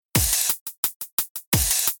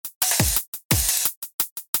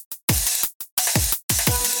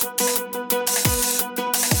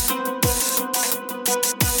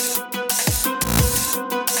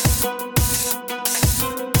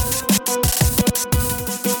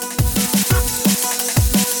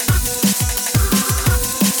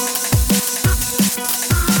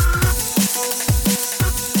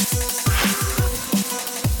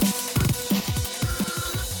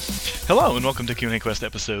Hello and welcome to Q&A Quest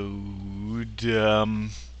episode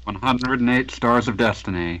 108 Stars of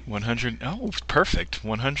Destiny. 100. Oh, perfect.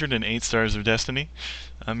 108 Stars of Destiny.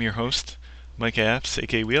 I'm your host, Mike Apps,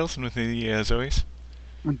 aka Wheels, and with me as always,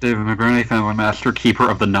 David McGurney, Fanboy Master, Keeper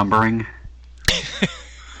of the Numbering.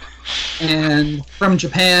 And from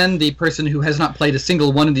Japan, the person who has not played a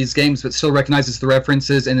single one of these games but still recognizes the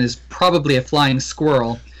references and is probably a flying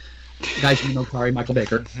squirrel, Gaijin Notari, Michael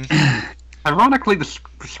Baker. Ironically, the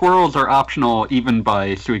squirrels are optional even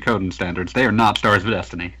by Suikoden standards. They are not Stars of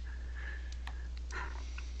Destiny.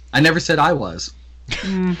 I never said I was.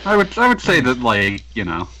 I would say that, like, you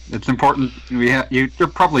know, it's important. You're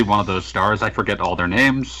probably one of those stars. I forget all their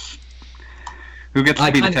names. Who gets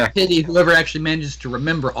to be the tech? I pity whoever actually manages to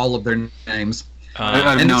remember all of their names.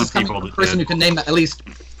 I've and known this is coming people from a that person did. who can name at least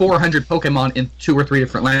 400 Pokemon in 2 or 3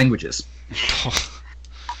 different languages.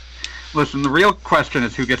 Listen, the real question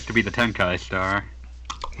is who gets to be the Tenkai star.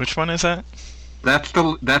 Which one is that? That's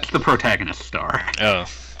the protagonist star. Oh.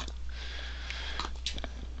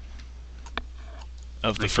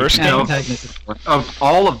 Of the Like, first you game? know, Antagonist. Of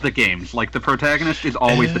all of the games, like, the protagonist is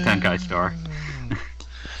always the Tenkai star.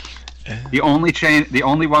 The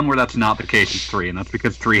only one where that's not the case is 3, and that's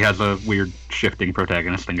because 3 has a weird shifting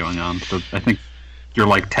protagonist thing going on. So I think your,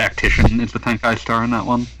 like, tactician is the Tenkai star in that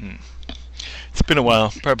one. It's been a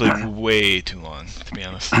while. Probably way too long, to be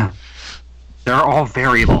honest. They're all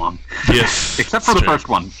very long. Yes. Except for it's the true. first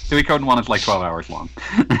one. Suikoden 1 is like 12 hours long.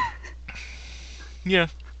 Yeah.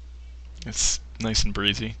 It's nice and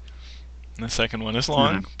breezy. And the second one is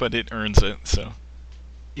long, but it earns it, so.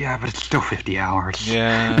 Yeah, but it's still 50 hours.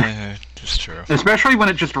 Yeah, it's true. Especially when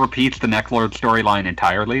it just repeats the Necklord storyline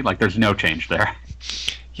entirely. Like, there's no change there.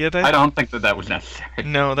 Yeah, that. I don't think that was necessary.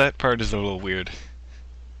 No, that part is a little weird.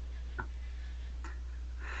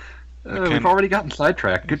 We've already gotten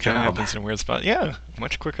sidetracked. Good Kind of job. happens in a weird spot. Yeah,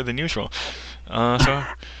 much quicker than usual.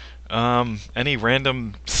 Any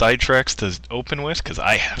random sidetracks to open with? Because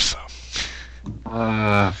I have some.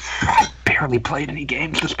 I barely played any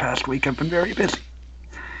games this past week. I've been very busy.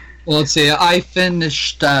 Well, let's see. I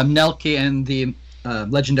finished Nelke and the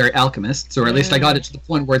Legendary Alchemists, or at least I got it to the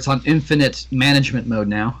point where it's on infinite management mode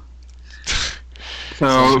now.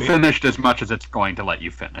 So Sweet. finished as much as it's going to let you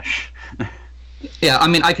finish. Yeah, I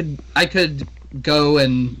mean, I could go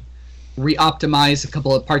and re-optimize a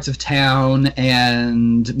couple of parts of town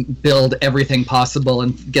and build everything possible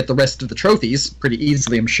and get the rest of the trophies pretty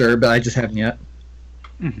easily, I'm sure, but I just haven't yet.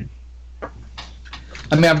 Mhm.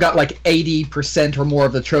 I mean, I've got like 80% or more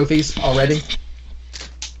of the trophies already.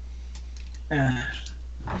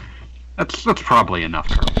 That's probably enough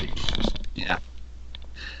trophies. Yeah.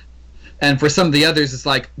 And for some of the others, it's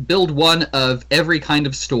like, build one of every kind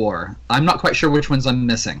of store. I'm not quite sure which ones I'm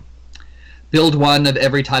missing. Build one of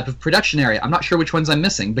every type of production area. I'm not sure which ones I'm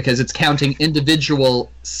missing, because it's counting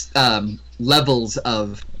individual levels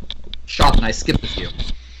of shop, and I skipped a few,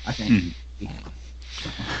 I think.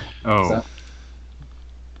 Oh.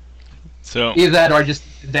 So, Either that, or I just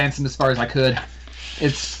dancing as far as I could.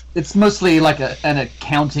 It's mostly like an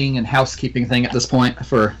accounting and housekeeping thing at this point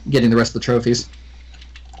for getting the rest of the trophies.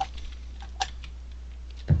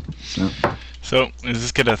 so does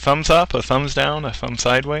this get a thumbs up, a thumbs down, a thumb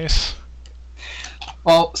sideways?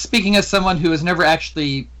 Well, speaking as someone who has never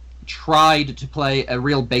actually tried to play a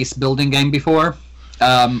real base building game before,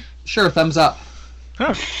 sure, thumbs up.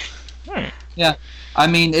 Huh. Alright. Yeah, I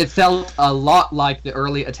mean, it felt a lot like the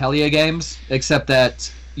early Atelier games, except that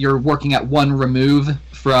you're working at one remove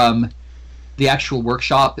from the actual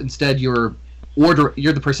workshop. Instead, you're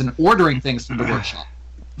the person ordering things from the workshop.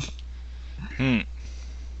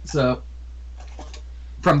 So,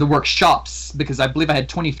 from the workshops, because I believe I had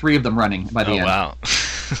 23 of them running by the Oh, end. wow.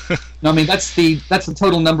 No, I mean, that's the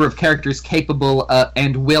total number of characters capable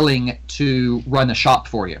and willing to run a shop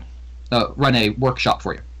for you, run a workshop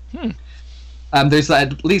for you. There's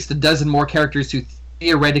at least a dozen more characters who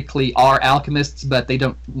theoretically are alchemists, but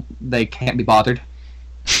they can't be bothered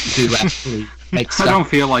to actually make I stuff. don't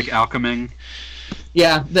feel like alcheming.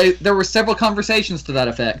 Yeah, there were several conversations to that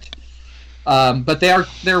effect, but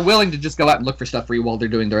they're willing to just go out and look for stuff for you while they're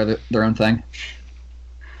doing their own thing.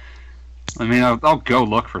 I mean, I'll go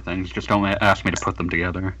look for things. Just don't ask me to put them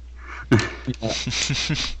together.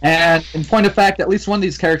 And in point of fact, at least one of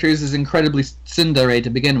these characters is incredibly tsundere to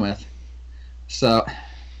begin with. So,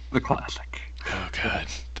 The classic. Oh, God.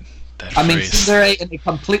 That I mean, phrase. tsundere in a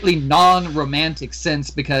completely non-romantic sense,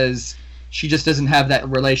 because she just doesn't have that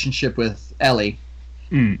relationship with Ellie.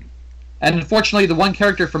 Mm. And unfortunately, the one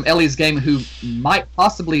character from Ellie's game who might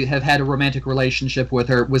possibly have had a romantic relationship with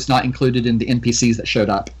her was not included in the NPCs that showed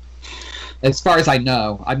up. As far as I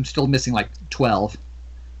know, I'm still missing like 12.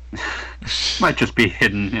 Might just be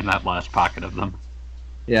hidden in that last pocket of them.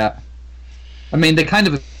 Yeah. I mean, they kind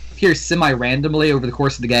of appear semi-randomly over the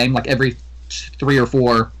course of the game. Like every 3 or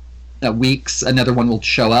 4 weeks, another one will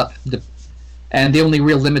show up. And the only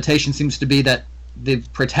real limitation seems to be that the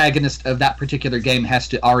protagonist of that particular game has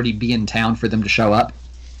to already be in town for them to show up.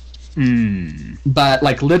 But,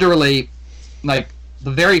 like, literally, like,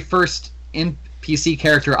 the very first NPC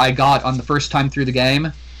character I got on the first time through the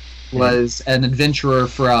game was an adventurer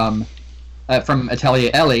from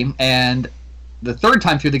Atelier Ellie, and the third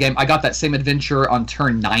time through the game, I got that same adventurer on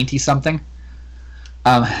turn 90-something.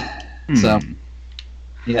 So,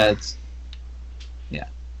 yeah, it's... Yeah.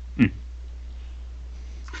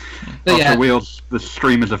 But Also, yeah. Wheels, the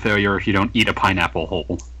stream is a failure if you don't eat a pineapple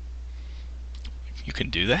whole. You can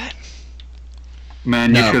do that?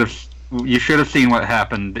 Man, No. you should have seen what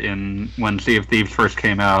happened when Sea of Thieves first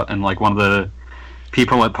came out, and like one of the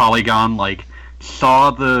people at Polygon like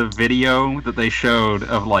saw the video that they showed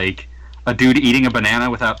of like a dude eating a banana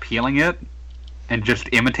without peeling it, and just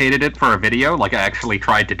imitated it for a video. Like, I actually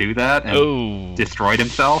tried to do that and destroyed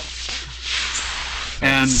himself.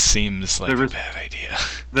 That And seems like there a was- bad idea.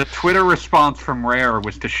 The Twitter response from Rare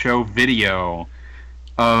was to show video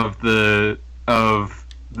of the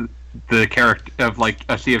character of like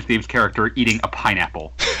a Sea of Thieves character eating a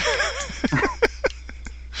pineapple.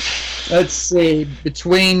 Let's see.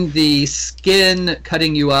 Between the skin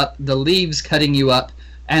cutting you up, the leaves cutting you up,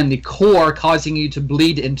 and the core causing you to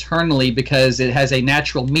bleed internally because it has a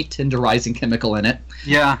natural meat tenderizing chemical in it.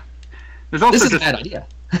 Yeah. There's also This is a just bad idea.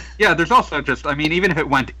 yeah. There's also just I mean, even if it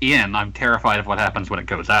went in, I'm terrified of what happens when it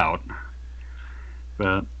goes out.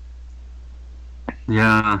 But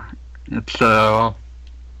yeah, it's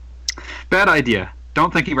bad idea.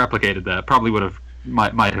 Don't think he replicated that. Probably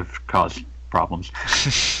might have caused problems.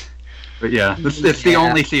 But yeah, it's the Yeah.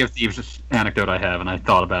 only Sea of Thieves anecdote I have, and I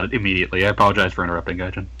thought about it immediately. I apologize for interrupting,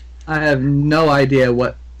 Gaijin. I have no idea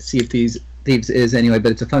what Sea of Thieves is anyway,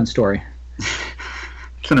 but it's a fun story.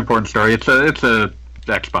 It's an important story. It's a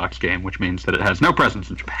Xbox game, which means that it has no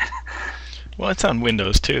presence in Japan. Well, it's on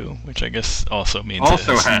Windows too, which I guess also means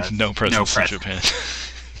Also it has has no presence no in Japan.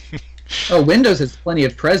 Oh, Windows has plenty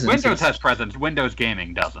of presence. Windows It's has presence. Windows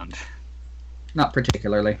Gaming doesn't. not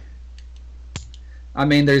particularly. I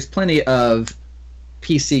mean, there's plenty of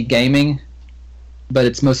PC gaming, but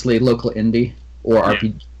it's mostly local indie or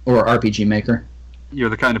RPG Maker. You're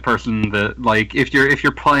the kind of person that, like, if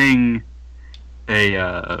you're playing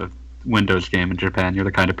a Windows game in Japan, you're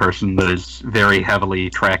the kind of person that is very heavily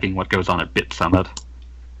tracking what goes on at Bit Summit.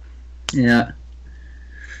 Yeah.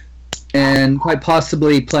 And quite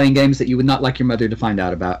possibly playing games that you would not like your mother to find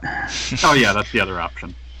out about. Oh yeah, that's the other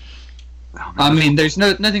option. Oh, man. I mean, there's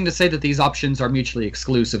nothing to say that these options are mutually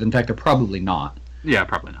exclusive. In fact, they're probably not. Yeah,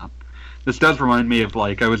 probably not. This does remind me of,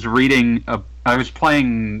 like, I was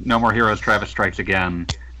playing No More Heroes Travis Strikes Again,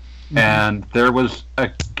 and there was a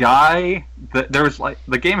guy there was, like,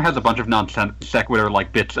 the game has a bunch of non sequitur,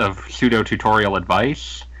 like, bits of pseudo tutorial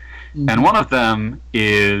advice, and one of them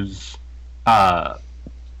is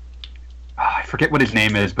I forget what his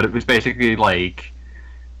name is, but it was basically like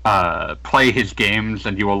play his games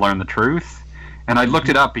and you will learn the truth. And I looked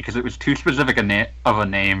it up because it was too specific of a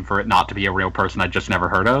name for it not to be a real person I'd just never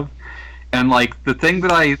heard of. And, like, the thing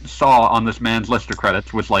that I saw on this man's list of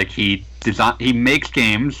credits was, like, he makes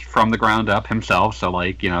games from the ground up himself, so,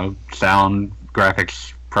 like, you know, sound,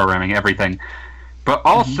 graphics, programming, everything. But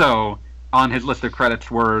also on his list of credits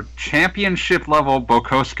were championship level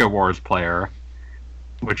Bokoska Wars player,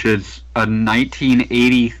 which is a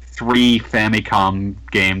 1983 Famicom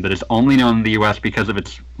game that is only known in the US because of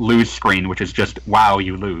its lose screen, which is just, wow,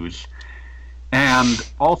 you lose. And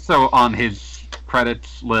also on his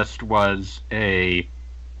credits list was a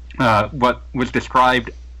what was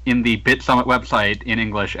described in the Bit Summit website in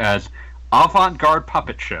English as avant-garde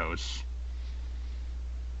puppet shows.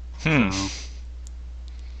 So,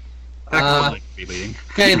 that could be leading.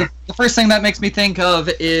 Okay, the first thing that makes me think of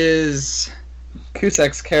is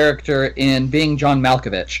Cusack's character in Being John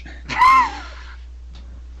Malkovich.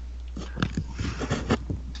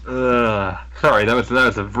 Sorry, that was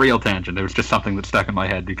a real tangent. It was just something that stuck in my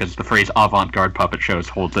head because the phrase avant-garde puppet shows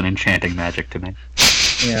holds an enchanting magic to me.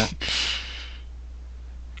 Yeah.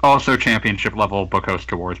 Also championship level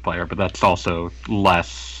Bokoska Wars player, but that's also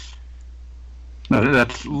less...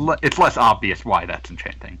 it's less obvious why that's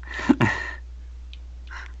enchanting.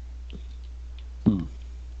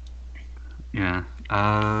 Yeah.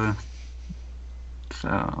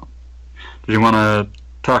 So, do you want to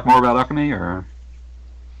talk more about Okami, or?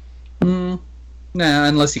 Nah,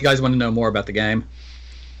 unless you guys want to know more about the game.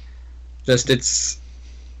 Just it's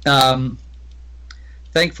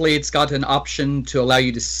thankfully, it's got an option to allow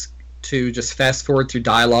you to just fast forward through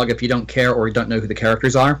dialogue if you don't care or don't know who the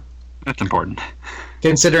characters are. That's important.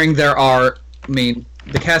 Considering there are, the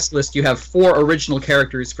cast list, you have 4 original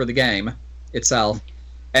characters for the game itself,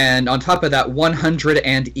 and on top of that,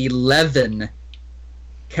 111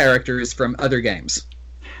 characters from other games.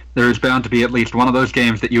 There's bound to be at least one of those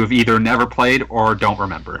games that you have either never played or don't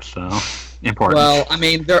remember, so important. Well,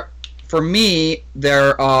 for me,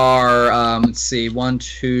 there are, let's see, 1,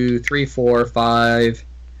 2, 3, 4, 5,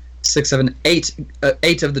 6, 7, 8,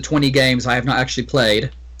 8 of the 20 games I have not actually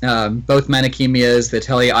played. Both Manichemias, the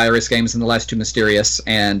Atelier Iris games, and the last 2 Mysterious,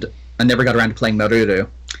 and I never got around to playing Maruru.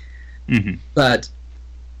 Mm-hmm. But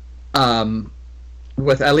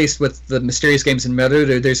at least with the Mysterious games in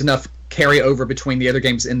Maruru, there's enough carryover between the other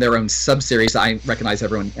games in their own sub-series that I recognize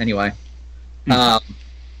everyone anyway. Mm-hmm.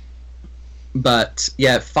 But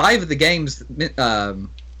yeah, 5 of the games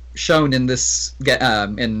shown in this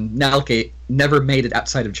in Nalke never made it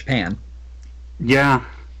outside of Japan. Yeah.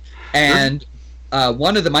 And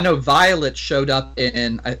one of them, I know Violet showed up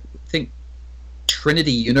in, I think,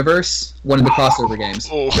 Trinity Universe, one of the crossover games.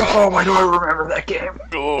 Oh, why do I remember that game?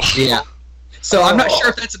 Yeah. So I'm not sure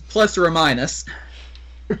if that's a plus or a minus.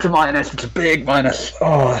 It's a minus. It's a big minus.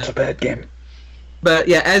 Oh, that's a bad game. But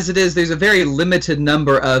yeah, as it is, there's a very limited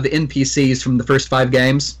number of NPCs from the first 5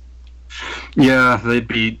 games. Yeah, they'd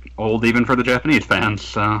be old even for the Japanese fans,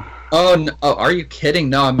 so... Oh, no, are you kidding?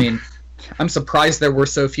 No, I'm surprised there were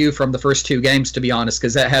so few from the first 2 games, to be honest,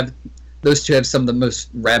 because those 2 have some of the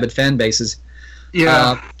most rabid fan bases.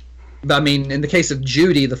 Yeah. But in the case of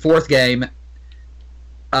Judy, the 4th game,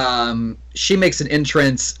 she makes an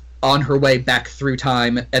entrance on her way back through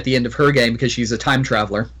time at the end of her game because she's a time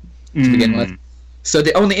traveler to begin with. So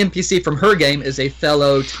the only NPC from her game is a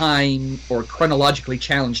fellow time or chronologically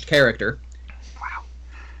challenged character. Wow.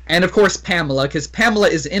 And of course Pamela, because Pamela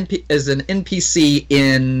is an NPC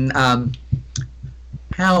in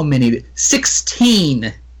how many?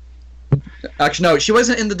 16. Actually, no, she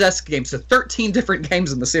wasn't in the desk game, so 13 different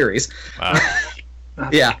games in the series. Wow.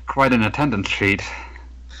 Yeah. Quite an attendance sheet.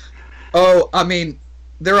 Oh,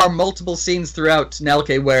 there are multiple scenes throughout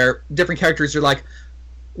Nalke where different characters are like,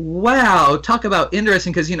 wow, talk about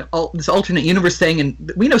interesting, because, this alternate universe thing,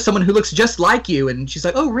 and we know someone who looks just like you, and she's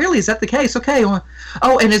like, oh, really, is that the case? Okay, oh,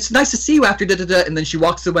 and it's nice to see you after da-da-da, and then she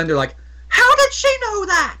walks away, and they're like, how did she know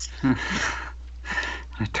that?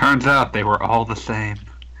 It turns out they were all the same.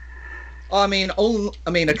 A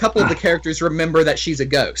couple of the characters remember that she's a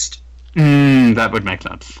ghost. That would make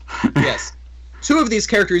sense. Yes. 2 of these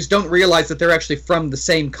characters don't realize that they're actually from the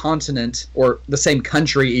same continent, or the same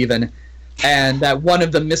country even, and that one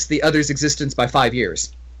of them missed the other's existence by 5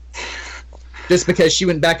 years. Just because she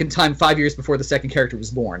went back in time 5 years before the second character was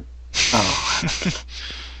born. Oh.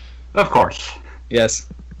 Of course. Yes.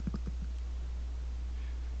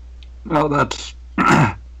 Well, that's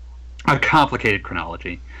a complicated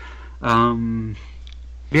chronology. Yeah,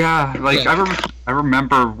 I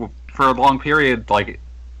remember for a long period,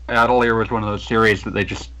 Atelier was one of those series that they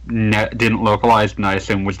just didn't localize, and I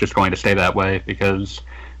assume was just going to stay that way, because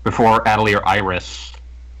before Atelier Iris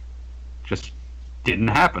just didn't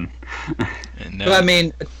happen. Well,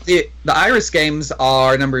 the Iris games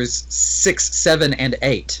are numbers 6, 7, and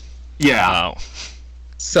 8. Yeah. Wow.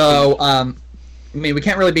 So, we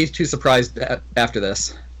can't really be too surprised after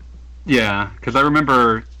this. Yeah, because I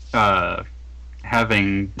remember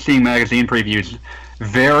seeing magazine previews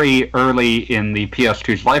very early in the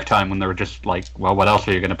PS2's lifetime when they were just like, well, what else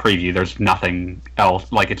are you going to preview? There's nothing else.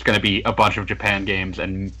 It's going to be a bunch of Japan games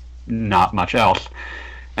and not much else.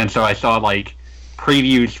 And so I saw,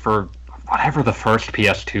 previews for whatever the first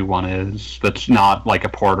PS2 one is that's not, a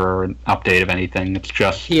port or an update of anything. It's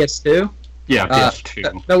just... PS2? Yeah,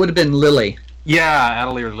 PS2. That would have been Lily. Yeah,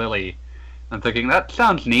 Atelier Lily. I'm thinking, that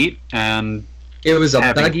sounds neat, and... It was a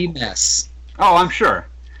buggy mess. Oh, I'm sure.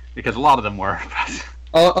 Because a lot of them were.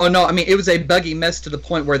 Oh, no, it was a buggy mess to the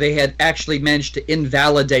point where they had actually managed to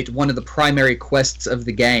invalidate one of the primary quests of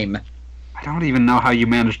the game. I don't even know how you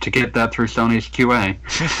managed to get that through Sony's QA.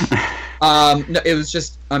 No, it was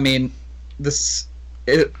just,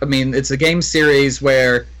 it's a game series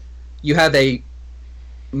where you have a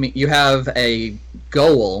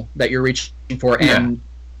goal that you're reaching for, and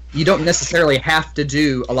you don't necessarily have to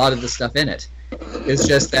do a lot of the stuff in it. It's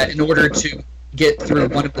just that in order to get through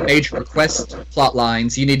one of the major request plot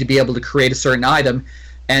lines, you need to be able to create a certain item,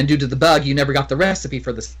 and due to the bug, you never got the recipe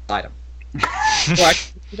for this item. Or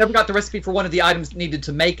you never got the recipe for one of the items needed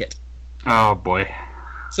to make it. Oh, boy.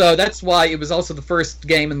 So that's why it was also the first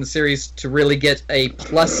game in the series to really get a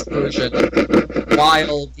plus version,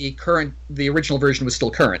 while the original version was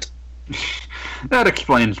still current. That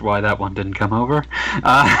explains why that one didn't come over. It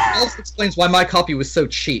also explains why my copy was so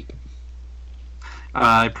cheap.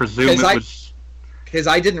 I presume it was... Because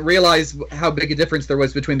I didn't realize how big a difference there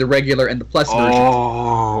was between the regular and the Plus version.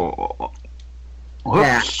 Oh.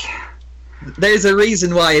 Whoops. Yeah. There's a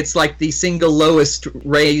reason why it's like the single lowest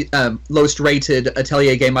rated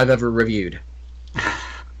Atelier game I've ever reviewed.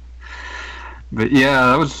 But yeah,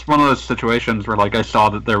 that was one of those situations where, like, I saw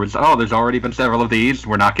that there was, there's already been several of these,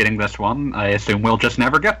 we're not getting this one, I assume we'll just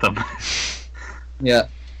never get them. Yeah.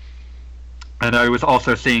 And I was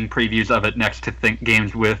also seeing previews of it next to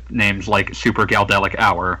games with names like Super Galdelic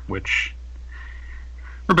Hour, which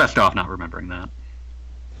we're best off not remembering that.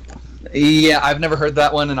 Yeah, I've never heard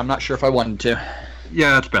that one, and I'm not sure if I wanted to.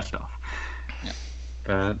 Yeah, it's best off. Yeah.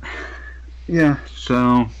 But, yeah,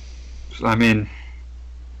 so I mean,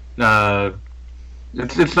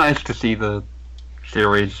 it's nice to see the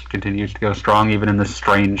series continues to go strong, even in this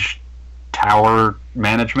strange tower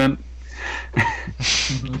management.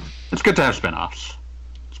 Mm-hmm. It's good to have spin-offs.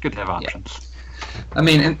 It's good to have options. Yeah. I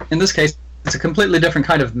mean, in this case, it's a completely different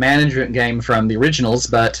kind of management game from the originals,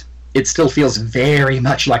 but it still feels very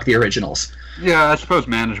much like the originals. Yeah, I suppose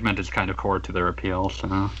management is kind of core to their appeal,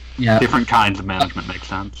 so yeah. Different kinds of management make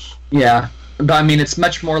sense. Yeah, but I mean, it's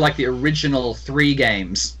much more like the original 3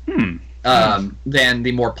 games than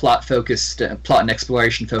the more plot-focused, plot and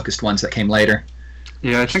exploration-focused ones that came later.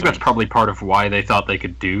 Yeah, I think that's probably part of why they thought they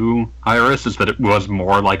could do Iris, is that it was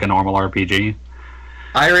more like a normal RPG.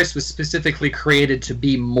 Iris was specifically created to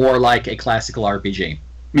be more like a classical RPG.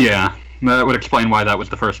 Yeah, that would explain why that was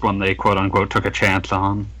the first one they quote-unquote took a chance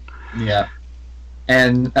on. Yeah.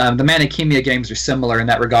 And the Manichemia games are similar in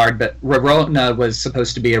that regard, but Rorona was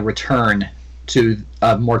supposed to be a return to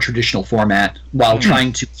a more traditional format while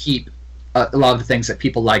trying to keep a lot of the things that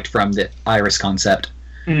people liked from the Iris concept.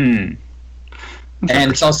 Hmm.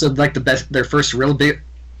 And it's also like their first real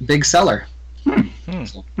big seller.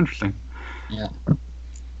 So, interesting. Yeah.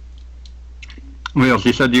 Wheels,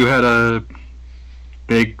 you said you had a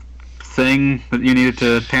big thing that you needed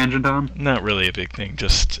to tangent on? Not really a big thing,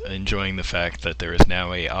 just enjoying the fact that there is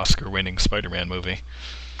now a Oscar-winning Spider-Man movie.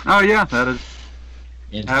 Oh yeah, that is...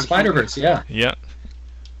 Into Spider-Verse, yeah. Yeah.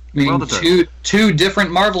 I mean, two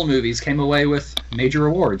different Marvel movies came away with major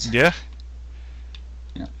awards. Yeah.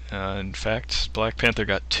 Yeah. In fact, Black Panther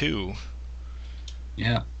got 2.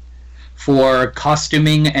 Yeah. For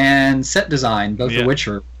costuming and set design, both of which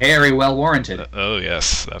are very well warranted. Oh,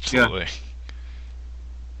 yes, absolutely. Yeah.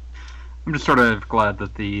 I'm just sort of glad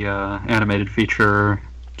that the animated feature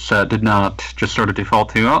set did not just sort of default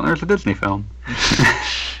to, there's a Disney film.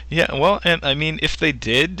 Yeah, well, and I mean, if they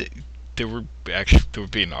did, there would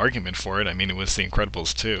be an argument for it. I mean, it was The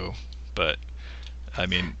Incredibles 2, but I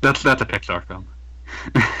mean, that's a Pixar film.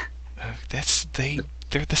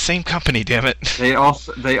 They're the same company, damn it.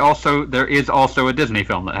 There is also a Disney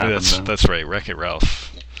film that happened. That's right, Wreck-It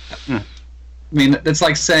Ralph. Yeah. I mean, it's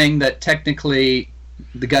like saying that technically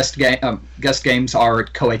the Gust games are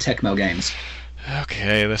Koei Tecmo games.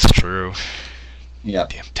 Okay, that's true. Yeah.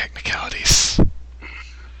 Damn technicalities.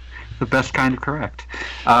 The best kind of correct.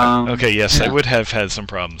 Okay, yes, yeah. I would have had some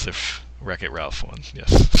problems if Wreck-It Ralph won.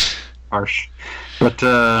 Yes. Harsh. But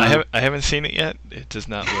I haven't seen it yet. It does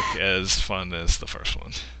not look as fun as the first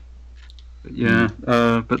one. Yeah,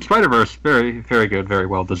 but Spider-Verse, very, very good, very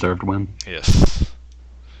well deserved win. Yes.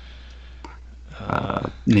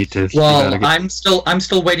 Need to. Well, I'm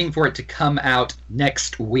still waiting for it to come out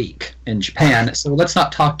next week in Japan. So let's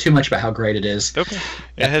not talk too much about how great it is. Okay.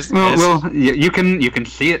 You can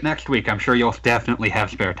see it next week. I'm sure you'll definitely have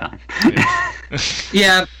spare time.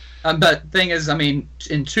 Yeah. But thing is, I mean,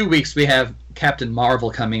 in 2 weeks we have Captain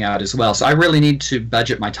Marvel coming out as well, so I really need to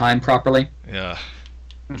budget my time properly. Yeah.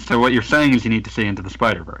 So what you're saying is you need to see Into the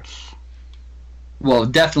Spider-Verse. Well,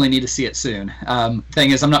 definitely need to see it soon.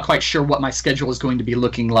 Thing is, I'm not quite sure what my schedule is going to be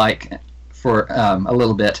looking like for a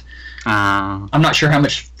little bit. I'm not sure how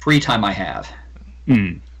much free time I have.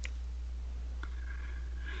 I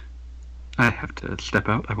have to step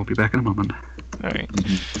out. I will be back in a moment. All right.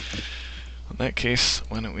 In that case,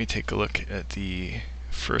 why don't we take a look at the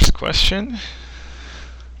first question?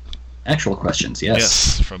 Actual questions, yes.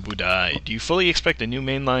 Yes, from Budai. Do you fully expect a new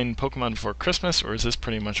mainline Pokemon before Christmas, or is this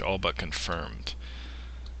pretty much all but confirmed?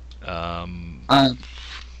 I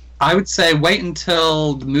would say wait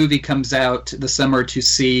until the movie comes out this summer to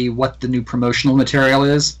see what the new promotional material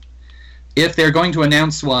is. If they're going to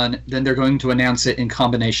announce one, then they're going to announce it in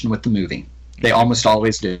combination with the movie. They almost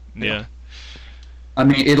always do. Yeah. I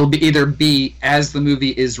mean, it'll either be as the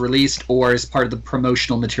movie is released or as part of the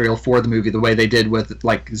promotional material for the movie, the way they did with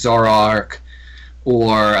like Zoroark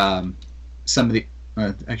or some of the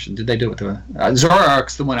Actually, did they do it with the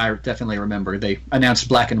Zoroark's the one I definitely remember. They announced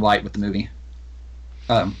black and white with the movie.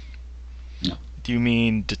 No. Do you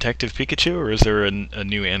mean Detective Pikachu, or is there a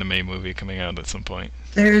new anime movie coming out at some point?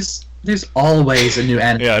 There's always a new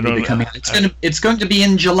anime movie coming out. It's going to be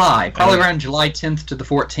in July, probably around July 10th to the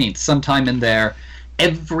 14th, sometime in there,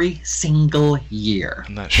 every single year.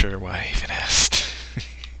 I'm not sure why I even asked.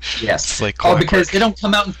 Yes. It's like because they don't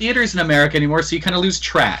come out in theaters in America anymore, so you kind of lose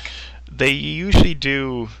track. They usually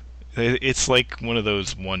do. It's like one of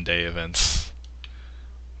those one-day events.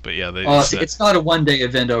 But yeah, it's not a one-day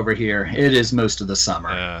event over here. It is most of the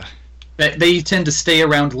summer. They tend to stay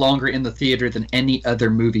around longer in the theater than any other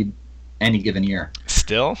movie any given year.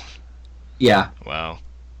 Still? Yeah. Wow.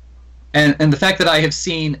 And the fact that I have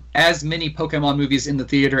seen as many Pokemon movies in the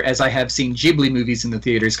theater as I have seen Ghibli movies in the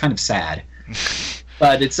theater is kind of sad.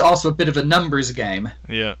 But it's also a bit of a numbers game.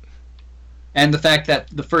 Yeah. And the fact that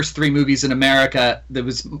the first 3 movies in America, that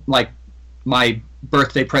was like my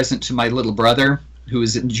birthday present to my little brother, who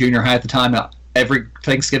was in junior high at the time. Every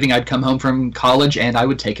Thanksgiving, I'd come home from college, and I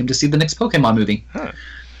would take him to see the next Pokemon movie. Huh.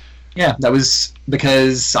 Yeah, that was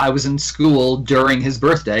because I was in school during his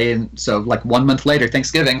birthday, and so like 1 month later,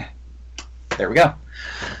 Thanksgiving. There we go.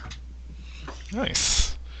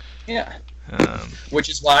 Nice. Yeah. Which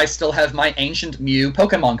is why I still have my ancient Mew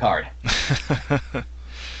Pokemon card.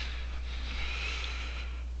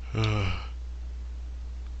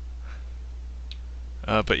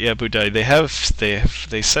 But yeah, Budai,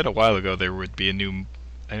 they said a while ago there would be a new.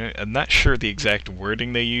 I'm not sure the exact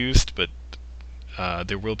wording they used, but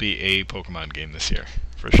there will be a Pokemon game this year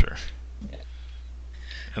for sure.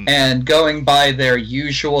 And going by their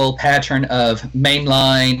usual pattern of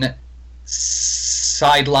mainline,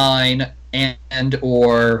 sideline, and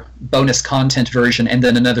or bonus content version, and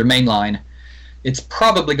then another mainline, it's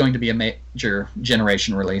probably going to be a major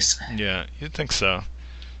generation release. Yeah, you'd think so.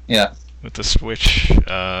 Yeah. With the Switch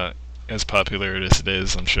as popular as it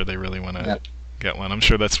is, I'm sure they really want to get one. I'm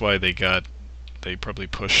sure that's why they probably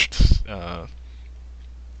pushed the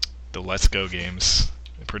Let's Go games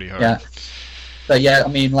pretty hard. Yeah. But yeah, I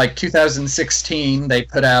mean, like 2016, they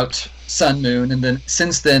put out Sun Moon, and then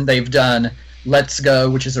since then they've done Let's Go,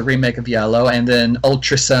 which is a remake of Yellow, and then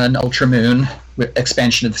Ultra Sun, Ultra Moon, with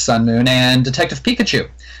expansion of the Sun Moon, and Detective Pikachu.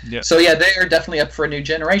 Yeah. So yeah, they are definitely up for a new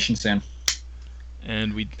generation soon.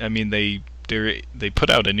 And they put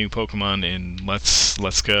out a new Pokemon in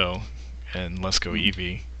Let's Go and Let's Go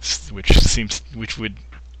Eevee, which would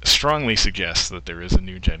strongly suggest that there is a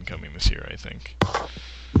new gen coming this year, I think.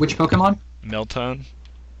 Which Pokemon? Melton.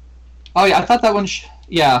 Oh yeah, I thought that one.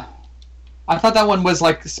 I thought that one was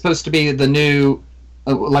like supposed to be the new,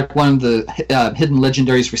 like one of the hidden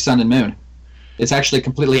legendaries for Sun and Moon. It's actually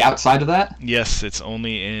completely outside of that? Yes, it's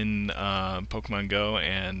only in Pokemon Go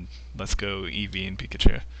and Let's Go Eevee and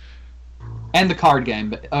Pikachu. And the card game,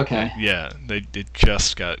 but okay. Yeah, it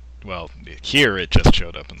just got, well, here it just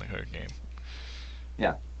showed up in the card game.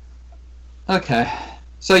 Yeah. Okay.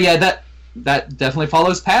 So yeah, that definitely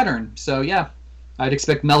follows pattern. So yeah, I'd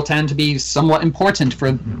expect Meltan to be somewhat important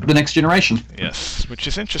for the next generation. Yes, which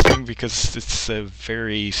is interesting because it's a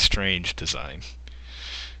very strange design.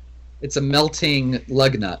 It's a melting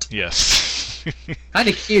lug nut. Yes. Kind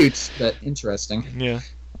of cute, but interesting. Yeah.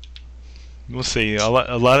 We'll see. A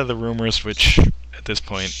lot of the rumors, which at this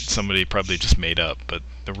point somebody probably just made up, but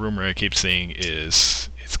the rumor I keep seeing is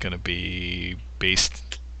it's going to be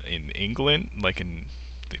based in England, like in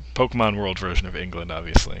the Pokemon World version of England,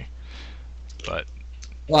 obviously. But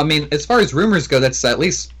well, I mean, as far as rumors go, that's at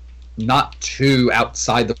least not too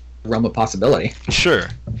outside the realm of possibility. Sure.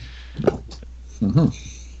 Mm-hmm.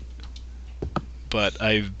 But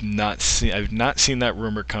I've not seen that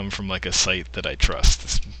rumor come from like a site that I trust.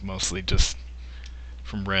 It's mostly just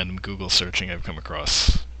from random Google searching I've come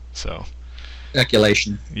across. So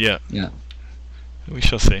speculation. Yeah. Yeah. We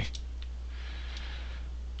shall see.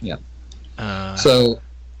 Yeah.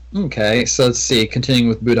 Okay, so let's see, continuing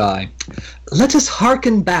with Budai. Let us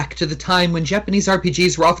hearken back to the time when Japanese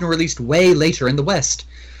RPGs were often released way later in the West.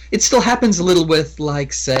 It still happens a little with,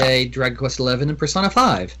 like, say, Dragon Quest XI and Persona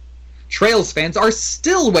 5. Trails fans are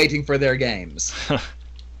still waiting for their games.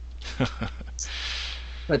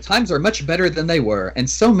 But times are much better than they were, and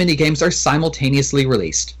so many games are simultaneously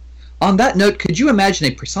released. On that note, could you imagine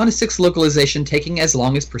a Persona 6 localization taking as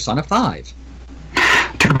long as Persona 5?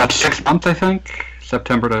 Took about 6 months, I think.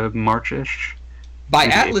 September to March-ish. By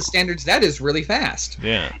Atlas standards, that is really fast.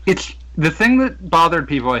 Yeah. It's the thing that bothered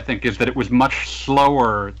people, I think, is that it was much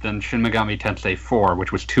slower than Shin Megami Tensei 4,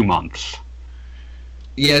 which was 2 months.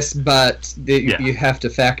 Yes, but you have to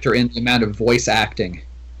factor in the amount of voice acting.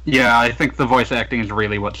 Yeah, I think the voice acting is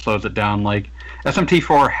really what slows it down. Like,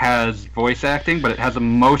 SMT4 has voice acting, but it has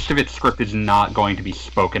most of its script is not going to be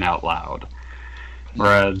spoken out loud.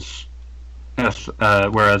 Whereas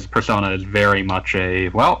Persona is very much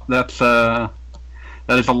that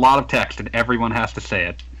is a lot of text and everyone has to say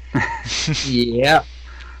it. Yeah.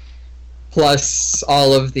 Plus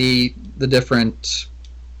all of the different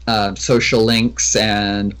social links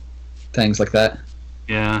and things like that.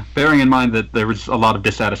 Yeah, bearing in mind that there was a lot of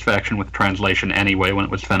dissatisfaction with translation anyway when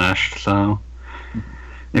it was finished, so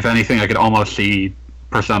if anything, I could almost see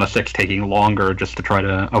Persona 6 taking longer just to try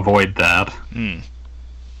to avoid that. And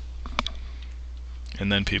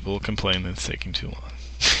then people complain that it's taking too long.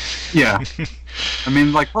 Yeah. I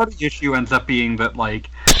mean, like, part of the issue ends up being that, like,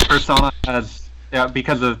 Persona has,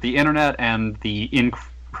 because of the internet and the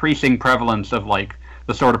increasing prevalence of, like,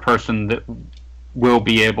 the sort of person that will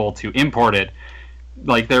be able to import it,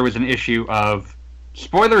 like, there was an issue of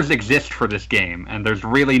spoilers exist for this game, and there's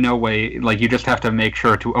really no way, like, you just have to make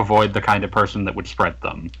sure to avoid the kind of person that would spread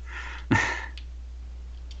them.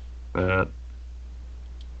 But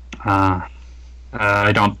I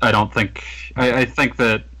think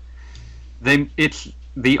that it's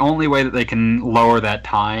the only way that they can lower that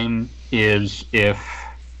time is if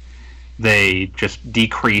they just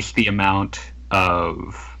decrease the amount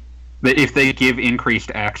of, if they give increased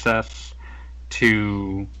access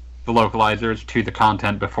to the localizers to the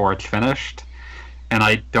content before it's finished. And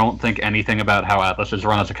I don't think anything about how Atlus is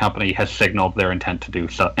run as a company has signaled their intent to do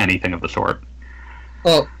anything of the sort.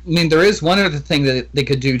 Well, I mean, there is one other thing that they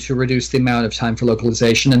could do to reduce the amount of time for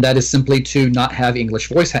localization, and that is simply to not have English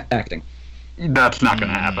voice acting. That's not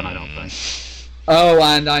going to happen, I don't think. Oh,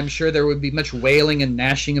 and I'm sure there would be much wailing and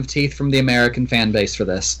gnashing of teeth from the American fan base for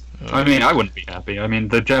this. I mean, I wouldn't be happy. I mean,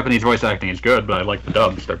 the Japanese voice acting is good, but I like the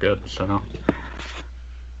dubs. They're good, so...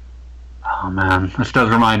 Oh, man. This does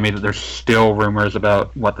remind me that there's still rumors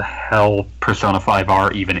about what the hell Persona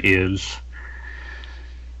 5R even is.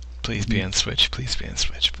 Please be on Switch. Please be on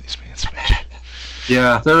Switch. Please be on Switch.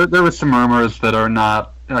 Yeah, there was some rumors that are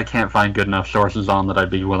not... I can't find good enough sources on that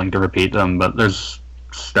I'd be willing to repeat them, but there's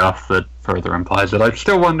stuff that further implies it. I'm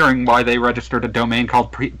still wondering why they registered a domain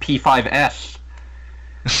called P5S.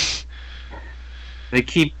 They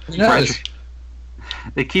keep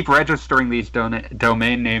registering these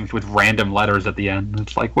domain names with random letters at the end.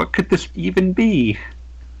 It's like, what could this even be?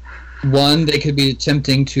 One, they could be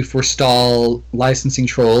attempting to forestall licensing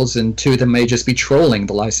trolls, and two, they may just be trolling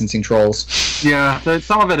the licensing trolls. Yeah,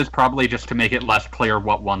 some of it is probably just to make it less clear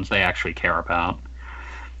what ones they actually care about.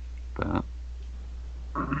 But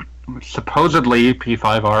supposedly,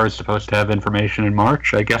 P5R is supposed to have information in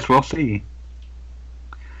March. I guess we'll see.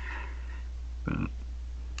 But,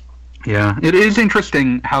 yeah, it is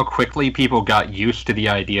interesting how quickly people got used to the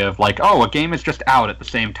idea of, like, oh, a game is just out at the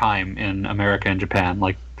same time in America and Japan.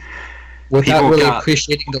 Like, without really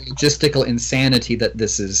appreciating the logistical insanity that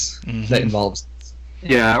this is, that involves.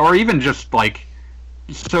 Yeah, or even just, like,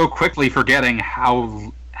 so quickly forgetting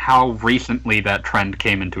how recently that trend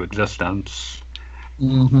came into existence.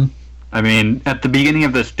 Mm-hmm. I mean, at the beginning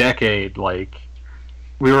of this decade, like,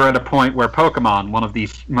 we were at a point where Pokemon, one of the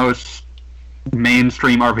most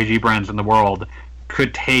mainstream RPG brands in the world,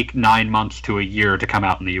 could take 9 months to a year to come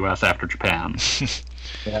out in the US after Japan.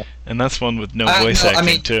 Yeah. And that's one with no voice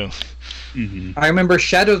acting, too. Mm-hmm. I remember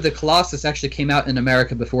Shadow of the Colossus actually came out in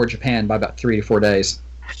America before Japan by about 3 to 4 days.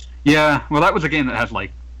 Yeah, well, that was a game that had,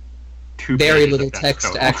 like, very little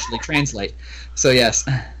text to actually translate. So, yes.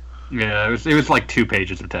 Yeah, it was like 2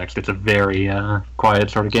 pages of text. It's a very quiet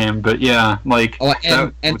sort of game, but yeah, like... Oh,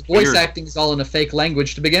 and voice acting is all in a fake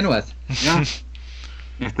language to begin with. Yeah.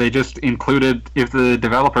 If the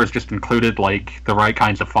developers just included, like, the right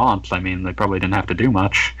kinds of fonts, I mean, they probably didn't have to do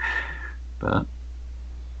much. But...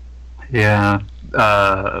 yeah.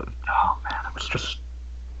 Oh, man, it was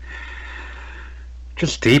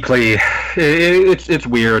just deeply... It's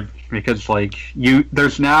weird, because, like,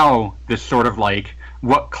 there's now this sort of, like,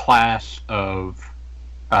 what class of...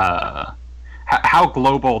 how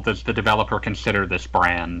global does the developer consider this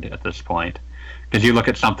brand at this point? Because you look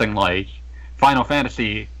at something like Final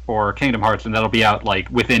Fantasy or Kingdom Hearts, and that'll be out, like,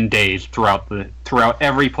 within days throughout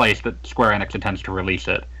every place that Square Enix intends to release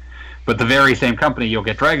it. But the very same company, you'll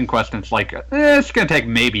get Dragon Quest, and it's like, it's going to take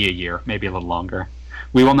maybe a year, maybe a little longer.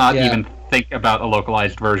 We will not even think about a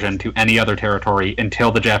localized version to any other territory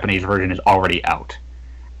until the Japanese version is already out.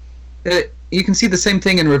 You can see the same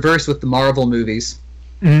thing in reverse with the Marvel movies,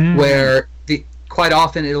 where quite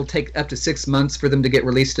often it'll take up to 6 months for them to get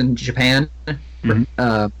released in Japan,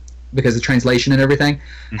 because of translation and everything.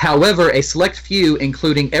 However, a select few,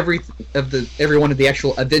 including every one of the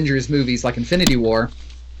actual Avengers movies, like Infinity War,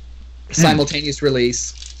 simultaneous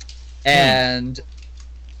release, and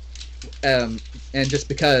just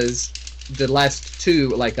because the last two,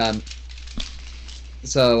 like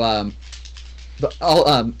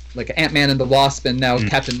like Ant-Man and the Wasp and now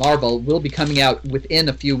Captain Marvel will be coming out within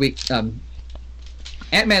a few weeks.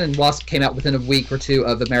 Ant-Man and Wasp came out within a week or two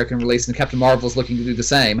of American release, and Captain Marvel's looking to do the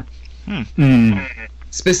same.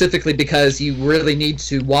 Specifically because you really need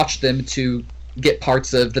to watch them to get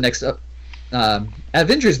parts of the next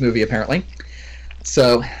Avengers movie, apparently.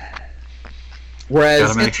 So,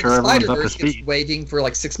 whereas make sure everyone's up to Spider-Verse is speed. waiting for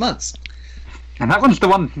like 6 months. And that one's the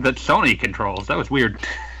one that Sony controls. That was weird.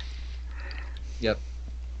 Yep.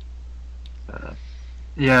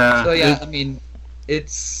 Yeah. So yeah, I mean,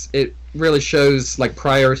 it really shows like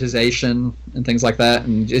prioritization and things like that,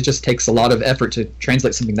 and it just takes a lot of effort to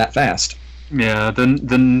translate something that fast. Yeah,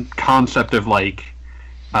 the concept of like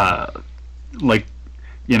pop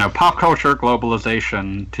culture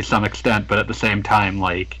globalization to some extent, but at the same time,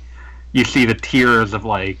 like you see the tiers of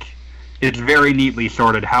like it's very neatly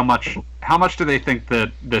sorted. How much do they think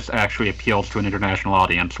that this actually appeals to an international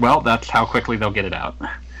audience? Well, that's how quickly they'll get it out.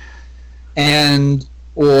 And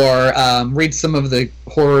or read some of the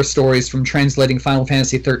horror stories from translating Final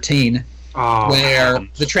Fantasy 13, where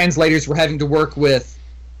the translators were having to work with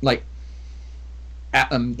like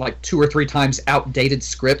 2 or 3 times outdated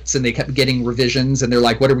scripts, and they kept getting revisions, and they're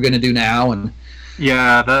like, what are we going to do now? And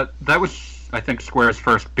yeah, that was, I think, Square's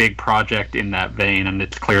first big project in that vein, and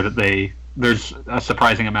it's clear that there's a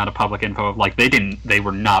surprising amount of public info of like they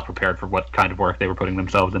were not prepared for what kind of work they were putting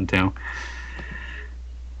themselves into.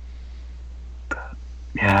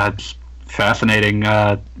 Yeah, it's fascinating.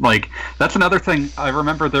 Like that's another thing. I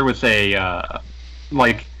remember there was a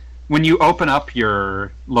like when you open up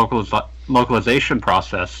your localization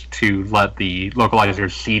process to let the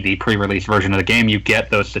localizers see the pre-release version of the game, you get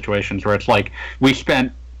those situations where it's like we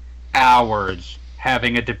spent hours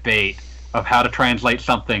having a debate of how to translate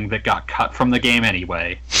something that got cut from the game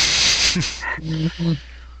anyway.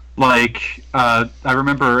 Like I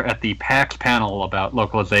remember at the PAX panel about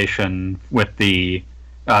localization with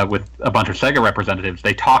with a bunch of Sega representatives,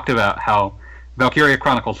 they talked about how Valkyria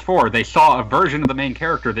Chronicles 4, they saw a version of the main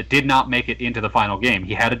character that did not make it into the final game.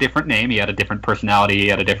 He had a different name, he had a different personality, he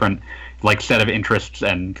had a different like set of interests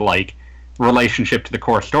and like relationship to the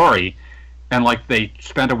core story. And like they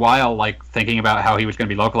spent a while like thinking about how he was going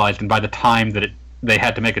to be localized, and by the time that they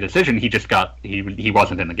had to make a decision, he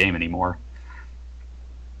wasn't in the game anymore.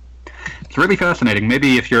 It's really fascinating.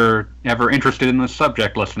 Maybe if you're ever interested in this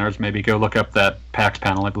subject, listeners, maybe go look up that PAX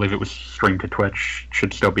panel. I believe it was streamed to Twitch.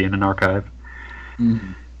 Should still be in an archive.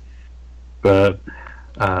 Mm-hmm. But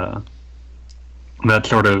that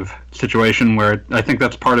sort of situation where I think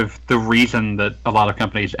that's part of the reason that a lot of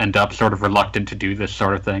companies end up sort of reluctant to do this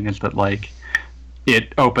sort of thing is that like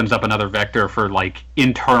it opens up another vector for like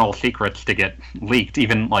internal secrets to get leaked,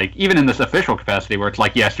 even in this official capacity where it's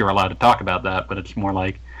like, yes, you're allowed to talk about that, but it's more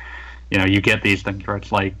like, you know, you get these things where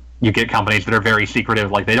it's like you get companies that are very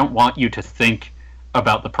secretive, like they don't want you to think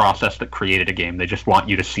about the process that created a game. They just want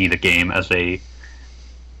you to see the game as a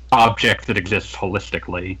object that exists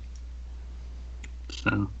holistically.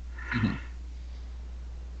 So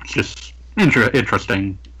it's just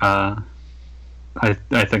interesting. I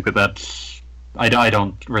think that's I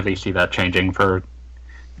don't really see that changing for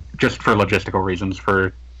logistical reasons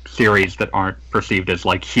for series that aren't perceived as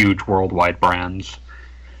like huge worldwide brands.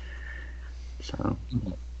 So,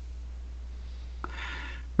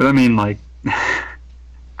 but I mean, like,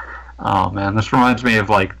 oh man, this reminds me of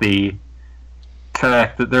like the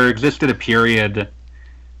fact that there existed a period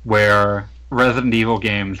where Resident Evil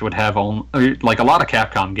games would have like a lot of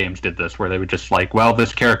Capcom games did this, where they would just like, well,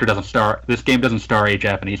 this game doesn't star a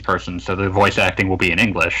Japanese person, so the voice acting will be in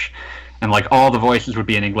English, and like all the voices would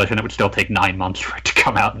be in English, and it would still take 9 months for it to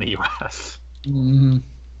come out in the US. Mm-hmm.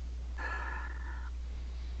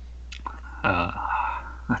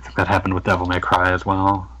 I think that happened with Devil May Cry as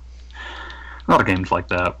well. A lot of games like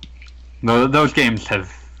that. Those games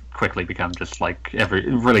have quickly become just like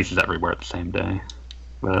releases everywhere at the same day.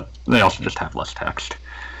 But they also just have less text.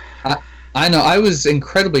 I know. I was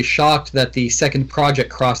incredibly shocked that the second Project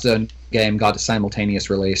Cross Zone game got a simultaneous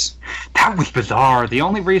release. That was bizarre. The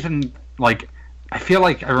only reason, like, I feel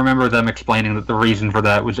like I remember them explaining that the reason for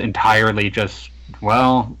that was entirely just,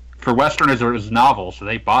 well, for Westerners it was novel, so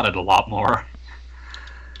they bought it a lot more.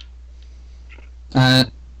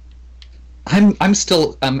 I'm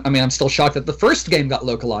still shocked that the first game got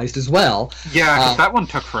localized as well. Yeah, because that one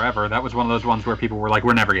took forever. That was one of those ones where people were like,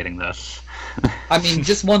 we're never getting this. I mean,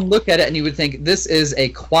 just one look at it and you would think this is a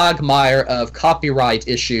quagmire of copyright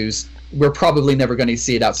issues. We're probably never going to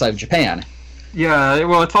see it outside of Japan. Yeah,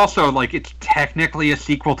 well, it's also like it's technically a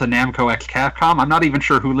sequel to Namco X Capcom. I'm not even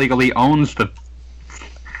sure who legally owns the.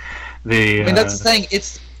 I mean, that's the thing.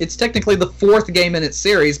 It's technically the fourth game in its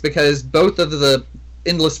series because both of the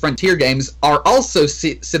Endless Frontier games are also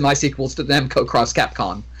semi-sequels to Namco Cross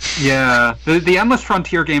Capcom. Yeah, the Endless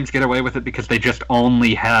Frontier games get away with it because they just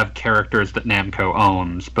only have characters that Namco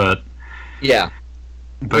owns, but yeah,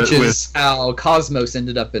 which is how Cosmos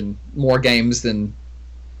ended up in more games than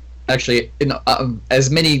actually in as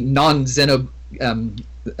many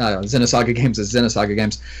non-Xenosaga games as Xenosaga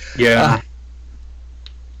games. Yeah,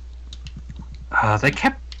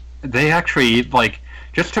 they actually like.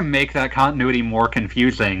 Just to make that continuity more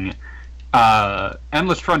confusing,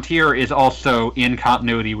 Endless Frontier is also in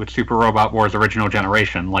continuity with Super Robot Wars Original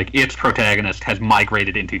Generation. Like, its protagonist has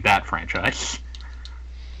migrated into that franchise.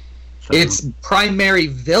 So, its primary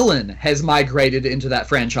villain has migrated into that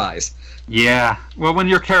franchise. Yeah. Well, when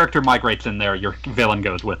your character migrates in there, your villain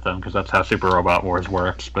goes with them, because that's how Super Robot Wars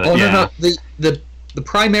works. But no. The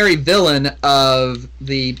primary villain of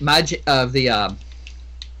the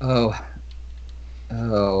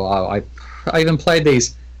I even played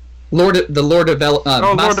these. Lord of Elemental,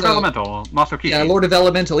 Maso Kishi. Yeah, Lord of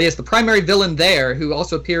Elemental. Yes, the primary villain there, who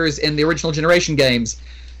also appears in the original Generation games,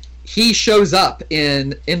 he shows up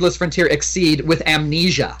in Endless Frontier Exceed with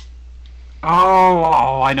amnesia.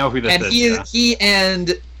 Oh, I know who this is.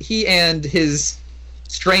 And he and his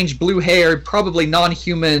strange blue-haired, probably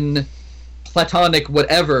non-human, platonic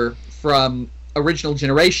whatever from original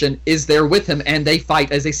Generation is there with him, and they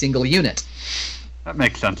fight as a single unit. That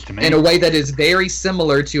makes sense to me. In a way that is very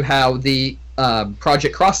similar to how the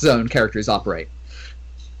Project Cross Zone characters operate.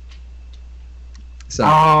 So.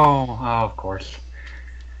 Oh, of course.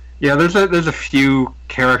 Yeah, there's a few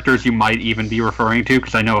characters you might even be referring to,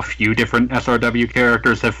 because I know a few different SRW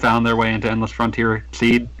characters have found their way into Endless Frontier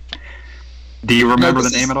Seed. Do you remember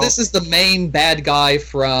the name at all? This is the main bad guy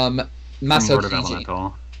from Maso Lord of Kiji.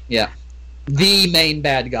 Elemental. Yeah. The main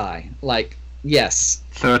bad guy. Like, yes.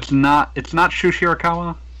 So it's not Shu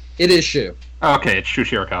Shirakawa? It is Shu. Oh, okay, it's Shu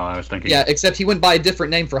Shirakawa, I was thinking. Yeah, except he went by a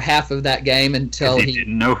different name for half of that game until he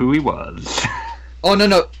didn't know who he was. Oh,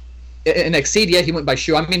 no. In Exceed, yeah, he went by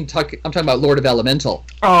Shu. I'm talking about Lord of Elemental.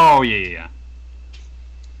 Oh, yeah.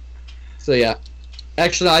 So, yeah.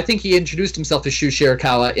 Actually, I think he introduced himself as Shu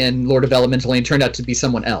Shirakawa in Lord of Elemental, and he turned out to be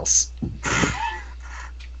someone else.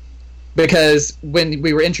 Because when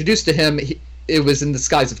we were introduced to him, it was in the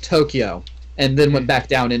skies of Tokyo, and then went back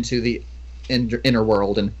down into the inner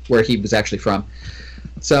world and where he was actually from.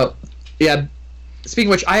 So, yeah. Speaking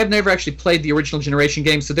of which, I have never actually played the original Generation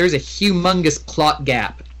game, so there's a humongous plot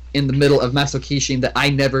gap in the middle of Maso Kishin that I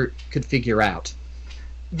never could figure out.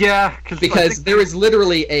 Yeah, because there is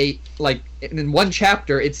literally in one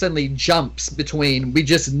chapter, it suddenly jumps between we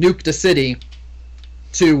just nuked a city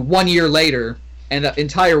to 1 year later, and the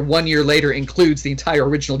entire 1 year later includes the entire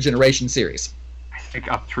original Generation series. I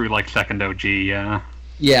think up through second OG, yeah.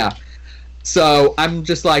 Yeah. So I'm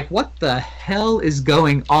just like, what the hell is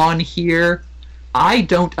going on here? I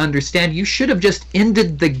don't understand. You should have just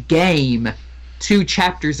ended the game 2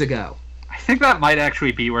 chapters ago. I think that might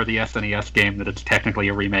actually be where the SNES game that it's technically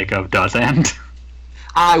a remake of does end.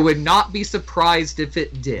 I would not be surprised if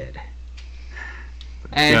it did.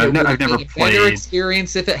 And it would be a better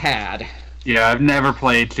experience if it had. Yeah, I've never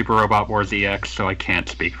played Super Robot Wars EX, so I can't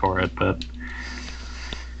speak for it, but...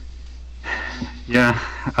 Yeah,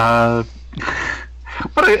 but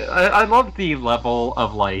I love the level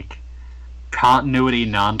of, continuity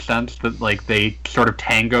nonsense that, they sort of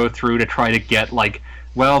tango through to try to get,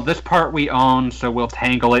 well, this part we own, so we'll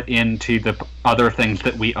tangle it into the other things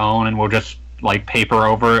that we own, and we'll just, paper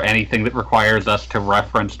over anything that requires us to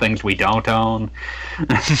reference things we don't own.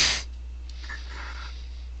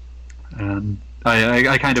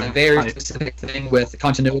 I kind of... It's a very specific thing with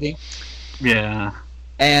continuity. Yeah.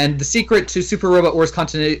 And the secret to Super Robot Wars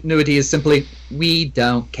continuity is simply, we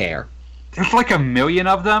don't care. There's a million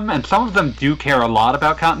of them, and some of them do care a lot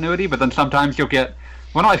about continuity, but then sometimes you'll get...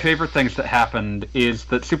 One of my favorite things that happened is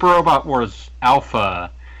that Super Robot Wars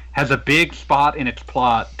Alpha has a big spot in its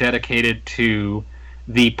plot dedicated to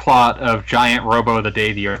the plot of Giant Robo the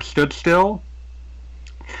Day the Earth Stood Still.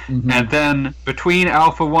 Mm-hmm. And then between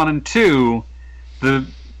Alpha 1 and 2, the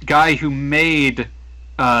guy who made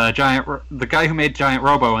Giant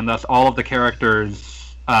Robo, and thus all of the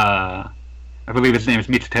characters, I believe his name is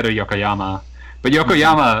Mitsuteru Yokoyama, but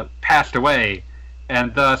Yokoyama passed away,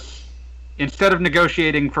 and thus instead of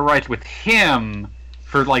negotiating for rights with him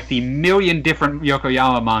for the million different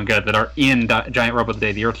Yokoyama manga that are in Giant Robo the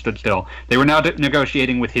Day the Earth Stood Still, they were now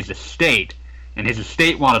negotiating with his estate, and his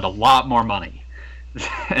estate wanted a lot more money.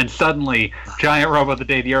 And suddenly, Giant Robot the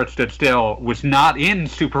Day the Earth Stood Still was not in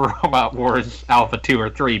Super Robot Wars Alpha 2 or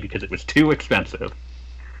 3 because it was too expensive.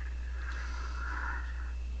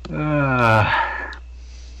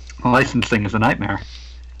 Licensing is a nightmare.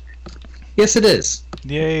 Yes, it is.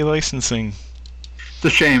 Yay, licensing. It's a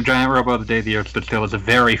shame. Giant Robot the Day the Earth Stood Still is a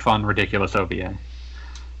very fun, ridiculous OVA.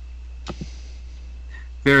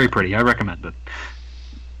 Very pretty. I recommend it.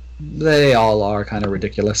 They all are kind of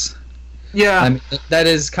ridiculous. Yeah. I mean, that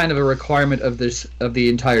is kind of a requirement of the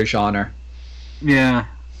entire genre. Yeah.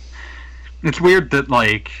 It's weird that,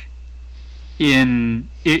 like,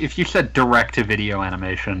 if you said direct-to-video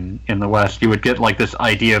animation in the West, you would get, like, this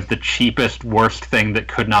idea of the cheapest, worst thing that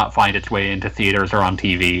could not find its way into theaters or on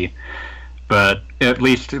TV. But at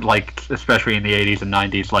least, like, especially in the 80s and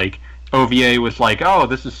 90s, like, OVA was like, oh,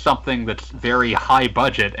 this is something that's very high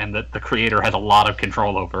budget and that the creator has a lot of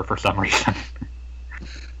control over for some reason.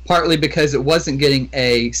 Partly because it wasn't getting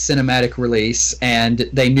a cinematic release, and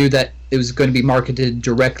they knew that it was going to be marketed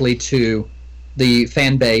directly to the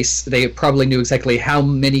fan base. They probably knew exactly how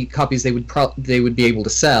many copies they would be able to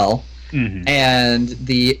sell. Mm-hmm. And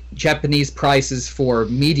the Japanese prices for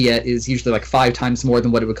media is usually like 5 times more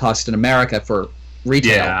than what it would cost in America for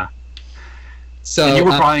retail. Yeah. So and you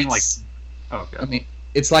were buying, like... Oh, God. I mean,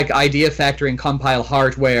 it's like Idea Factory and Compile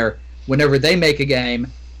Hardware. Whenever they make a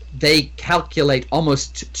game, they calculate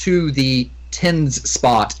almost to the tens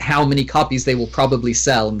spot how many copies they will probably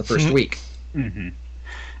sell in the first week. Mm-hmm.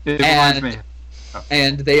 It reminds me...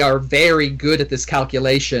 And they are very good at this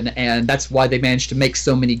calculation, and that's why they managed to make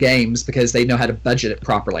so many games, because they know how to budget it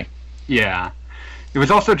properly. Yeah. It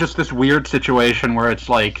was also just this weird situation where it's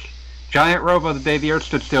like, Giant Robot the Day the Earth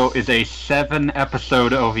Stood Still is a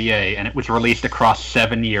 7-episode OVA, and it was released across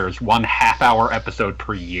 7 years, 1 half-hour episode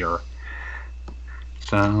per year.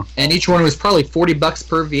 So... And each one was probably $40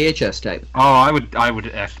 per VHS tape. Oh, I would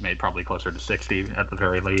estimate probably closer to 60 at the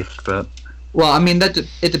very least, but... Well, I mean,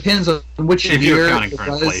 it depends on which if year you're accounting it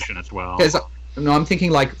for was. inflation as well. Because, I'm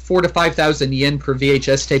thinking like 4,000 to 5,000 yen per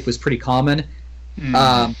VHS tape was pretty common.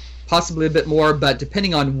 Possibly a bit more, but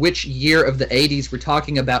depending on which year of the 80s we're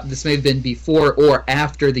talking about, this may have been before or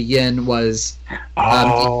after the yen was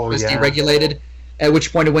deregulated, at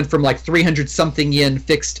which point it went from like 300-something yen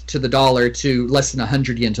fixed to the dollar to less than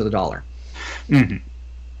 100 yen to the dollar. Mm-hmm.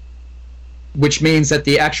 Which means that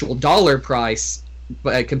the actual dollar price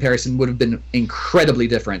by comparison would have been incredibly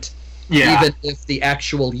different, even if the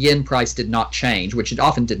actual yen price did not change, which it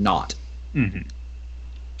often did not. Mm-hmm.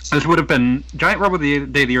 This would have been... Giant Robot the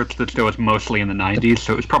Day the Earth Stood Still was mostly in the 90s,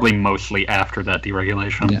 so it was probably mostly after that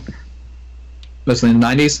deregulation. Yeah. Mostly in the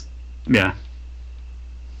 90s? Yeah.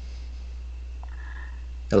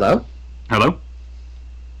 Hello? Hello?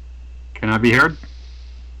 Can I be heard?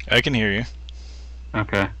 I can hear you.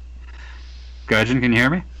 Okay. Gaijin, can you hear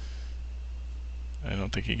me? I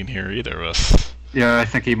don't think he can hear either of us. Yeah, I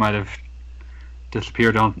think he might have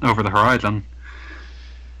disappeared over the horizon.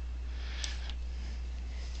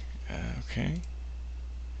 Okay.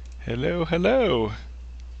 Hello, hello.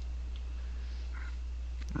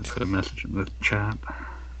 I put a message in the chat.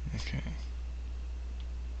 Okay.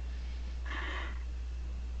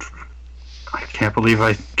 I can't believe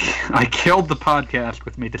I killed the podcast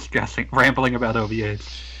with me rambling about OVAs.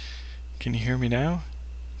 Can you hear me now?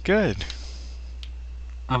 Good.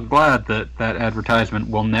 I'm glad that advertisement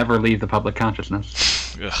will never leave the public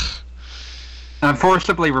consciousness. Ugh. I'm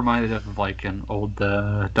forcibly reminded of like an old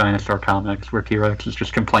dinosaur comics where T-Rex is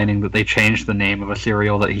just complaining that they changed the name of a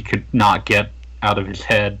cereal that he could not get out of his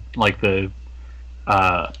head. Like it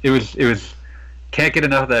was can't get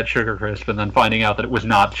enough of that Sugar Crisp, and then finding out that it was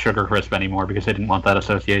not Sugar Crisp anymore because they didn't want that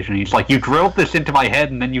association. He's like, you drilled this into my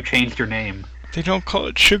head and then you changed your name. They don't call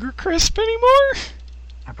it Sugar Crisp anymore?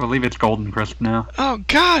 I believe it's Golden Crisp now. Oh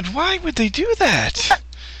God, why would they do that?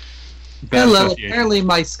 Bad Hello. association. Apparently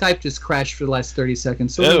my Skype just crashed for the last 30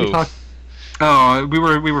 seconds. So what are we talking? Oh, we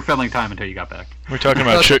were filling time until you got back. We're talking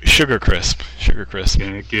about Sugar Crisp. Sugar Crisp.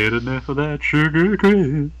 Can't get enough of that Sugar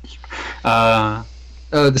Crisp.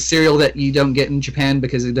 Oh, the cereal that you don't get in Japan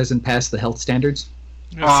because it doesn't pass the health standards?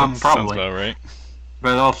 Sounds probably. about right.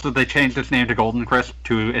 But also they changed its name to Golden Crisp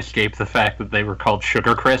to escape the fact that they were called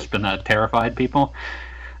Sugar Crisp, and that terrified people.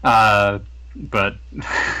 But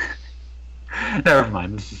never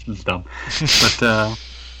mind. This is dumb.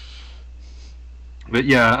 But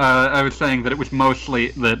yeah, I was saying that it was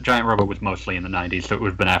mostly the Giant Robot was mostly in the 90s, so it would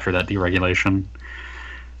have been after that deregulation.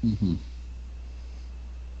 Mm-hmm.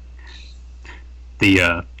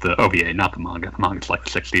 The OVA, not the manga. The manga's like the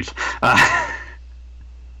 60s.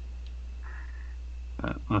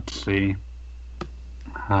 Let's see.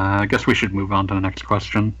 I guess we should move on to the next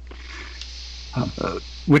question.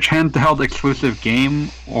 Which handheld exclusive game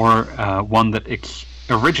or one that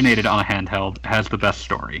originated on a handheld has the best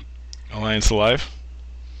story? Alliance Alive?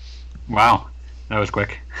 Wow, that was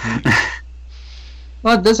quick.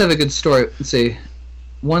 Well, it does have a good story. Let's see.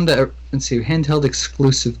 Handheld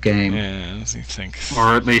exclusive game. Yeah, let me think.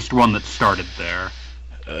 Or at least one that started there.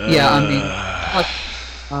 Yeah, I mean,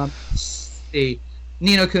 let's see.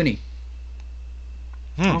 Ni no Kuni.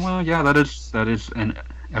 Oh, well, yeah, that is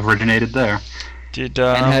originated there. Did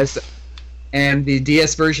And the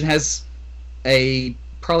DS version has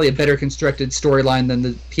probably a better constructed storyline than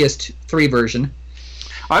the PS3 version.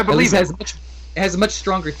 I believe it. It has a much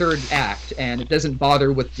stronger third act, and it doesn't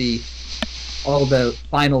bother with all the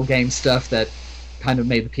final game stuff that kind of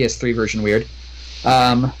made the PS3 version weird.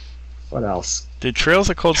 What else? Did Trails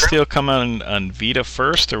of Cold Steel come out on Vita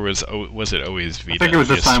first, or was it always Vita? I think it was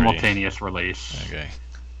a PS3? simultaneous release. Okay.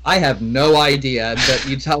 I have no idea,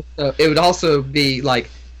 but it would also be like,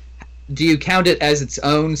 do you count it as its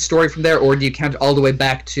own story from there, or do you count it all the way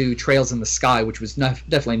back to Trails in the Sky, which was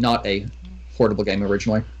definitely not a portable game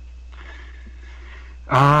originally?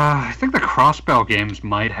 I think the Crossbell games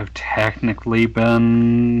might have technically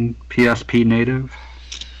been PSP native.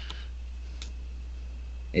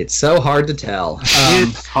 It's so hard to tell.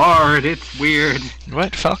 It's hard. It's weird.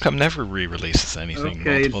 What? Falcom never re-releases anything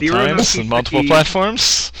Okay, multiple Zero no times on multiple Kiseki-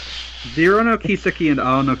 platforms. Zero no Kiseki and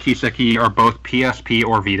Ao no Kiseki are both PSP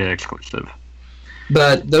or Vita exclusive.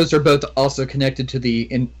 But those are both also connected to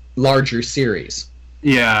the larger series.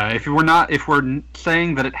 Yeah, if we're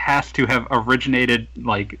saying that it has to have originated,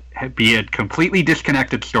 like, be a completely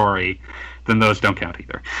disconnected story, then those don't count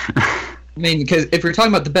either. I mean, because if you're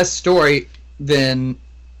talking about the best story, then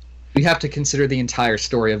we have to consider the entire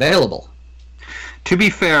story available. To be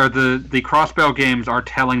fair, the Crossbell games are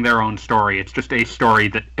telling their own story. It's just a story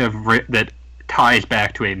that ties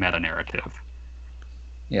back to a meta-narrative.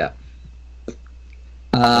 Yeah.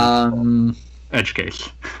 Edge case.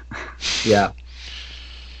 Yeah.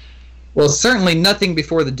 Well, certainly nothing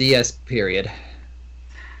before the DS period.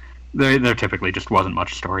 There typically just wasn't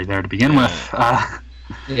much story there to begin with.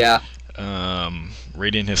 Yeah.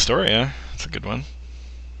 Radiant Historia. That's a good one.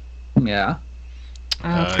 Yeah.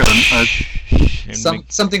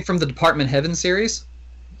 Something from the Department Heaven series?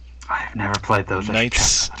 I've never played those.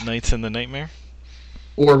 Knights in the Nightmare?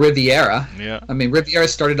 Or Riviera. Yeah. I mean, Riviera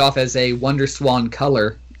started off as a Wonder Swan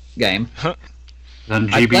Color game. Then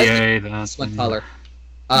GBA, then Swan Color.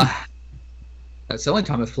 That's the only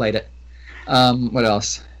time I've played it. What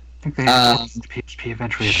else? I think they had PSP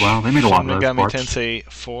eventually as well. They made a lot of those Shin Megami ports. Tensei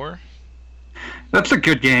 4? That's a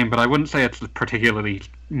good game, but I wouldn't say it's a particularly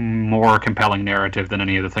more compelling narrative than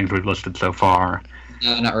any of the things we've listed so far.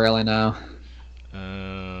 No, not really, no.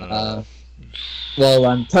 Uh,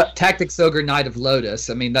 Tactics Ogre Knight of Lotus,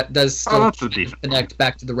 I mean, that does still that's a decent connect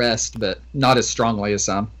back to the rest, but not as strongly as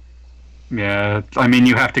some. Yeah, I mean,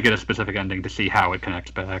 you have to get a specific ending to see how it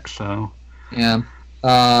connects back, so... Yeah.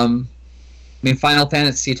 I mean, Final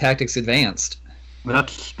Fantasy Tactics Advanced.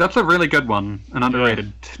 That's a really good one, an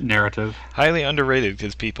underrated narrative. highly underrated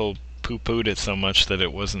because people poo-pooed it so much that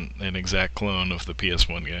it wasn't an exact clone of the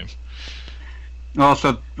PS1 game.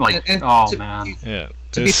 Also, like, man. Yeah.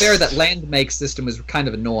 To be fair, that land make system was kind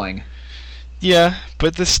of annoying. Yeah,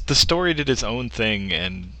 but the story did its own thing,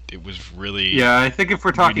 and it was really... Yeah, I think if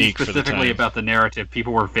we're talking unique for the specifically time. about the narrative,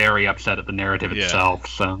 people were very upset at the narrative itself,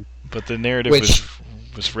 so... But the narrative Which-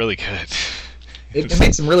 was really good. It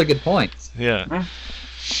made some really good points. Yeah.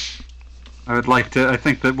 I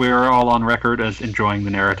think that we're all on record as enjoying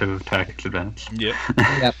the narrative of Tactics Advance. Yep.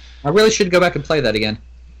 Yeah, I really should go back and play that again.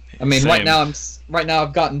 I mean, Same. right now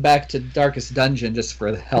I've gotten back to Darkest Dungeon just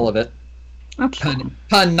for the hell of it. That's fun.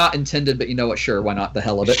 Pun not intended, but you know what? Sure, why not? The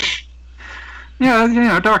hell of it.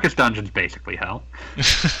 Yeah, Darkest Dungeon's basically hell.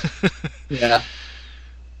 Yeah.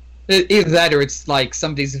 Either that, or it's like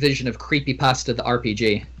somebody's vision of creepypasta the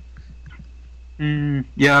RPG.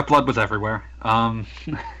 Yeah, blood was everywhere.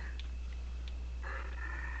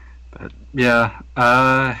 But yeah,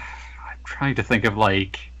 I'm trying to think of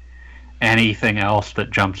like anything else that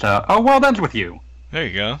jumps out. Oh, World Ends With You. There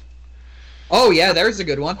you go. Oh yeah, there's a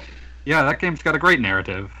good one. Yeah, that game's got a great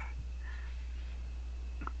narrative.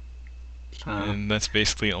 So, And that's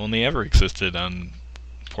basically only ever existed on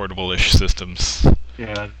portable-ish systems.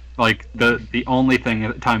 yeah, like the only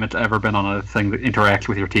time it's ever been on a thing that interacts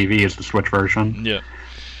with your TV is the Switch version. Yeah.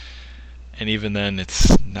 And even then,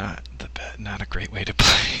 it's not a great way to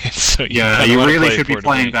play it. So Yeah, kinda you wanna really play should be portably.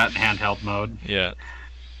 playing that in handheld mode. Yeah.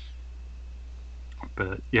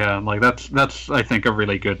 But yeah, like that's I think a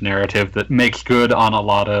really good narrative that makes good on a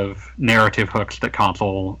lot of narrative hooks that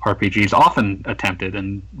console RPGs often attempted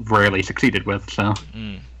and rarely succeeded with. So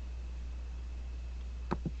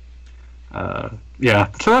yeah,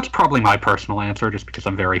 so that's probably my personal answer, just because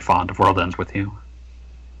I'm very fond of World Ends With You.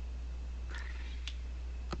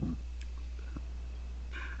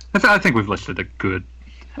 I think we've listed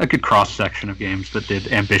a good cross section of games that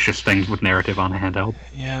did ambitious things with narrative on a handheld.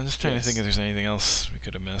 Yeah, I'm just trying to think if there's anything else we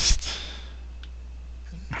could have missed.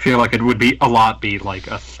 I feel like it would be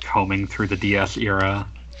like us combing through the DS era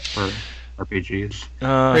for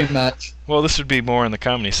RPGs. Pretty much. Well, this would be more on the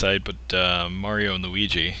comedy side, but Mario and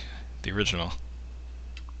Luigi, the original.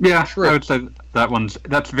 Yeah, True. I would say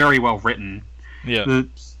that's very well written. Yeah. The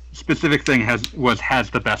specific thing has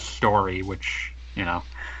the best story, which, you know,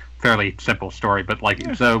 fairly simple story, but like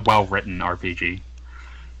it's a well written RPG.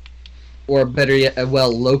 Or better yet, a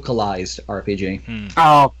well localized RPG.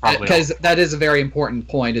 Oh, probably. Because that is a very important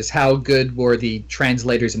point: is how good were the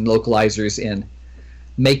translators and localizers in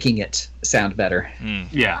making it sound better?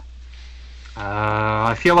 Yeah.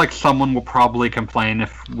 I feel like someone will probably complain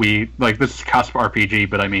if we like this is cusp RPG,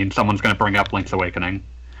 but I mean someone's going to bring up Link's Awakening.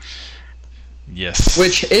 Yes.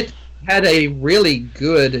 Which it had a really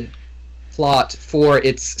good plot for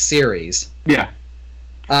its series. Yeah.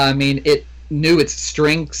 I mean, it knew its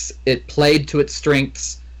strengths, it played to its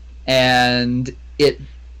strengths, and it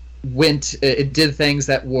did things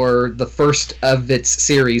that were the first of its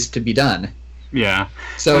series to be done. Yeah.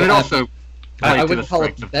 So but it also I wouldn't call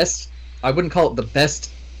it the best. I wouldn't call it the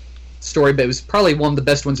best story, but it was probably one of the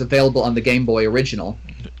best ones available on the Game Boy original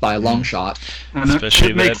by a long shot. And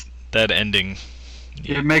especially that ending.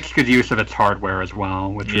 It makes good use of its hardware as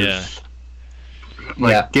well, which is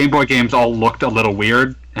like Yeah. Game Boy games all looked a little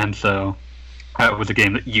weird, and so that was a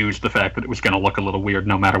game that used the fact that it was going to look a little weird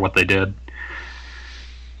no matter what they did.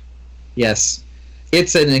 Yes.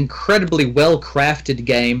 It's an incredibly well-crafted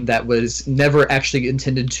game that was never actually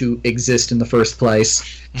intended to exist in the first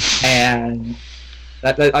place. And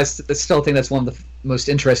I still think that's one of the most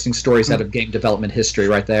interesting stories out of game development history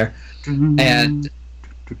right there. And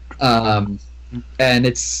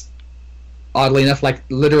it's, oddly enough, like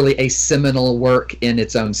literally a seminal work in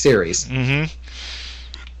its own series.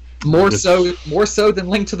 More so than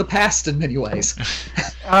Link to the Past in many ways.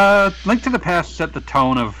 Link to the Past set the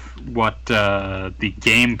tone of what the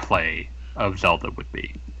gameplay of Zelda would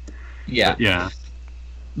be. Yeah. Yeah.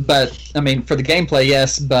 But, I mean, for the gameplay,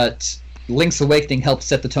 yes, but Link's Awakening helped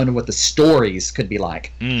set the tone of what the stories could be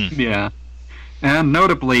like. Yeah. And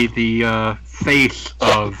notably, the face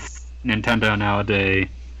of Nintendo nowadays,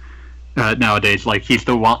 like he's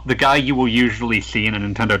the guy you will usually see in a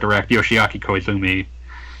Nintendo Direct, Yoshiaki Koizumi,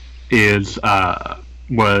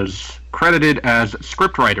 was credited as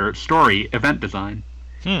scriptwriter, story, event design.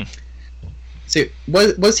 So,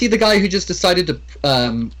 was he the guy who just decided to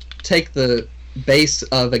take the base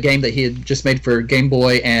of a game that he had just made for Game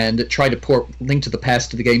Boy and try to port Link to the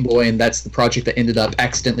Past to the Game Boy, and that's the project that ended up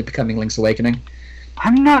accidentally becoming Link's Awakening?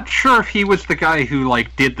 I'm not sure if he was the guy who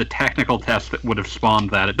like did the technical test that would have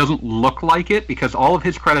spawned that. It doesn't look like it, because all of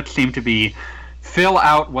his credits seem to be fill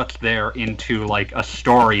out what's there into like a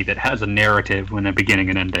story that has a narrative and a beginning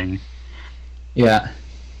and ending. Yeah.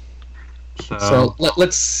 So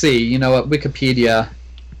let's see. You know what? Wikipedia.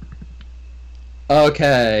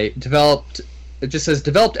 Okay, developed. It just says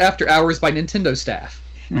developed after hours by Nintendo staff.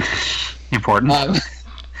 Important.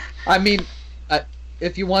 I mean,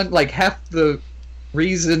 if you want like half the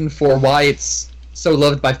reason for why it's so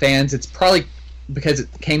loved by fans, it's probably because it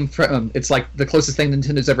came from. It's like the closest thing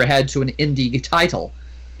Nintendo's ever had to an indie title.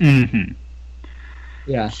 Mm-hmm.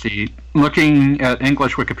 Yeah. See, looking at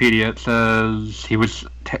English Wikipedia, it says he was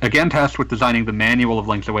again tasked with designing the manual of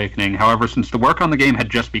Link's Awakening. However, since the work on the game had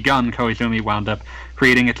just begun, Koizumi wound up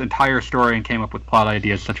creating its entire story and came up with plot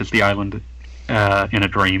ideas such as the island in a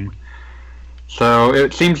dream. So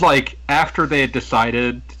it seems like after they had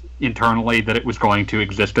decided internally that it was going to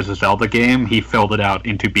exist as a Zelda game, he filled it out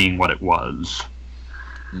into being what it was.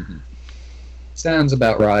 Mm-hmm. Sounds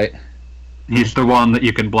about right. He's the one that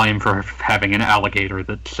you can blame for having an alligator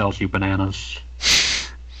that sells you bananas.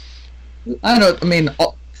 I don't know. I mean,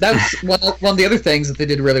 that's one of the other things that they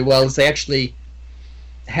did really well is they actually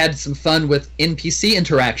had some fun with NPC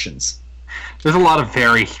interactions. There's a lot of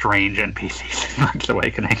very strange NPCs in Link's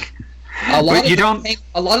Awakening. A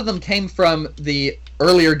lot of them came from the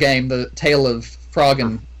earlier game, the Tale of Frog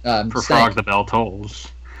and for Snake. Frog the Bell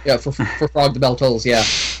Tolls. Yeah, for Frog the Bell Tolls. Yeah.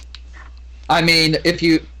 I mean, if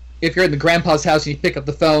you're in the grandpa's house and you pick up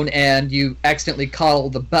the phone and you accidentally call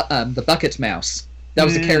the bucket mouse, that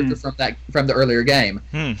was a character from the earlier game.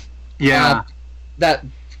 Yeah. that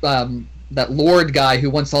that Lord guy who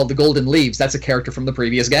wants all the golden leaves, that's a character from the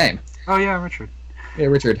previous game. Oh yeah, Richard. Yeah,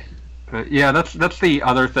 Richard. Yeah, that's the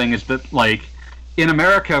other thing is that like in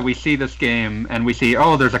America we see this game and we see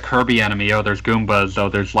there's a Kirby enemy, there's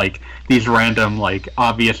Goombas, there's like these random like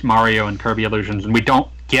obvious Mario and Kirby allusions, and we don't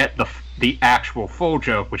get the actual full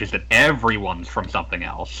joke, which is that everyone's from something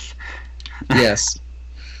else. Yes,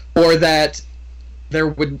 or that there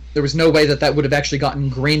was no way that would have actually gotten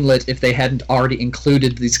greenlit if they hadn't already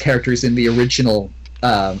included these characters in the original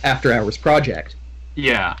After Hours project.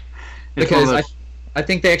 Yeah, because I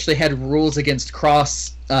think they actually had rules against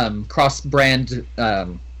cross brand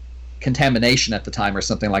contamination at the time or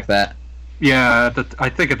something like that. Yeah, I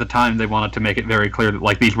think at the time they wanted to make it very clear that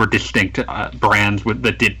like these were distinct brands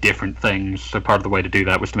that did different things. So part of the way to do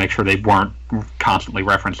that was to make sure they weren't constantly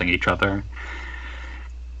referencing each other.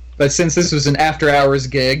 But since this was an after-hours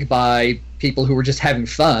gig by people who were just having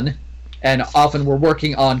fun, and often were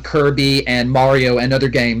working on Kirby and Mario and other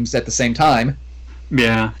games at the same time.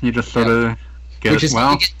 Yeah, you just sort of get which is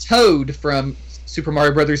why you get Toad from Super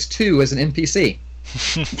Mario Brothers 2 as an NPC.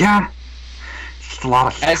 Yeah. Just a lot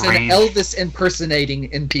of strange... As an Elvis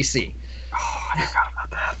impersonating NPC. Oh, I forgot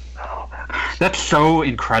about that. Oh, man. That's so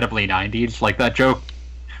incredibly 90s. Like that joke...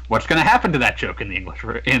 What's going to happen to that joke in the English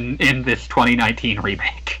in this 2019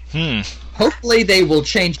 remake? Hopefully they will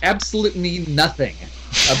change absolutely nothing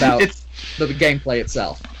about the gameplay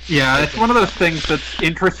itself. Yeah, it's one of those things that's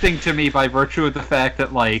interesting to me by virtue of the fact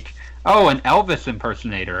that, like, an Elvis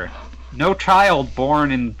impersonator. No child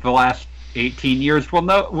born in the last 18 years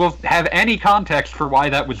will have any context for why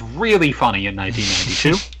that was really funny in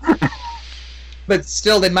 1992. But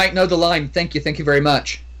still, they might know the line, thank you very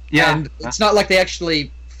much. Yeah. And it's not like they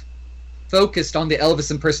actually focused on the Elvis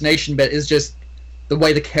impersonation, but it's just the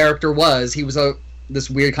way the character was. He was this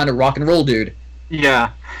weird kind of rock and roll dude.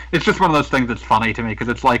 Yeah, it's just one of those things that's funny to me, because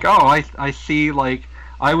it's like, I see, like,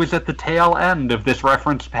 I was at the tail end of this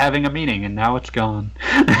reference having a meaning, and now it's gone.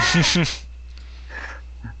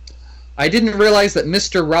 I didn't realize that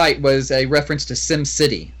Mr. Right was a reference to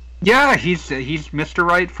SimCity. Yeah, he's Mr.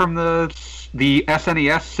 Right from the SNES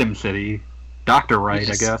SimCity. Dr. Right,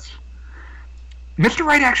 yes. I guess. Mr.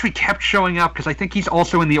 Right actually kept showing up, because I think he's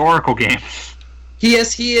also in the Oracle games.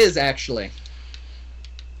 Yes, he is, actually.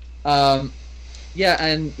 Yeah,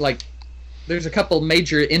 and, like, there's a couple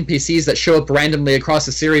major NPCs that show up randomly across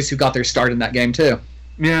the series who got their start in that game, too.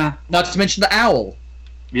 Yeah. Not to mention the owl.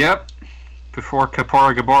 Yep. Before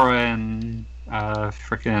Kapora Gabora and,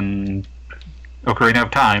 frickin' Ocarina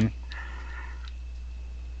of Time.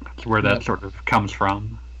 That's where that sort of comes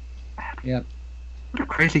from. Yep. What a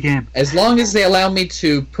crazy game. As long as they allow me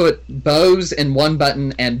to put bows in one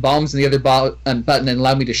button and bombs in the other button and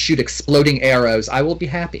allow me to shoot exploding arrows, I will be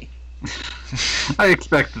happy. I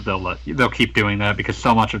expect that they'll keep doing that because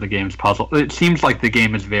so much of the game's puzzle... It seems like the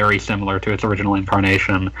game is very similar to its original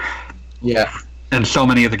incarnation. Yeah. And so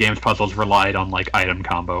many of the game's puzzles relied on, like, item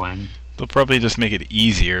comboing. They'll probably just make it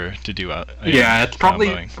easier to do yeah, it's probably...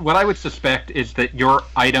 comboing. What I would suspect is that your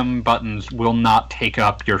item buttons will not take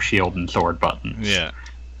up your shield and sword buttons. Yeah.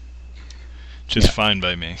 Just fine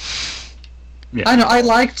by me. Yeah. I know, I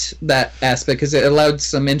liked that aspect because it allowed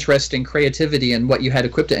some interesting creativity in what you had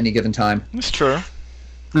equipped at any given time. That's true.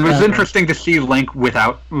 It was interesting to see Link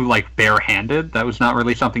without, like, barehanded. That was not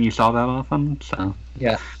really something you saw that often, so...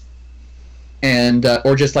 Yeah. And,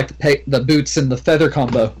 or just like the boots and the feather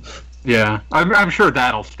combo. Yeah, I'm sure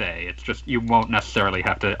that'll stay. It's just you won't necessarily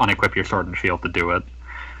have to unequip your sword and shield to do it.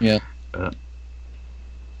 Yeah. But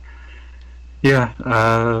yeah,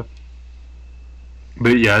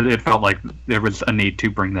 it felt like there was a need to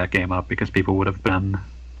bring that game up because people would have been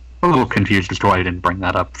a little confused as to why you didn't bring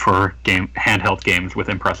that up for handheld games with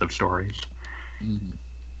impressive stories. Mm-hmm.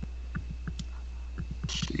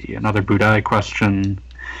 Let's see, another Budai question.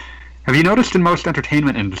 Have you noticed in most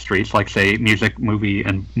entertainment industries, like, say, music, movies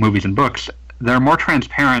and books, they're more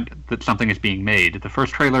transparent that something is being made? The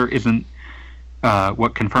first trailer isn't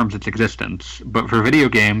what confirms its existence, but for video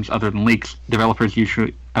games, other than leaks, developers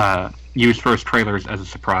usually use first trailers as a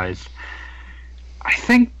surprise. I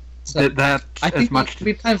think we've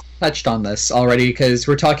kind of touched on this already, because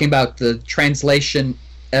we're talking about the translation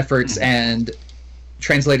efforts and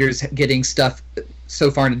translators getting stuff so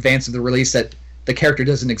far in advance of the release that the character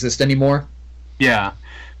doesn't exist anymore. Yeah,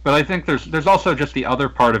 but I think there's also just the other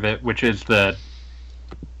part of it, which is that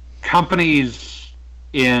companies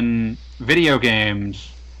in video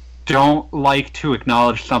games don't like to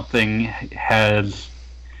acknowledge something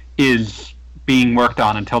is being worked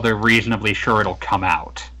on until they're reasonably sure it'll come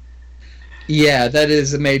out. Yeah, that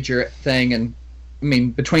is a major thing, and I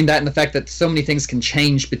mean, between that and the fact that so many things can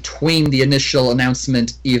change between the initial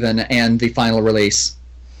announcement even and the final release.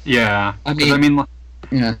 Yeah. I 'Cause mean,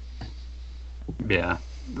 yeah. Yeah.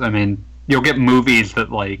 I mean, you'll get movies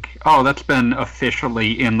that like, oh, that's been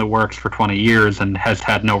officially in the works for 20 years and has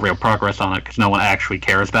had no real progress on it because no one actually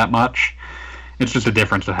cares that much. It's just a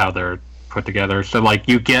difference of how they're put together. So like,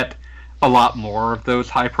 you get a lot more of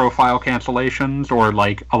those high-profile cancellations, or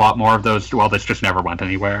like a lot more of those. Well, this just never went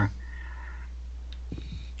anywhere.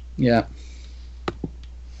 Yeah.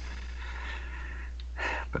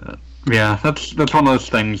 But yeah, that's one of those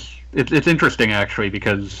things. It's interesting actually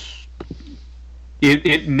because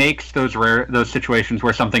it makes those situations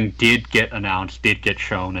where something did get announced, did get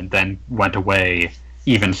shown, and then went away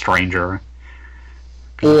even stranger.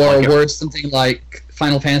 Or where something like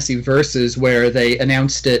Final Fantasy Versus, where they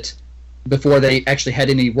announced it before they actually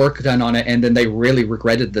had any work done on it, and then they really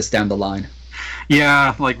regretted this down the line.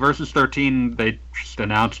 Yeah, like Versus 13, they just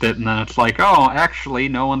announced it, and then it's like, oh, actually,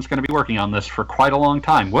 no one's going to be working on this for quite a long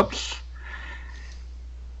time. Whoops.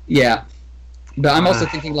 Yeah. But I'm also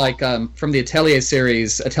thinking, like, from the Atelier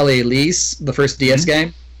series, Atelier Lys, the first DS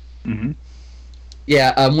game. Mm-hmm.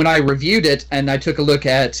 Yeah, when I reviewed it and I took a look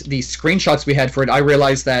at the screenshots we had for it, I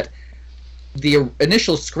realized that the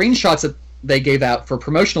initial screenshots that they gave out for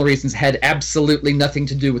promotional reasons had absolutely nothing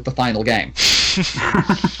to do with the final game.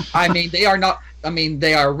 I mean, they are not. I mean,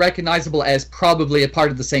 they are recognizable as probably a part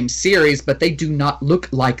of the same series, but they do not look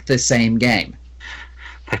like the same game.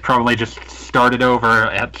 They probably just started over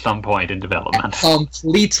at some point in development.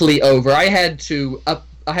 Completely over. I had to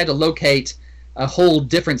locate a whole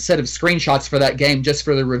different set of screenshots for that game just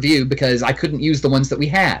for the review because I couldn't use the ones that we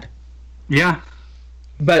had. Yeah.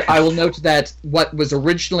 But I will note that what was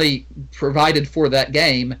originally provided for that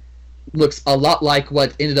game looks a lot like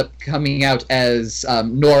what ended up coming out as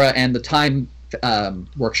Nora and the Time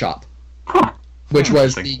Workshop, which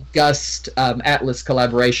was the Gust Atlas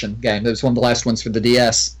collaboration game. That was one of the last ones for the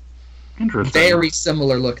DS. Interesting. Very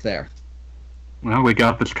similar look there. Well, we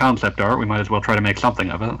got this concept art. We might as well try to make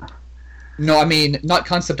something of it. No, I mean, not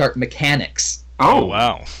concept art, mechanics. Oh,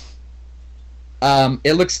 wow.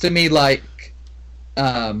 It looks to me like...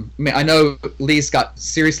 I mean, I know Lys got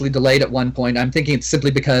seriously delayed at one point. I'm thinking it's simply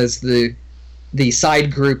because the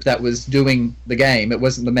side group that was doing the game, it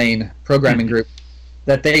wasn't the main programming group,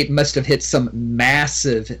 that they must have hit some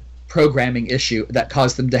massive programming issue that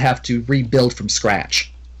caused them to have to rebuild from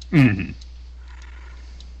scratch. Mm-hmm.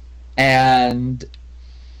 And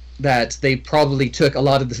that they probably took a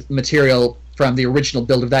lot of the material from the original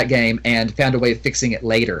build of that game and found a way of fixing it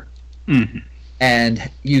later. Mm-hmm. And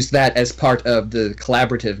used that as part of the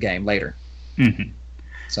collaborative game later. Mm-hmm.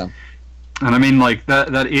 So, and I mean, like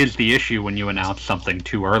that is the issue when you announce something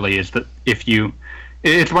too early. Is that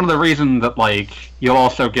it's one of the reasons that like you'll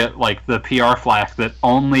also get like the PR flack that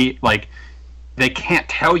only like they can't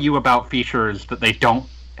tell you about features that they don't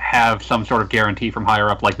have some sort of guarantee from higher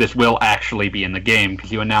up. Like this will actually be in the game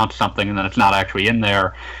because you announce something and then it's not actually in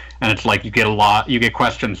there. And it's like you get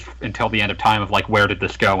questions until the end of time of like, where did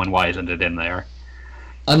this go and why isn't it in there?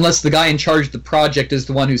 Unless the guy in charge of the project is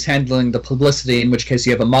the one who's handling the publicity, in which case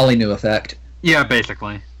you have a Molyneux effect. Yeah,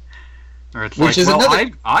 basically. Or it's Which like, is well,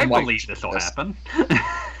 another I believe this will happen.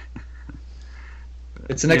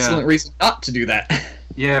 It's an excellent reason not to do that.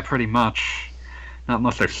 Yeah, pretty much. Not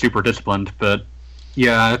unless they're super disciplined, but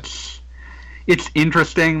yeah, it's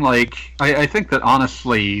interesting. Like, I think that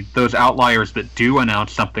honestly, those outliers that do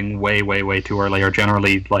announce something way, way, way too early are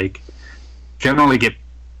generally get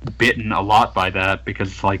bitten a lot by that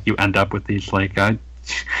because, like, you end up with these, like,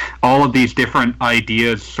 all of these different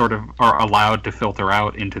ideas sort of are allowed to filter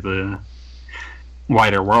out into the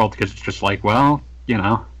wider world because it's just like, well, you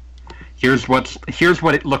know, here's what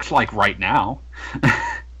it looks like right now.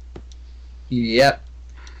 Yep.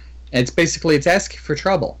 It's asking for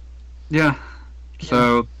trouble. Yeah.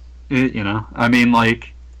 So, you know, I mean,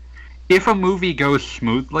 like, if a movie goes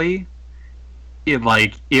smoothly,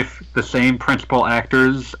 if the same principal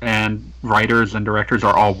actors and writers and directors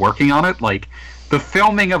are all working on it, like, the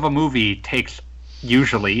filming of a movie takes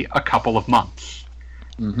usually a couple of months.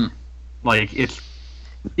 Mm-hmm. Like,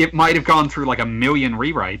 it might have gone through, like, a million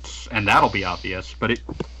rewrites, and that'll be obvious, but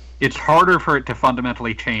it's harder for it to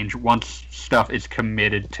fundamentally change once stuff is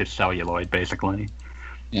committed to celluloid, basically.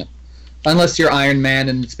 Yeah. Unless you're Iron Man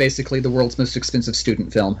and it's basically the world's most expensive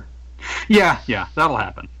student film. Yeah, that'll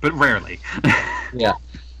happen, but rarely. Yeah.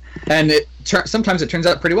 And sometimes it turns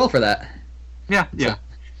out pretty well for that. Yeah.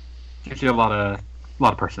 Gives you a lot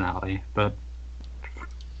of personality, but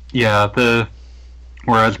yeah,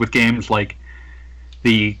 whereas with games like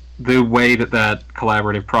the way that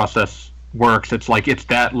collaborative process works. It's like it's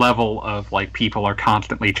that level of like people are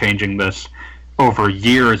constantly changing this over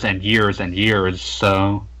years and years and years.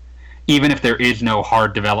 So even if there is no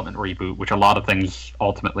hard development reboot, which a lot of things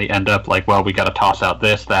ultimately end up like, well, we got to toss out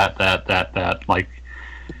this, that, like.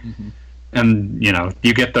 Mm-hmm. And, you know,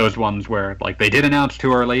 you get those ones where, like, they did announce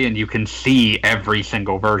too early and you can see every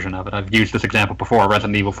single version of it. I've used this example before,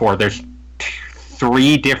 Resident Evil 4. There's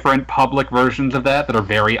 3 different public versions of that are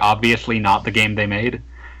very obviously not the game they made.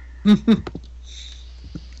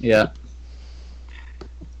 Yeah.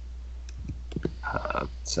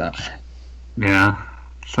 So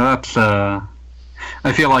that's, I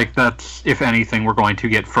feel like that's, if anything, we're going to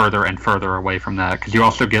get further and further away from that, because you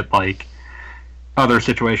also get, like, other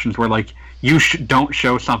situations where, like, you don't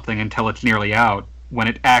show something until it's nearly out when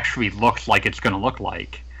it actually looks like it's going to look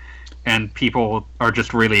like. And people are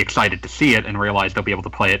just really excited to see it and realize they'll be able to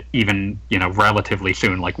play it even, you know, relatively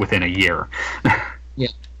soon, like within a year. Yeah.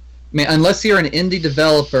 I mean, unless you're an indie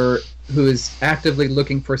developer who is actively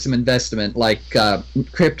looking for some investment, like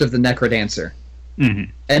Crypt of the Necrodancer. Mm-hmm.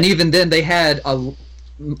 And even then, they had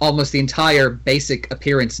almost the entire basic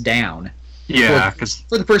appearance down. Yeah,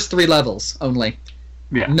 for the first 3 levels only.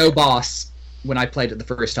 Yeah. No boss when I played it the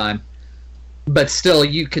first time. But still,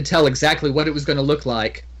 you could tell exactly what it was going to look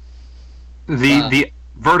like. The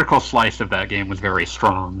vertical slice of that game was very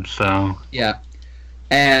strong, so... Yeah.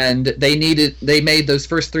 And they made those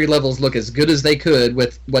first 3 levels look as good as they could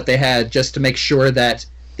with what they had, just to make sure that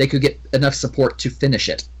they could get enough support to finish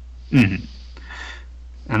it. Mm-hmm.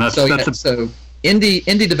 And so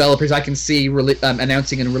indie developers I can see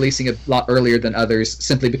announcing and releasing a lot earlier than others,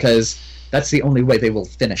 simply because that's the only way they will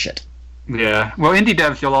finish it. Yeah. Well, indie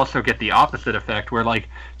devs, you'll also get the opposite effect, where, like,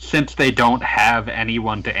 since they don't have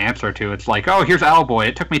anyone to answer to, it's like, oh, here's Owlboy.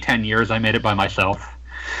 It took me 10 years. I made it by myself.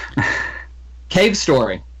 Cave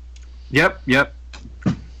Story. Yep.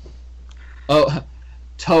 Oh,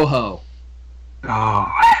 Toho.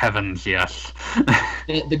 Oh, heavens, yes.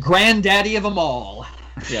 the granddaddy of them all.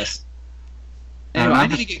 Yes. Anyway, I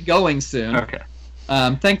need to get going soon. Okay.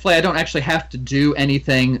 Thankfully, I don't actually have to do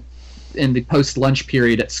anything in the post-lunch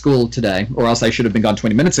period at school today, or else I should have been gone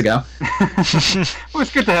 20 minutes ago. Well,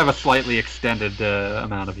 it's good to have a slightly extended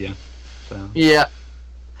amount of you. So. Yeah.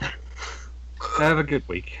 Have a good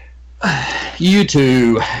week. You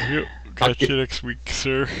too. Yep. Catch you next week,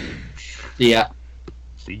 sir. Yeah.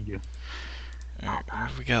 See you. Alright, what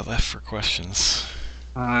have we got left for questions?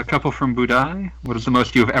 A couple from Budai. What is the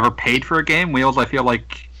most you have ever paid for a game? Wheels, I feel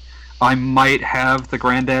like I might have the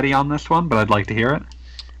granddaddy on this one, but I'd like to hear it.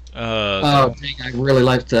 Dang, I'd really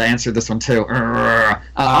like to answer this one too.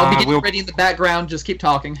 I'll be getting ready in the background. Just keep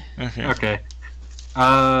talking. Okay.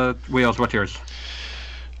 Wheels, what's yours?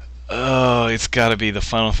 Oh, it's got to be the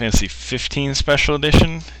Final Fantasy 15 Special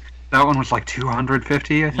Edition. That one was like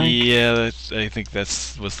 250, I think. Yeah, I think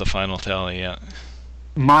was the final tally. Yeah.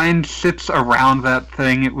 Mine sits around that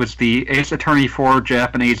thing. It was the Ace Attorney 4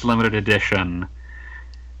 Japanese limited edition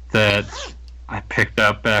that I picked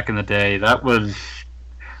up back in the day. That was...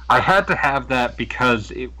 I had to have that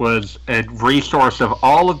because it was a resource of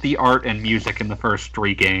all of the art and music in the first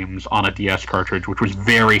 3 games on a DS cartridge, which was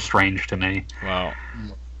very strange to me. Wow.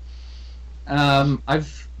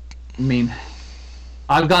 I've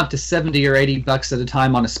gone up to $70 or $80 at a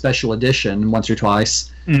time on a special edition once or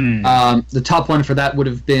twice. The top one for that would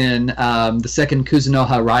have been the second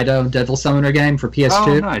Kuzunoha Raido Devil Summoner game for PS2.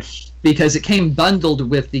 Oh, nice. Because it came bundled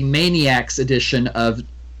with the Maniacs edition of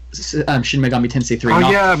Shin Megami Tensei 3.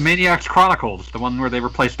 Oh, yeah, Maniacs Chronicles, the one where they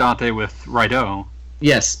replaced Dante with Raido.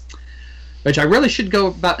 Yes. Which I really should go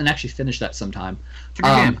about and actually finish that sometime. It's a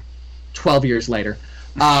good game. 12 years later.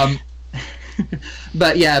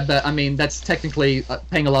 But I mean, that's technically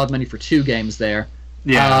paying a lot of money for 2 games there.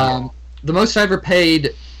 Yeah. The most I ever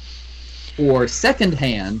paid for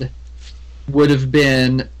secondhand would have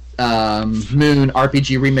been Moon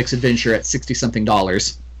RPG Remix Adventure at $60-something. Oh,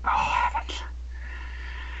 heavens.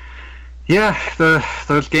 Yeah,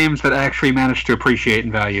 those games that actually manage to appreciate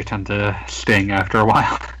and value tend to sting after a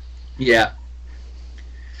while. Yeah.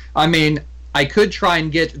 I mean, I could try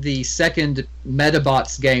and get the second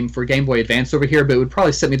Metabots game for Game Boy Advance over here, but it would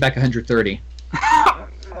probably set me back $130.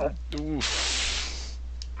 Oof.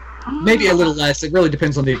 Maybe a little less. It really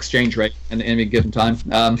depends on the exchange rate at any given time.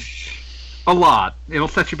 A lot. It'll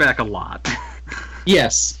set you back a lot.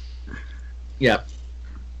 Yes. Yeah.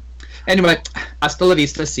 Anyway, hasta la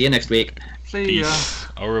vista. See you next week. See ya. Peace.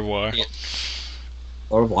 Au revoir. Yeah.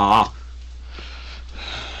 Au revoir.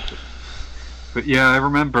 But yeah, I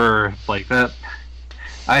remember, like, that...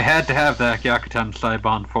 I had to have that Gyakuten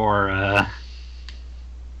Saibon 4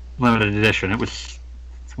 limited edition. It was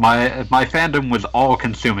My fandom was all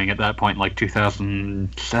consuming at that point, like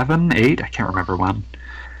 2007, 8. I can't remember when,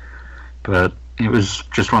 but it was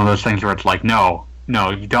just one of those things where it's like, no,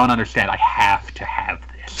 you don't understand. I have to have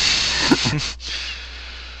this.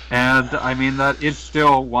 And I mean, that is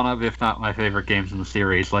still one of, if not my favorite games in the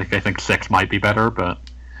series. Like, I think 6 might be better, but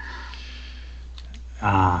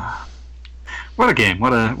what a game!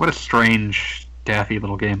 What a strange, daffy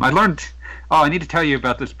little game. I learned. Oh, I need to tell you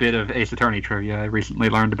about this bit of Ace Attorney trivia I recently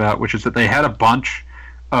learned about, which is that they had a bunch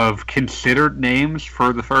of considered names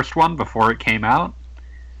for the first one before it came out,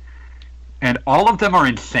 and all of them are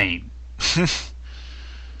insane.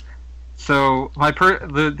 So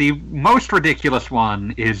the most ridiculous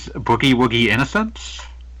one is Boogie Woogie Innocence.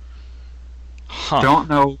 Huh. Don't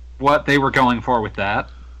know what they were going for with that.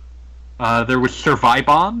 There was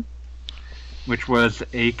Survivon, which was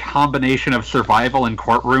a combination of survival and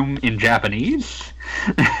courtroom in Japanese.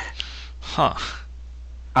 Huh.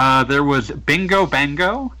 There was Bingo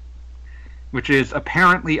Bango, which is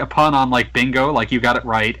apparently a pun on, like, bingo, like you got it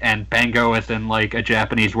right, and bango as in, like, a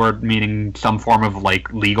Japanese word meaning some form of,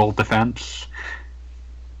 like, legal defense.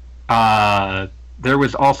 There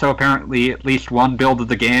was also apparently at least one build of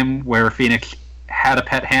the game where Phoenix had a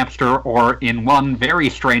pet hamster, or in one very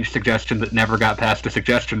strange suggestion that never got past a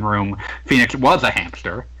suggestion room, Phoenix was a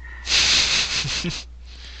hamster.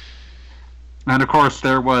 And of course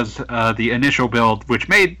there was the initial build, which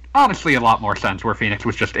made honestly a lot more sense, where Phoenix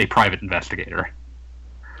was just a private investigator.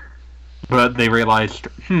 But they realized,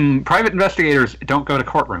 private investigators don't go to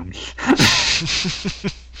courtrooms.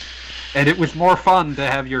 And it was more fun to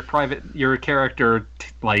have your character,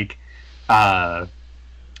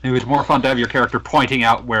 it was more fun to have your character pointing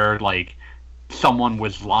out where, like, someone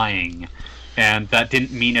was lying, and that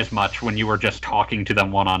didn't mean as much when you were just talking to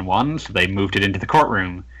them one-on-one, so they moved it into the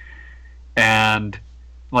courtroom. And,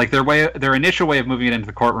 like, their initial way of moving it into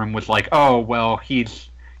the courtroom was like, oh, well, he's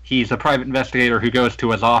a private investigator who goes to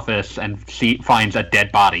his office and finds a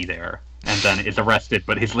dead body there, and then is arrested,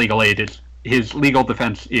 but his legal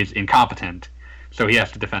defense is incompetent, so he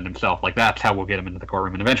has to defend himself. Like, that's how we'll get him into the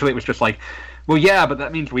courtroom. And eventually it was just like, well, yeah, but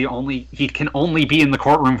that means he can only be in the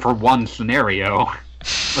courtroom for one scenario.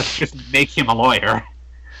 Let's just make him a lawyer.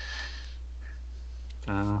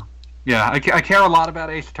 So, yeah, I care a lot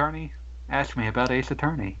about Ace Attorney. Ask me about Ace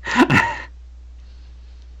Attorney.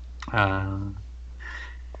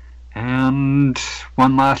 And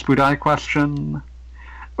one last Budai question.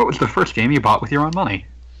 What was the first game you bought with your own money?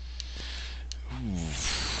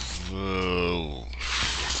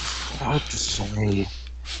 Hard to say.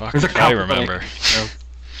 Fuck, There's a I couple remember.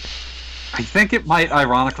 I think it might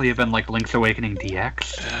ironically have been like Link's Awakening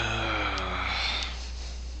DX.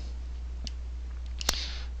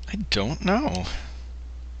 I don't know.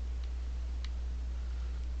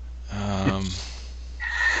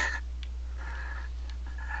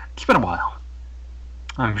 It's been a while.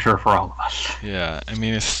 I'm sure for all of us. Yeah, I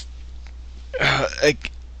mean, it's. I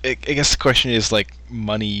guess the question is, like,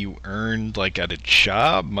 money you earned, like, at a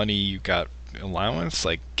job, money you got allowance,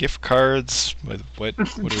 like gift cards. What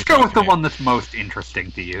Just go with the one that's most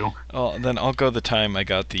interesting to you. Oh, then I'll go the time I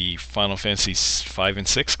got the Final Fantasy 5 and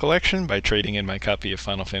 6 collection by trading in my copy of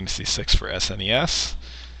Final Fantasy 6 for SNES.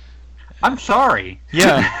 I'm sorry.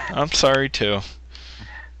 Yeah, I'm sorry too.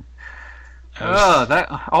 That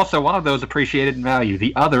also one of those appreciated in value.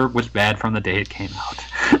 The other was bad from the day it came out.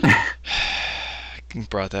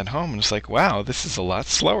 Brought that home and it's like, wow, this is a lot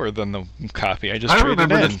slower than the copy I just traded in. I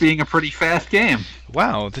remember this being a pretty fast game.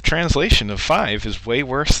 Wow, the translation of 5 is way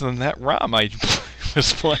worse than that ROM I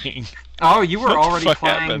was playing. Oh, you were What the already fuck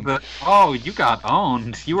playing happened? the... Oh, you got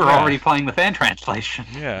owned. You were Yeah. already playing the fan translation.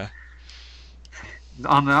 Yeah.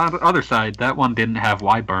 On the other side, that one didn't have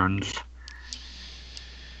Wyverns.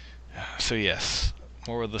 So yes,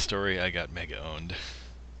 moral of the story, I got mega owned.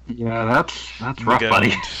 Yeah, that's rough, Mega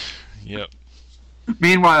buddy. owned. Yep.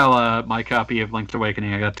 Meanwhile, my copy of Link's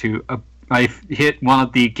Awakening, I hit one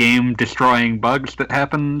of the game-destroying bugs that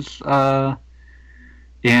happens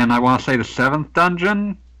in, I want to say, the 7th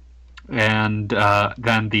dungeon, and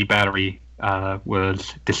then the battery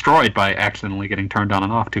was destroyed by accidentally getting turned on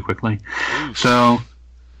and off too quickly. Oof. So,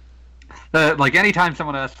 like, anytime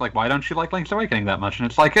someone asks, like, why don't you like Link's Awakening that much? And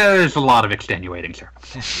it's like, there's a lot of extenuating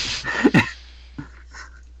circumstances.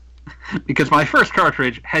 Because my first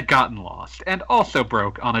cartridge had gotten lost, and also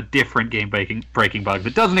broke on a different game-breaking bug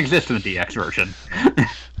that doesn't exist in the DX version.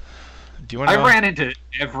 Do you want to? I ran into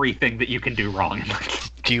everything that you can do wrong in Link.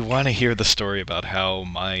 Do you want to hear the story about how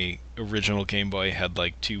my original Game Boy had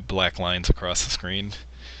like 2 black lines across the screen?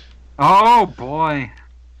 Oh, boy.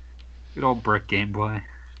 Good old brick Game Boy.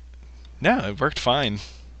 No, it worked fine.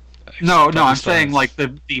 No, Probably I'm still saying has- like the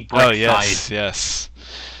brick Oh size. yes.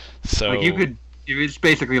 So Like you could. It was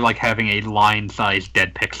basically like having a line-sized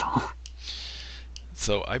dead pixel.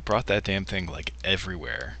 So I brought that damn thing like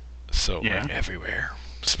everywhere. So Yeah. like everywhere.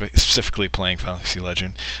 Specifically playing Fantasy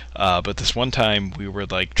Legend. But this one time we were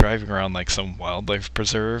like driving around like some wildlife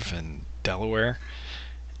preserve in Delaware,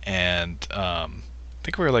 and I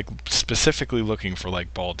think we were like specifically looking for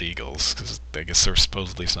like bald eagles because I guess there's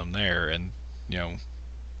supposedly some there, and you know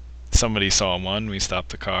somebody saw one. We stopped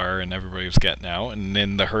the car, and everybody was getting out. And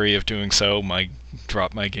in the hurry of doing so, my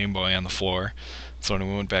dropped my Game Boy on the floor. So when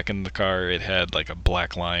we went back into the car, it had like a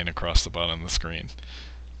black line across the bottom of the screen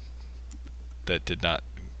that did not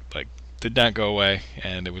go away,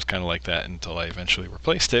 and it was kind of like that until I eventually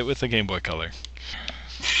replaced it with a Game Boy Color.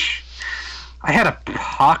 I had a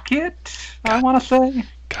Pocket, I want to say.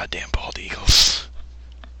 Goddamn bald eagles.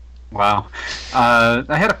 Wow. I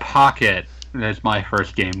had a Pocket as my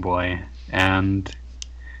first Game Boy, and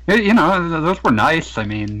you know those were nice. I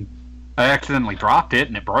mean, I accidentally dropped it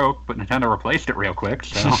and it broke, but Nintendo replaced it real quick.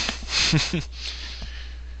 So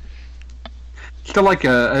still, like,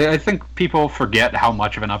 I think people forget how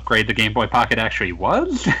much of an upgrade the Game Boy Pocket actually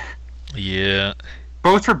was. Yeah.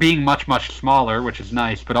 Both for being much, much smaller, which is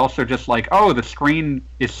nice, but also just like, oh, the screen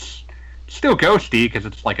is still ghosty because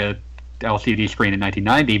it's like a LCD screen in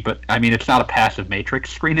 1990, but I mean, it's not a passive matrix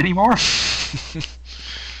screen anymore.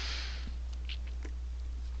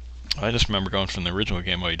 I just remember going from the original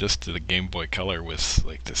Game Boy just to the Game Boy Color with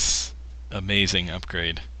like this amazing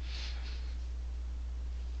upgrade.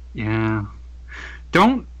 Yeah.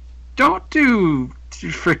 Don't do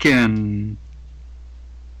freaking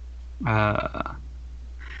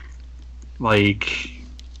like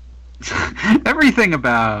everything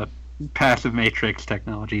about passive matrix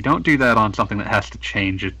technology. Don't do that on something that has to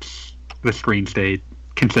change the screen state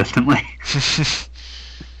consistently.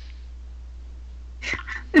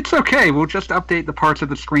 It's okay. We'll just update the parts of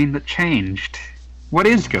the screen that changed. What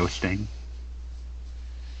is ghosting?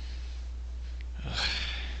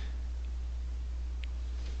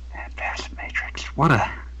 Man, passive matrix. What a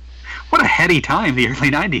heady time the early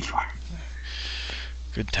 '90s were.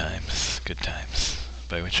 Good times, good times.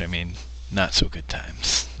 By which I mean not so good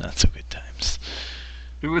times, not so good times.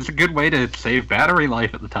 It was a good way to save battery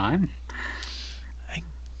life at the time.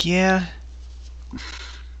 Yeah.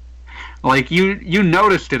 Like you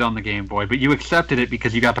noticed it on the Game Boy, but you accepted it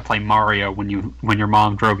because you got to play Mario when your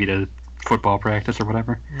mom drove you to football practice or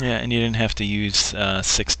whatever. Yeah, and you didn't have to use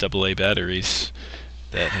 6 AA batteries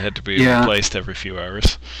that had to be Yeah. replaced every few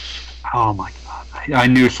hours. Oh my god! I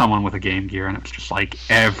knew someone with a Game Gear, and it was just like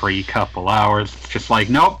every couple hours, it's just like,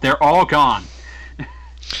 nope, they're all gone.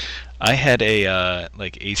 I had a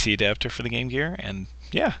like AC adapter for the Game Gear, and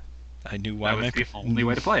yeah, I knew why That was the only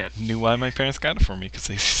way to play it. Knew why my parents got it for me because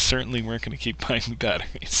they certainly weren't going to keep buying new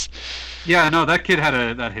batteries. Yeah, no, that kid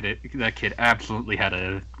absolutely had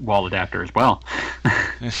a wall adapter as well.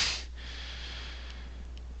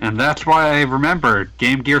 And that's why I remember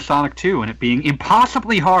Game Gear Sonic 2 and it being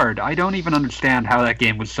impossibly hard. I don't even understand how that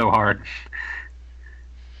game was so hard.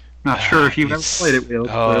 Not sure if you've ever played it, Will.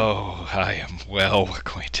 Oh, I am well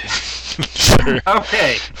acquainted, sir.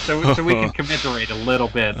 Okay, so we can commiserate a little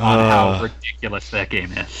bit on how ridiculous that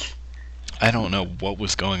game is. I don't know what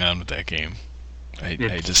was going on with that game. I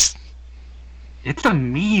just... It's a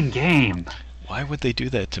mean game. Why would they do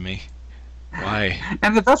that to me? Why?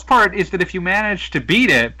 And the best part is that if you manage to beat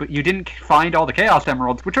it, but you didn't find all the Chaos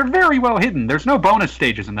Emeralds, which are very well hidden, there's no bonus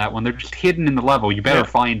stages in that one, they're just hidden in the level, you better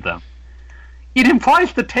find them. It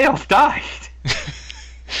implies the Tails died.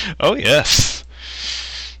 Oh, yes.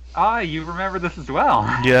 You remember this as well.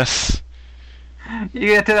 Yes. You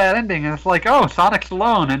get to that ending, and it's like, oh, Sonic's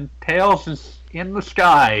alone, and Tails is in the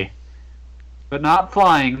sky. But not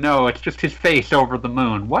flying, no, it's just his face over the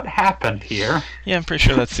moon. What happened here? Yeah, I'm pretty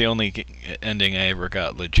sure that's the only ending I ever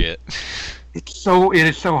got legit. It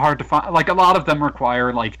is so hard to find. Like, a lot of them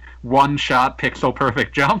require, like, one-shot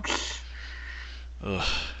pixel-perfect jumps. Ugh.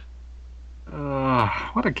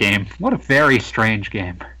 What a game. What a very strange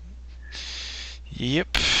game.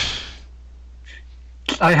 Yep.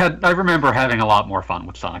 I remember having a lot more fun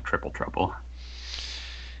with Sonic Triple Trouble.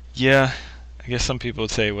 Yeah, I guess some people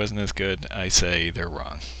would say it wasn't as good. I say they're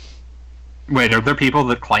wrong. Wait, are there people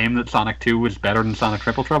that claim that Sonic 2 was better than Sonic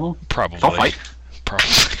Triple Trouble? Probably. I'll fight.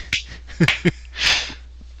 Probably.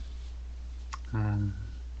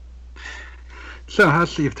 So,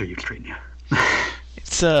 how's Sea of Thieves treating you?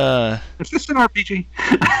 It's, Is this an RPG?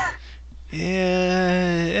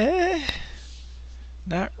 yeah,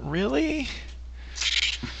 not really.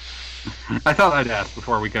 I thought I'd ask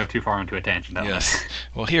before we go too far into a tangent. Yes.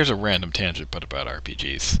 Well, here's a random tangent, but about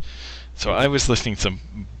RPGs. So I was listening to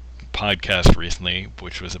some podcast recently,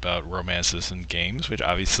 which was about romances and games, which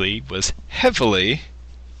obviously was heavily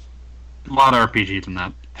A lot of RPGs in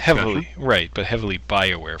that. heavily right, but heavily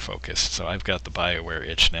BioWare focused. So I've got the BioWare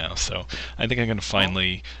itch now. So I think I'm going to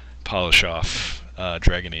finally polish off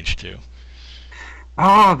Dragon Age 2.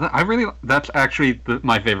 Oh, that's actually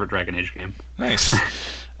my favorite Dragon Age game. Nice.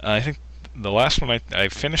 I think the last one I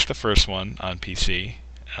finished the first one on PC.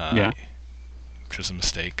 Yeah. Which was a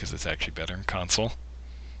mistake because it's actually better in console.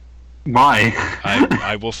 Why?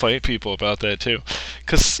 I will fight people about that too,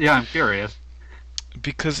 Yeah, I'm curious.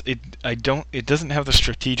 because it doesn't have the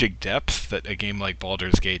strategic depth that a game like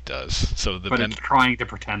Baldur's Gate does. So But it's trying to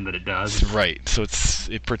pretend that it does. right. So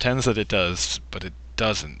it pretends that it does, but it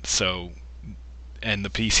doesn't. So and the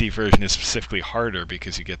PC version is specifically harder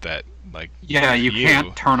because you get that Yeah, you view,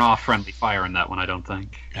 can't turn off friendly fire in that one, I don't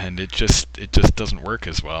think. and it just doesn't work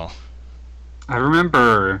as well. I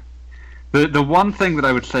remember the one thing that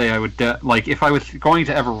I would say I would if I was going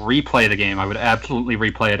to ever replay the game, I would absolutely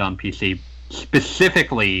replay it on PC,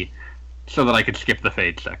 specifically so that I could skip the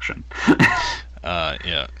Fade section.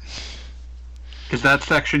 Yeah. Because that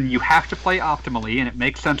section you have to play optimally, and it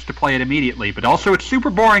makes sense to play it immediately, but also it's super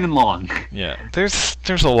boring and long. Yeah.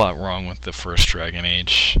 There's a lot wrong with the first Dragon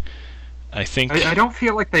Age. I think I don't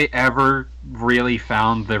feel like they ever really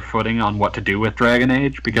found their footing on what to do with Dragon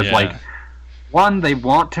Age, because Yeah. one, they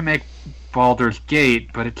want to make Baldur's Gate,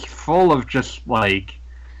 but it's full of just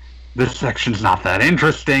this section's not that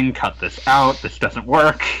interesting, cut this out, this doesn't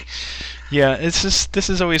work. Yeah, this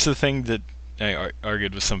is always the thing that I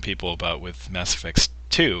argued with some people about with Mass Effect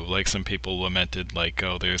 2. Like, some people lamented,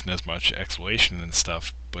 oh, there isn't as much exploration and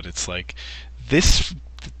stuff, but it's this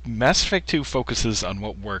Mass Effect 2 focuses on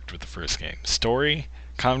what worked with the first game. Story,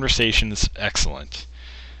 conversations, excellent.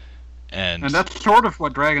 And that's sort of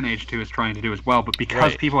what Dragon Age 2 is trying to do as well, but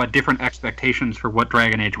because Right. people had different expectations for what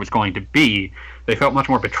Dragon Age was going to be, they felt much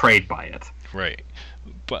more betrayed by it. Right.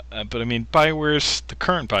 But I mean, the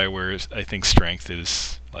current BioWare's, I think, strength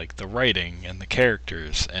is the writing and the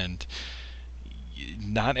characters, and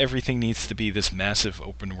not everything needs to be this massive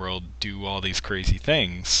open world, do all these crazy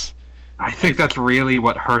things. I think that's really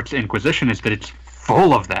what hurts Inquisition, is that it's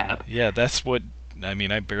full of that. Yeah, that's what I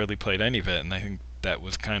mean. I barely played any of it, and I think that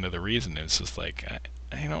was kind of the reason. It was just I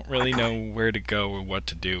don't really know where to go or what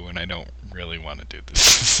to do, and I don't really want to do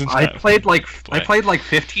this. I played like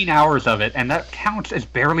 15 hours of it, and that counts as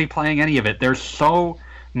barely playing any of it. There's so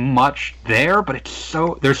much there, but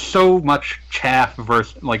there's so much chaff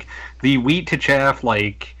versus the wheat to chaff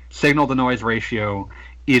signal to noise ratio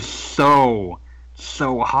is so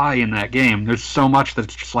high in that game. There's so much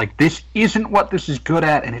that's just this isn't what this is good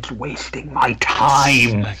at, and it's wasting my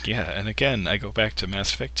time. Yeah, and again, I go back to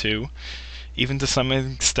Mass Effect 2, even to some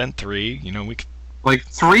extent 3. We could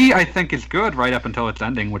 3 I think is good right up until its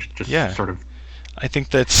ending, which just sort of. I think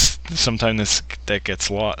that's sometimes that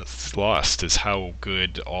gets lost is how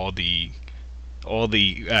good actually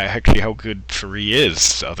how good 3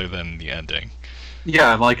 is, other than the ending.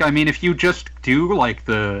 Yeah, I mean, if you just do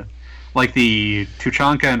the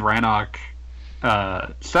Tuchanka and Rannoch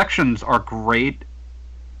sections are great,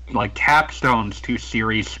 capstones to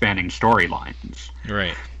series-spanning storylines.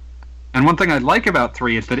 Right. And one thing I like about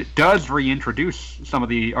 3 is that it does reintroduce some of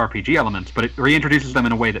the RPG elements, but it reintroduces them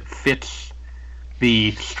in a way that fits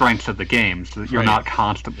the strengths of the game, so that you're not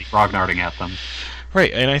constantly grognarding at them.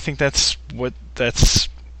 Right, and I think that's what they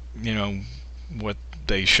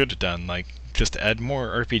should have done. Just add more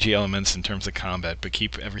RPG elements in terms of combat, but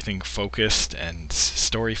keep everything focused and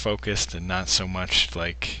story focused, and not so much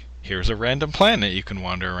here's a random planet you can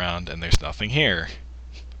wander around and there's nothing here.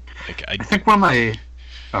 I think one of my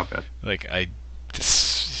good. This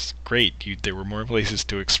is great. There were more places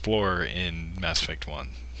to explore in Mass Effect 1,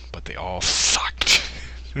 but they all sucked.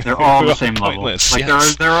 They're all the same level. Yes.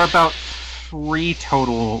 There are about 3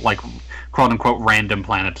 total quote unquote random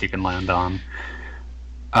planets you can land on.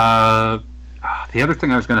 The other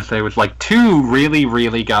thing I was going to say was 2 really,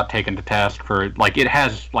 really got taken to task for it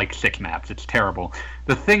has 6 maps. It's terrible.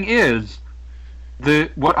 The thing is,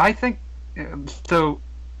 what I think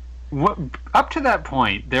up to that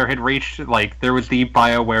point there had reached there was the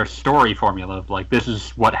BioWare story formula of this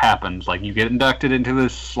is what happens. You get inducted into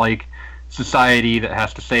this society that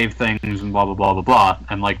has to save things and blah blah blah blah blah,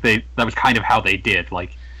 and that was kind of how they did.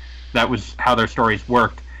 That was how their stories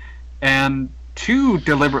worked, and 2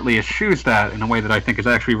 deliberately eschews that in a way that I think is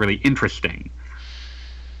actually really interesting.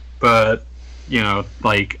 But I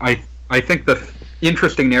think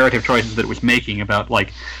interesting narrative choices that it was making about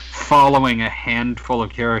like following a handful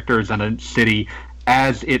of characters in a city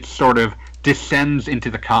as it sort of descends into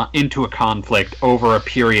into a conflict over a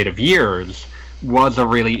period of years was a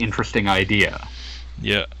really interesting idea.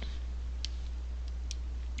 Yeah.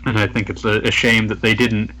 And I think it's a shame that they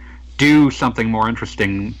didn't do something more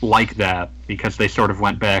interesting like that, because they sort of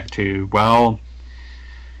went back to, well,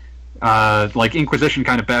 like Inquisition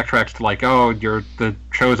kind of backtracks to like, oh, you're the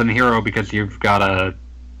chosen hero because you've got a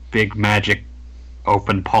big magic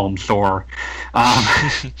open palm sore.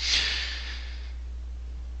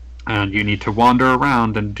 And you need to wander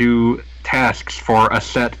around and do tasks for a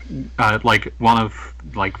set, like one of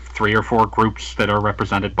like 3 or 4 groups that are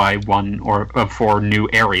represented by one or of 4 new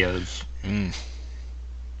areas.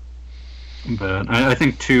 But I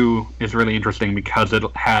think 2 is really interesting because it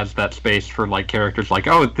has that space for like characters like,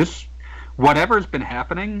 oh, this whatever's been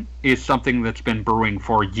happening is something that's been brewing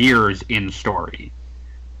for years in story,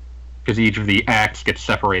 because each of the acts gets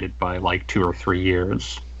separated by like 2 or 3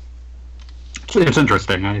 years. It's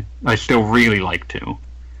interesting. I still really like 2.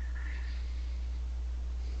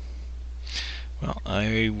 Well,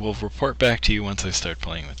 I will report back to you once I start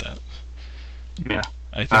playing with that. Yeah.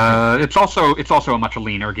 I think It's also a much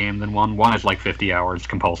leaner game than 1. 1 is like 50 hours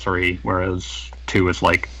compulsory, whereas 2 is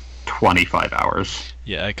like 25 hours.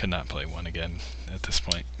 yeah, I could not play 1 again at this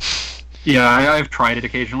point. Yeah, I've tried it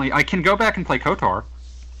occasionally. I can go back and play KOTOR.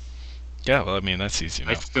 Yeah, well, I mean, that's easy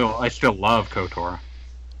enough. I still love KOTOR.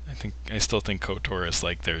 I still think KOTOR is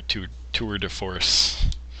like their tour de force.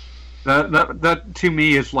 That to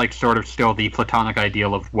me is like sort of still the platonic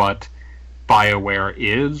ideal of what BioWare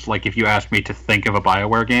is. Like, if you ask me to think of a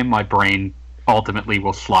BioWare game, my brain ultimately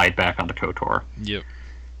will slide back onto KOTOR. Yep.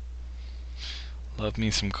 Love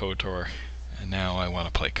me some KOTOR, and now I want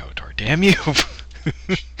to play KOTOR. Damn you!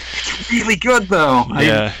 It's really good though.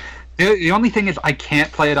 Yeah. The only thing is I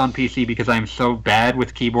can't play it on PC because I'm so bad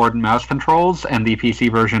with keyboard and mouse controls, and the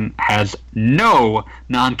PC version has no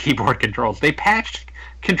non-keyboard controls. They patched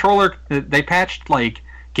like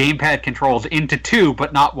gamepad controls into 2,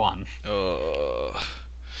 but not 1. That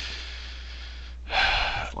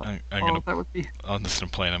would be. I'm just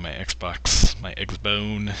gonna play it on my Xbox, my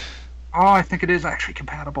Xbone. Oh, I think it is actually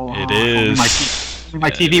compatible. It is. Only my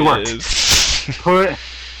TV works.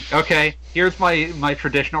 Okay, here's my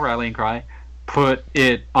traditional rallying cry. Put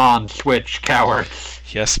it on Switch, cowards.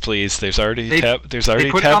 Yes, please. There's already They a put it on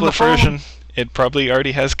the tablet phone. version. It probably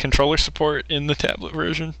already has controller support in the tablet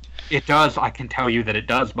version. It does. I can tell you that it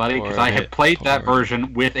does, buddy, because I Port have it, played that port it.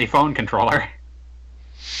 version with a phone controller.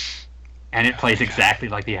 And it plays exactly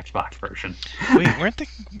like the Xbox version. Wait, weren't they?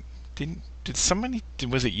 Did somebody?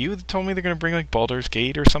 Was it you that told me they're gonna bring like Baldur's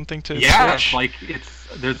Gate or something to Yeah, Switch? like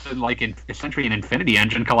there's like essentially an Infinity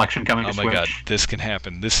Engine collection coming Oh to my Switch. god, this can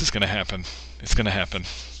happen. This is gonna happen. It's gonna happen.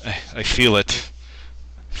 I feel it.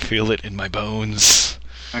 Feel it in my bones.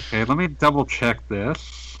 Okay, let me double check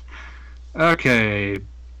this. Okay.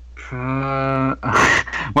 Well,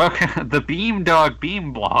 the Beamdog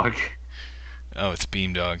Beam blog. Oh, it's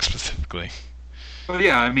Beamdog specifically. Well,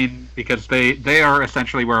 yeah, I mean, because they are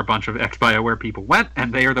essentially where a bunch of ex-BioWare people went,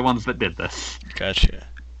 and they are the ones that did this. Gotcha.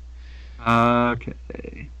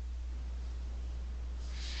 Okay.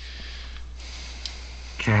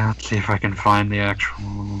 Okay, let's see if I can find the actual...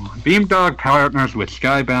 Beamdog partners with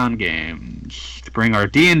Skybound Games to bring our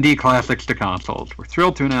D&D classics to consoles. We're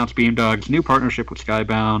thrilled to announce Beamdog's new partnership with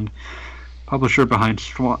Skybound, publisher behind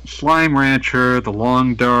Slime Rancher, The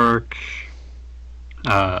Long Dark...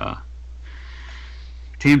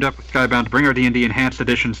 teamed up with Skybound to bring our D&D enhanced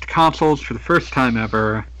editions to consoles for the first time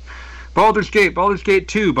ever. Baldur's Gate, Baldur's Gate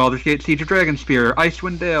 2, Baldur's Gate Siege of Dragonspear,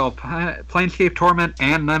 Icewind Dale, Planescape Torment,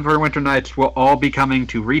 and Neverwinter Nights will all be coming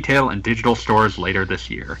to retail and digital stores later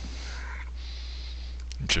this year.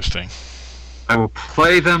 Interesting. I will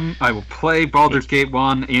play them. I will play Baldur's Gate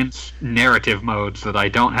 1 in narrative mode so that I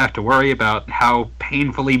don't have to worry about how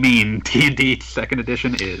painfully mean D&D 2nd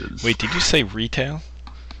Edition is. Wait, did you say retail?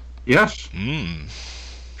 Yes.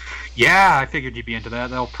 Yeah, I figured you'd be into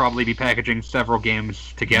that. They'll probably be packaging several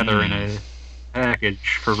games together in a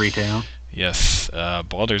package for retail. Yes,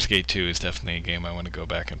 Baldur's Gate 2 is definitely a game I want to go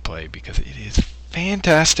back and play because it is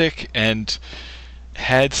fantastic and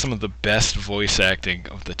had some of the best voice acting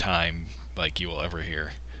of the time, like you will ever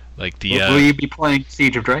hear. Like the Will you be playing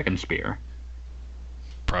Siege of Dragonspear?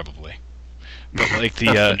 Probably, but like That's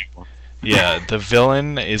the new one. yeah, the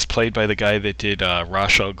villain is played by the guy that did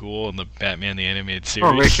Ra's al Ghul in the Batman the Animated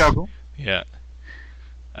Series. Oh, Ray Shuggle? Yeah.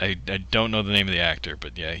 I don't know the name of the actor,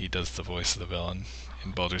 but yeah, he does the voice of the villain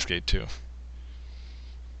in Baldur's Gate 2.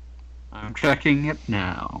 I'm checking it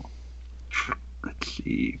now. Let's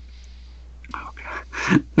see. Okay.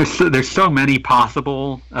 There's so many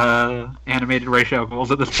possible animated Ra's al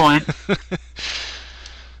Ghul's at this point.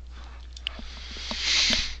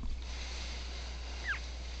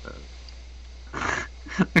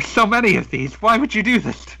 There's so many of these. Why would you do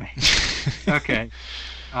this to me? Okay.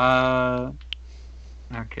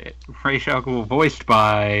 Okay. Ra's al Ghul voiced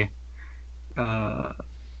by. Let's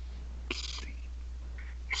see.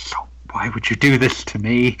 So why would you do this to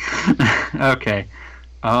me? Okay.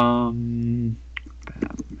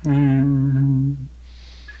 Batman.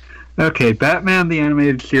 Okay, Batman the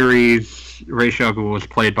Animated Series. Ra's al Ghul was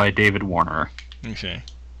played by David Warner. Okay,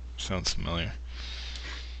 sounds familiar.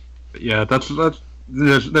 But yeah, there's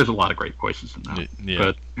a lot of great voices in that. Yeah,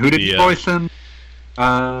 but who did he voice in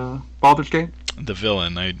Baldur's Gate? The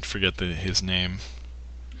villain, I forget his name.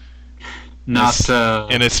 Not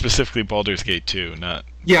and it's specifically Baldur's Gate 2, not.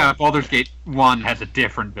 Yeah, Baldur's Gate 1 has a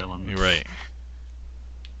different villain. You're right.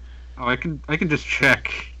 Oh, I can just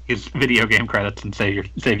check his video game credits and save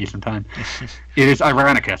you some time. It is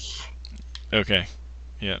Ironicus. Okay.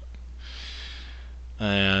 Yeah.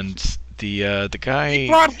 And the guy. He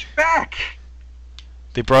brought him back.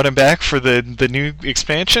 They brought him back for the new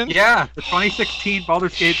expansion? Yeah, the 2016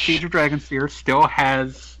 Baldur's Gate Siege of Dragonspear still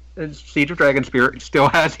has him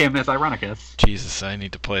as Ironicus. Jesus, I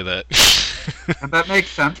need to play that. And that makes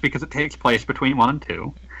sense because it takes place between 1 and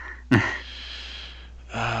 2.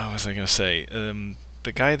 What was I going to say?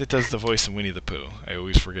 The guy that does the voice in Winnie the Pooh. I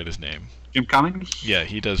always forget his name. Jim Cummings? Yeah,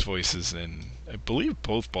 he does voices in, I believe,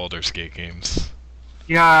 both Baldur's Gate games.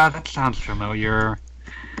 Yeah, that sounds familiar.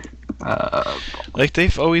 Like,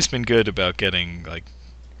 they've always been good about getting, like,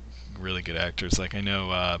 really good actors. Like, I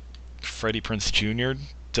know Freddie Prinze Jr.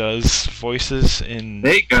 does voices in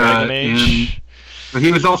Vega Dragon Age. But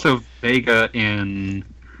he was also Vega in...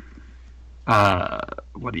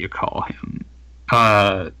 what do you call him?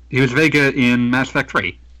 He was Vega in Mass Effect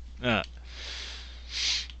 3.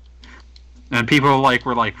 And people were like,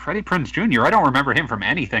 Freddie Prinze Jr., I don't remember him from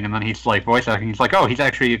anything. And then he's like voice acting. He's like, oh, he's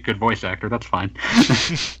actually a good voice actor. That's fine.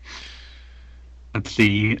 Let's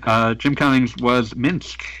see. Jim Cummings was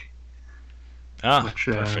Minsk. Which,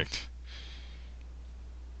 perfect.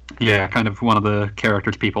 Yeah, kind of one of the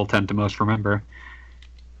characters people tend to most remember.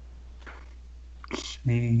 Let's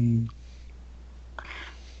see.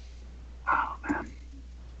 Oh, man.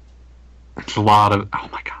 It's a lot of... Oh,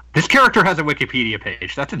 my God. This character has a Wikipedia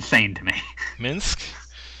page. That's insane to me. Minsk?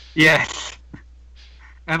 Yes.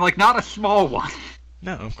 And, like, not a small one.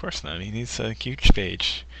 No, of course not. He needs a huge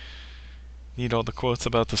page. Need all the quotes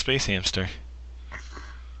about the space hamster.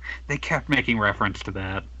 They kept making reference to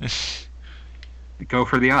that. Go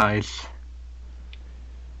for the eyes.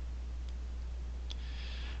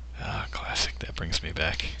 Classic. That brings me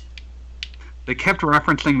back. They kept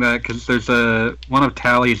referencing that because there's one of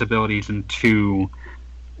Tally's abilities in 2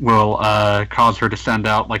 will cause her to send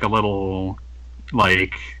out like a little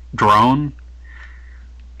like drone,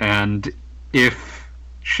 and if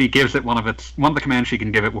she gives it one of the commands she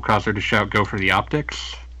can give it will cause her to shout, "Go for the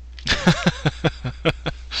optics."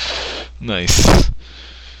 Nice.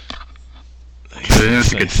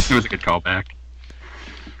 It was a good callback.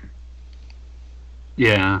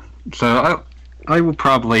 Yeah, so I will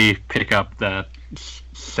probably pick up that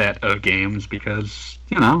set of games because,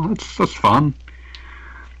 you know, it's fun.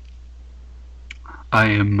 I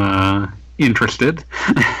am interested.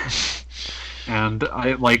 And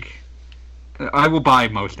I will buy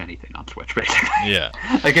most anything on Switch, basically. Yeah.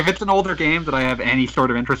 Like, if it's an older game that I have any sort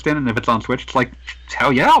of interest in, and if it's on Switch, it's like,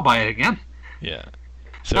 hell yeah, I'll buy it again. Yeah.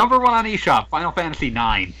 So, Number 1 on eShop, Final Fantasy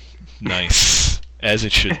IX. Nice. As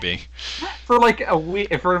it should be. For like a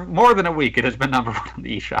week, for more than a week, it has been number 1 on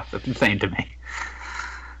the eShop. That's insane to me.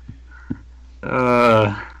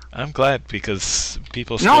 I'm glad because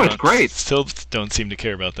people still don't seem to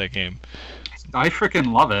care about that game. I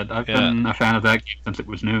freaking love it. I've been a fan of that game since it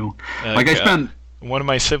was new. One of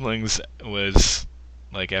my siblings was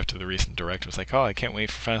like, after the recent Direct, was like, oh, I can't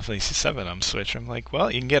wait for Final Fantasy VII on Switch. I'm like,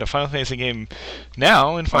 well, you can get a Final Fantasy game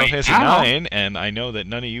now in Final Fantasy IX, and I know that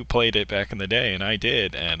none of you played it back in the day, and I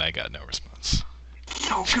did, and I got no response.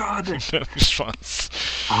 So good. No response.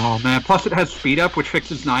 Oh, man. Plus it has speed up, which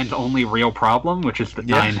fixes 9's only real problem, which is that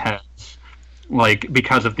 9 has, like,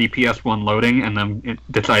 because of the PS1 loading and then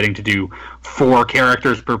deciding to do 4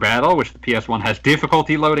 characters per battle, which the PS1 has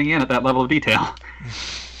difficulty loading in at that level of detail.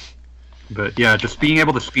 But yeah, just being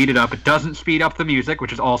able to speed it up. It doesn't speed up the music,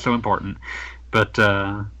 which is also important. But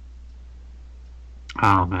oh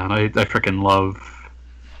man, I freaking love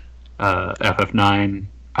FF9.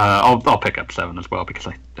 I'll pick up 7 as well because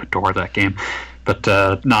I adore that game. But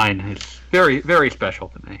 9 is very, very special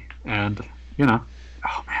to me. And you know,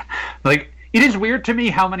 oh man, like It is weird to me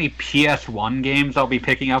how many PS1 games I'll be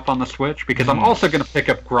picking up on the Switch, because I'm also going to pick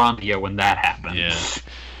up Grandia when that happens. Yeah.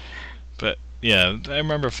 But, yeah, I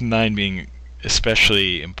remember 9 being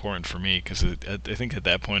especially important for me, because I think at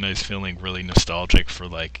that point I was feeling really nostalgic for,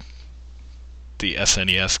 like, the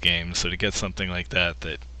SNES games, so to get something like that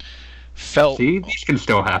felt... See, these can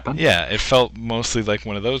still happen. Yeah, it felt mostly like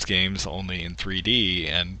one of those games, only in 3D,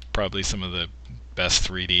 and probably some of the best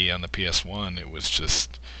 3D on the PS1. It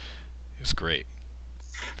was great.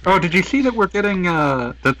 Oh, did you see that we're getting,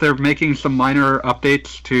 that they're making some minor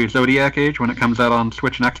updates to Zodiac Age when it comes out on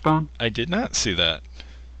Switch and Xbox? I did not see that.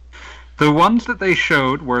 The ones that they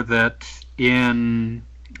showed were that in...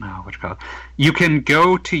 you can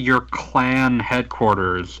go to your clan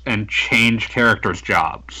headquarters and change characters'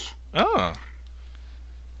 jobs. Oh.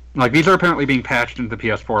 Like, these are apparently being patched into the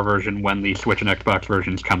PS4 version when the Switch and Xbox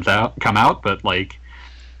versions come out, but, like,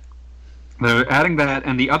 they're adding that,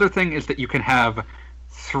 and the other thing is that you can have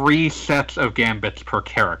 3 sets of gambits per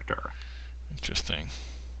character. Interesting.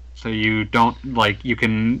 So you don't, like, you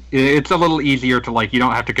can... It's a little easier to, like, you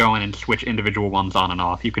don't have to go in and switch individual ones on and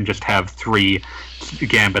off. You can just have 3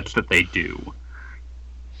 gambits that they do.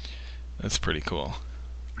 That's pretty cool.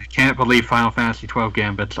 I can't believe Final Fantasy XII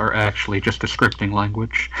gambits are actually just a scripting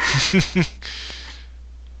language.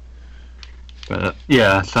 But,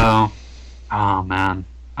 yeah, so... Oh, man.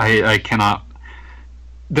 I cannot...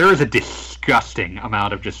 There is a disgusting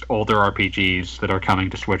amount of just older RPGs that are coming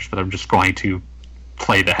to Switch that I'm just going to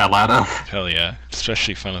play the hell out of. Hell yeah.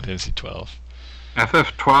 Especially Final Fantasy XII.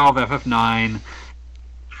 FF12, FF9,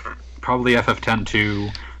 probably FF10 too.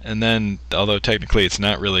 And then, although technically it's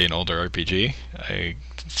not really an older RPG, I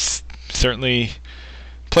certainly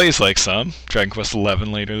plays like some. Dragon Quest XI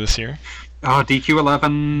later this year. Oh,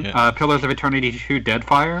 DQ11, Yeah. Pillars of Eternity 2,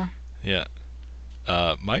 Deadfire. Yeah.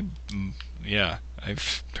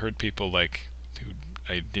 I've heard people like who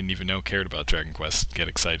I didn't even know cared about Dragon Quest get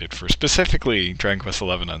excited for specifically Dragon Quest XI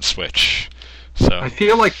on Switch. So I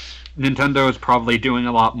feel like Nintendo is probably doing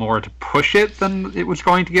a lot more to push it than it was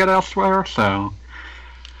going to get elsewhere, so...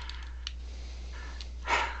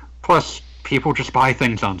 Plus, people just buy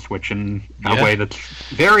things on Switch in a way that's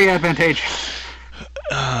very advantageous.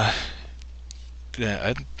 Yeah,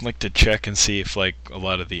 I'd like to check and see if like a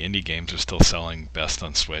lot of the indie games are still selling best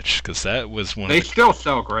on Switch, because that was one. They still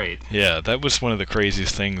sell great. Yeah, that was one of the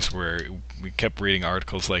craziest things where we kept reading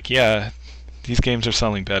articles like, yeah, these games are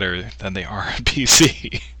selling better than they are on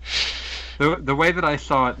PC. The way that I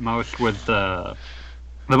saw it most was the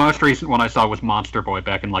most recent one I saw was Monster Boy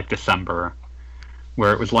back in like December,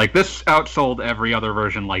 where it was like this outsold every other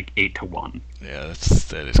version like 8-1. Yeah,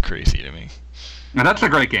 that is crazy to me. And that's a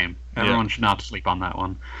great game. Everyone should not sleep on that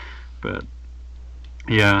one. But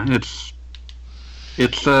yeah, it's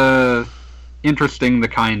interesting the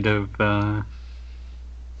kind of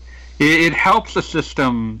it helps the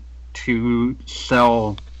system to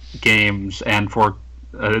sell games and for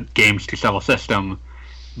games to sell a system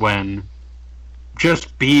when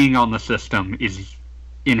just being on the system is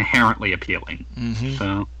inherently appealing. Mm-hmm.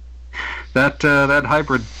 So that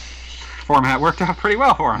hybrid format worked out pretty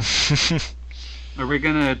well for him. Are we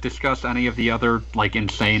going to discuss any of the other, like,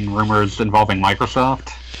 insane rumors involving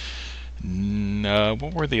Microsoft? No,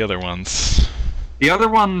 what were the other ones? The other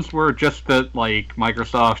ones were just that, like,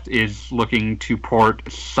 Microsoft is looking to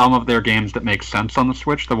port some of their games that make sense on the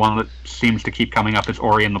Switch. The one that seems to keep coming up is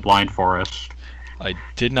Ori and the Blind Forest. I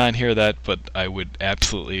did not hear that, but I would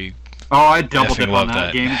absolutely Oh, I double effing dip love on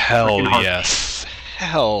that game. Hell Freaking hard. yes.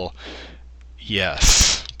 Hell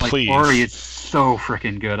yes. Like, Please. Ori is so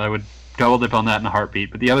freaking good. I would double dip on that in a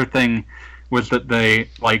heartbeat. But the other thing was that they,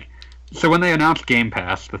 like, so when they announced Game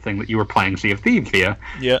Pass, the thing that you were playing Sea of Thieves via,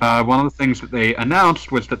 one of the things that they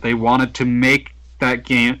announced was that they wanted to make that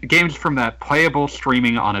games from that playable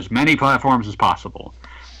streaming on as many platforms as possible.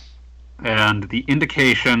 And the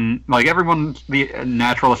indication, like the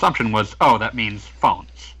natural assumption was, oh, that means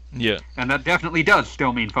phones. Yeah. And that definitely does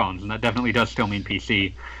still mean phones, and that definitely does still mean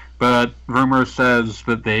PC. But rumor says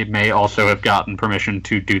that they may also have gotten permission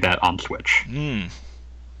to do that on Switch. Mm.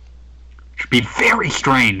 Which would be very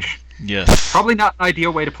strange. Yes. Probably not an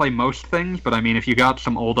ideal way to play most things, but I mean, if you got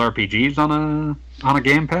some old RPGs on a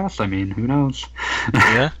Game Pass, I mean, who knows?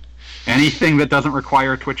 Yeah. Anything that doesn't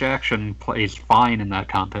require Twitch action plays fine in that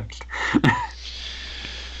context.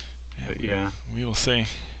 But yeah. We will see.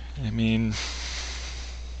 I mean,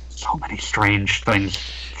 so many strange things.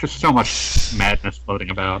 Just so much madness floating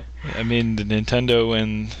about. I mean, the Nintendo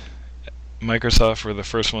and Microsoft were the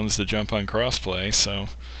first ones to jump on crossplay, so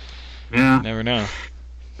Yeah. you never know.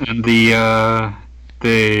 And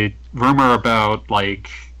the rumor about like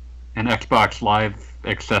an Xbox Live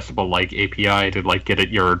accessible like API to like get at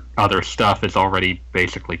your other stuff is already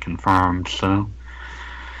basically confirmed. So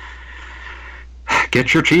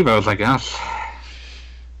get your Chivos, I guess.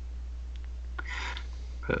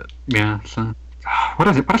 But yeah, so what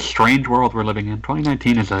is it? What a strange world we're living in.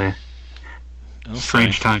 2019 is a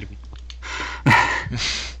strange time to be.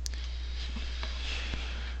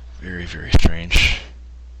 Very, very strange.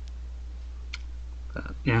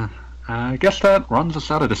 Yeah, I guess that runs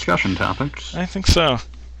us out of discussion topics. I think so.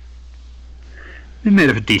 We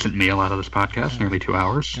made a decent meal out of this podcast, nearly 2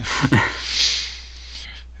 hours. I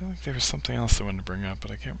feel like there was something else I wanted to bring up,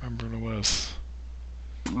 but I can't remember what it was.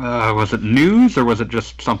 Was it news, or was it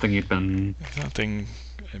just something you'd been... Something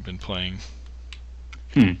I've been playing.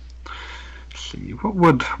 Let's see, what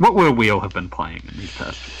would a wheel have been playing in these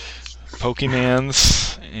past weeks?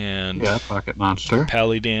 Pokemans and Yeah, Pocket Monster.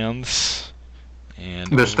 Palidans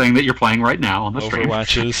and This thing that you're playing right now on the stream.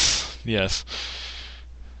 Overwatches. Yes.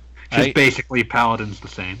 Just basically Paladin's the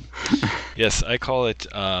same. Yes, I call it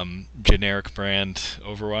generic brand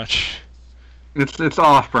Overwatch. It's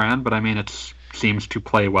off-brand, but I mean it seems to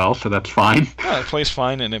play well, so that's fine. Yeah, it plays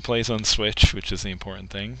fine, and it plays on Switch, which is the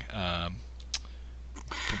important thing.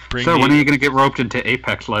 When are you going to get roped into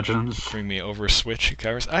Apex Legends? Bring me over Switch,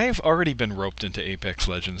 covers. I have already been roped into Apex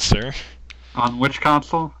Legends, sir. On which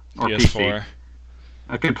console? Or PS4. PC?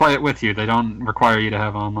 I can play it with you. They don't require you to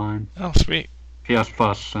have online. Oh, sweet. PS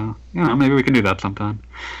Plus, so maybe we can do that sometime.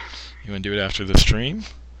 You want to do it after the stream?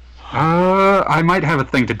 I might have a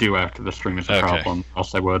thing to do after the stream is a Okay. problem,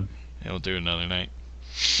 else I would. Yeah, we'll do it another night.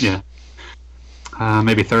 Yeah.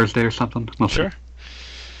 Maybe Thursday or something. We'll see. Sure.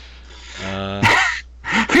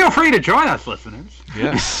 Feel free to join us, listeners.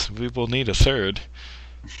 Yes, we will need a third.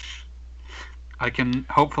 I can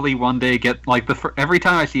hopefully one day get every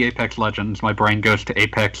time I see Apex Legends, my brain goes to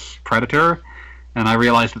Apex Predator, and I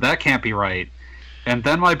realize that can't be right. And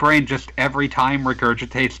then my brain just every time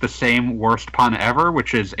regurgitates the same worst pun ever,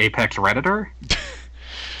 which is Apex Redditor.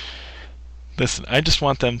 Listen, I just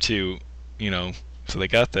want them to, so they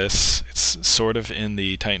got this. It's sort of in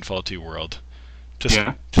the Titanfall 2 world.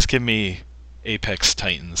 Just give me Apex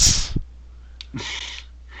Titans.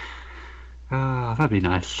 That'd be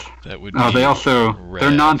nice. That would. They also rad.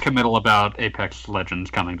 they're non-committal about Apex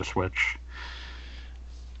Legends coming to Switch.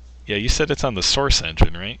 Yeah, you said it's on the Source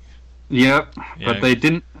engine, right? Yep, Yeah. but they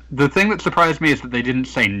didn't. The thing that surprised me is that they didn't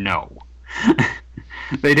say no.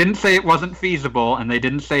 They didn't say it wasn't feasible, and they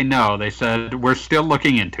didn't say no. They said we're still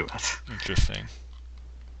looking into it. Interesting.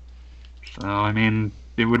 So I mean,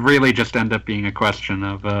 it would really just end up being a question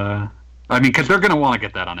of. Because they're going to want to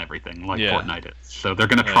get that on everything, like Fortnite is. So they're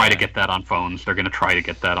going to try to get that on phones. They're going to try to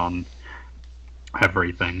get that on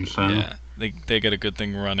everything. So yeah, they get a good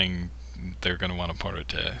thing running. They're going to want to port it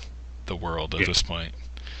to the world at this point.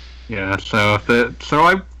 Yeah. So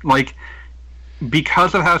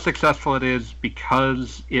because of how successful it is,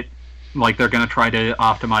 because it they're going to try to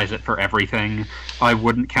optimize it for everything. I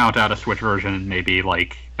wouldn't count out a Switch version in maybe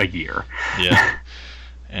a year. Yeah.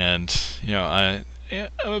 And I'm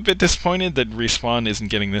a bit disappointed that Respawn isn't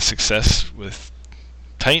getting this success with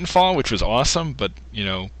Titanfall, which was awesome, but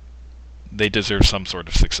they deserve some sort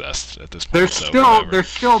of success at this point. There's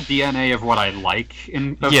still DNA of what I like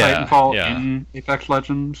in Titanfall in Apex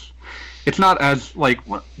Legends. It's not as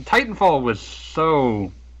Titanfall was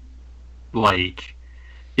so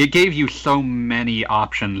it gave you so many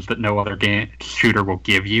options that no other shooter will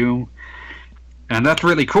give you, and that's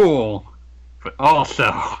really cool. But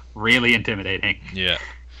also really intimidating. Yeah.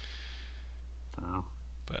 So.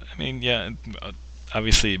 But I mean,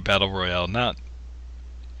 obviously Battle Royale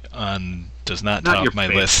does not top my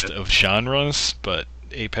list of genres, but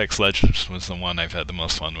Apex Legends was the one I've had the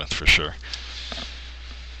most fun with for sure.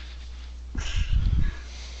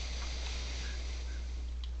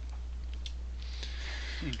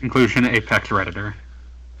 In conclusion, Apex Redditor.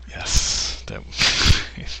 Yes.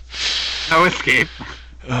 No escape.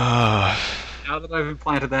 Now that I've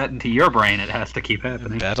implanted that into your brain, it has to keep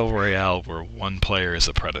happening. Battle Royale where one player is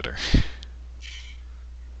a predator.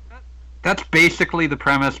 That's basically the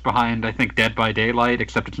premise behind, I think, Dead by Daylight,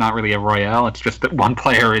 except it's not really a royale. It's just that one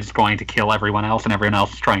player is going to kill everyone else, and everyone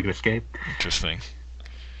else is trying to escape. Interesting.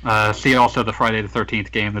 See also the Friday the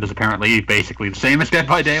 13th game that is apparently basically the same as Dead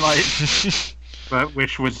by Daylight, but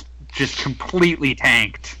which was just completely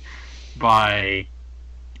tanked by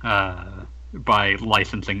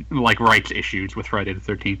licensing, rights issues with Friday the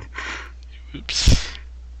 13th. Oops.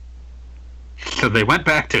 So they went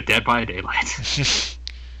back to Dead by Daylight,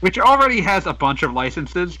 which already has a bunch of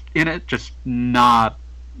licenses in it, just not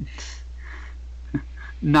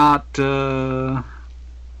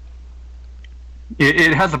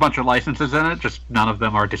It has a bunch of licenses in it, just none of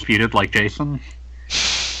them are disputed, like Jason.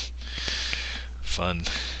 Fun.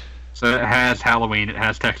 So it has Halloween, it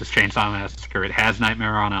has Texas Chainsaw Massacre, it has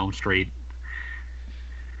Nightmare on Elm Street.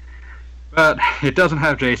 But it doesn't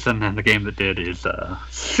have Jason, and the game that did is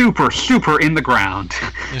super, super in the ground.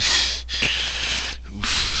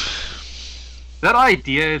 That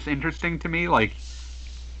idea is interesting to me. Like,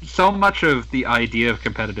 so much of the idea of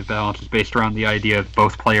competitive balance is based around the idea of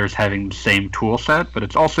both players having the same tool set, but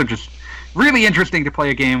it's also just really interesting to play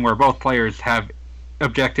a game where both players have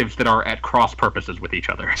objectives that are at cross purposes with each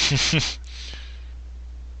other.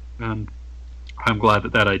 And I'm glad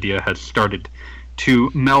that idea has started to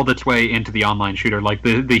meld its way into the online shooter, like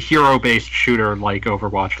the hero-based shooter like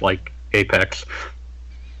Overwatch, like Apex,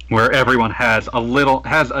 where everyone has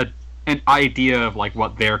an idea of like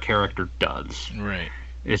what their character does. Right.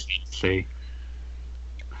 It's neat to see.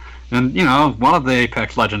 And, you know, one of the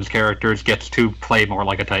Apex Legends characters gets to play more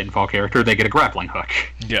like a Titanfall character. They get a grappling hook.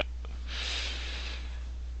 Yeah.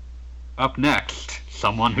 Up next,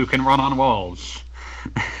 someone who can run on walls.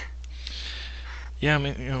 Yeah, I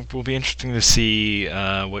mean, it will be interesting to see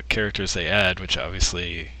what characters they add, which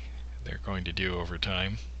obviously they're going to do over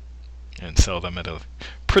time, and sell them at a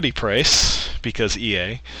pretty price because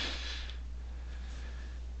EA.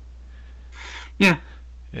 Yeah.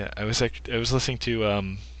 Yeah, I was listening to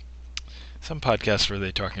some podcast where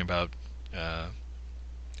they're talking about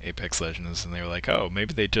Apex Legends, and they were like, oh,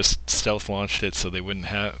 maybe they just stealth launched it so they wouldn't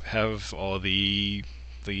have all the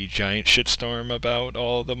giant shitstorm about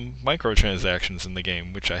all the microtransactions in the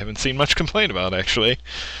game, which I haven't seen much complaint about, actually.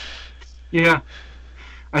 Yeah.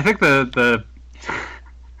 I think the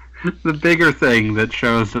bigger thing that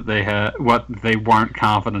shows that they had what they weren't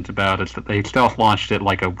confident about is that they stealth launched it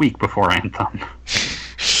like a week before Anthem.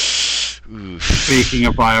 Oof. Speaking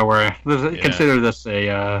of BioWare, Yeah. consider this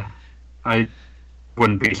I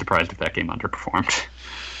wouldn't be surprised if that game underperformed.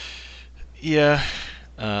 Yeah,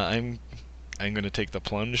 I'm going to take the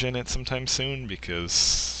plunge in it sometime soon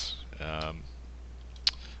because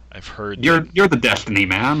I've heard You're the Destiny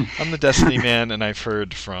man. I'm the Destiny man, and I've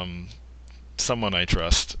heard from someone I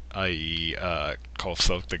trust, i.e. Call of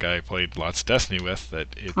Silk, the guy I played lots of Destiny with, that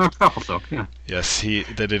it Couple yeah. yes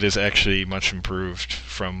that it is actually much improved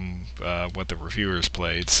from what the reviewers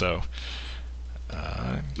played. So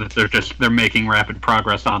They're making rapid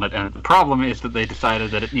progress on it, and the problem is that they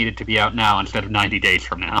decided that it needed to be out now instead of 90 days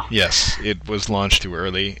from now. yes, it was launched too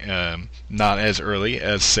early, not as early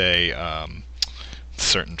as say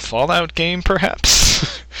certain Fallout game,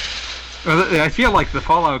 perhaps. I feel like the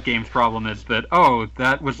Fallout game's problem is that,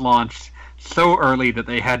 that was launched so early that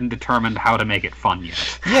they hadn't determined how to make it fun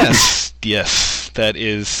yet. Yes, that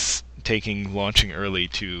is taking launching early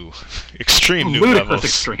to extreme new Ludicrous levels.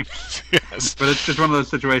 extremes. Yes. But it's just one of those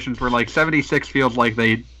situations where, like, 76 feels like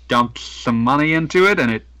they dumped some money into it,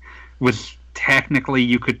 and it was technically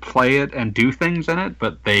you could play it and do things in it,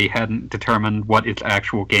 but they hadn't determined what its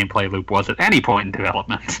actual gameplay loop was at any point in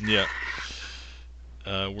development. Yeah.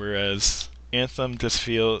 Whereas Anthem just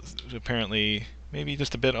feels apparently maybe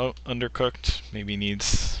just a bit undercooked, maybe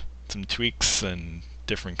needs some tweaks and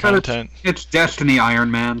different content. It's Destiny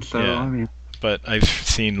Iron Man, so Yeah. I mean, But I've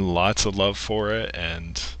seen lots of love for it,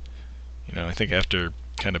 and I think after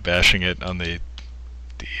kind of bashing it on the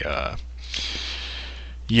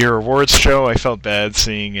year awards show, I felt bad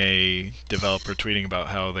seeing a developer tweeting about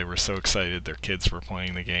how they were so excited their kids were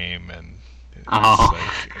playing the game, and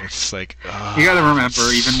it's like you got to remember,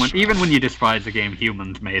 even when you despise the game,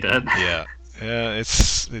 humans made it. yeah,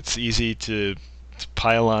 it's easy to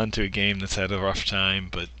pile on to a game that's had a rough time,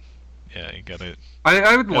 but yeah, you gotta.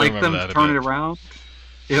 I would like remember them that to a turn it bit. around,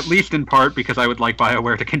 at least in part because I would like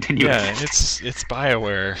BioWare to continue. Yeah, existing. it's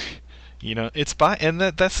BioWare. And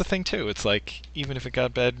that's the thing too. It's like even if it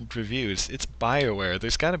got bad reviews, it's BioWare.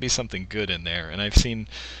 There's got to be something good in there, and I've seen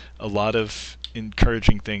a lot of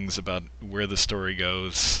encouraging things about where the story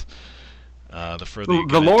goes. The further you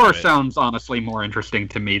The get lore into it. sounds honestly more interesting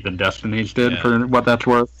to me than Destiny's did, Yeah. for what that's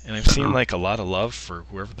worth. And I've seen like a lot of love for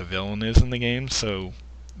whoever the villain is in the game, so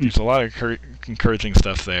there's a lot of encouraging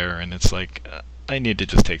stuff there, and it's like I need to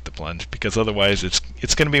just take the plunge because otherwise it's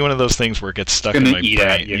going to be one of those things where it gets stuck in Gonna my eat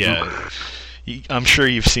at brain. you. Yeah, I'm sure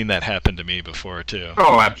you've seen that happen to me before too.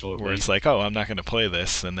 Oh, absolutely. Where it's like, oh, I'm not going to play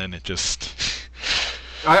this, and then it just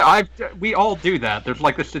We all do that. There's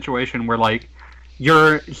like this situation where like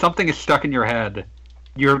something is stuck in your head.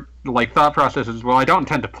 Your like thought process is, well, I don't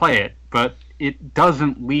intend to play it, but it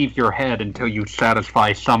doesn't leave your head until you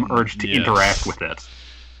satisfy some urge to Yes. interact with it.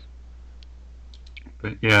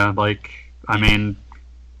 But yeah, like I mean,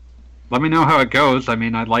 let me know how it goes. I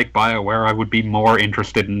mean, I like BioWare. I would be more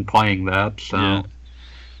interested in playing that. So, Yeah.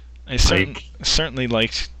 I certainly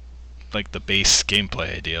liked the base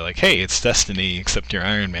gameplay idea. Like, hey, it's Destiny except you're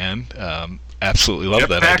Iron Man. Absolutely love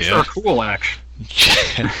that jetpacks idea. are cool, actually.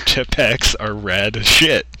 Jetpacks are rad as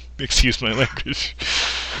shit. Excuse my language.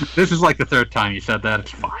 This is like the third time you said that.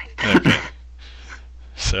 It's fine. Okay.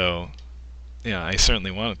 So, yeah, I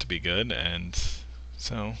certainly want it to be good, and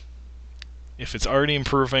so if it's already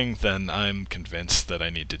improving, then I'm convinced that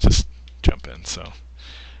I need to just jump in. So,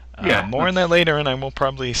 Yeah, more on that later, and I will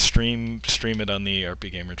probably stream it on the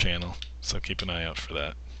RP Gamer channel. So keep an eye out for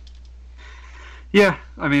that. Yeah,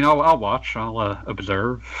 I mean, I'll watch. I'll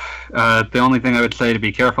observe. The only thing I would say to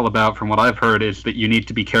be careful about, from what I've heard, is that you need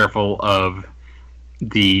to be careful of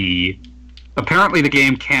the. Apparently, the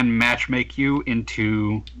game can matchmake you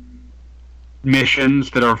into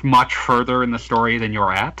missions that are much further in the story than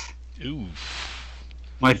you're at. Ooh.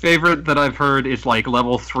 My favorite that I've heard is like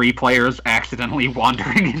level 3 players accidentally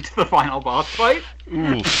wandering into the final boss fight.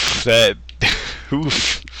 Oof. That.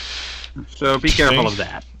 Oof. So be careful of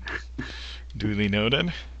that. Duly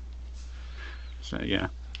noted. So yeah.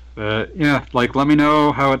 But yeah, like let me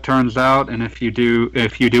know how it turns out, and if you do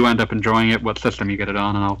end up enjoying it, what system you get it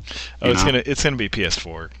on, and I'll. It's gonna be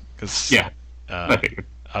PS4 because Yeah. I figured.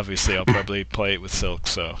 Obviously I'll probably play it with Silk,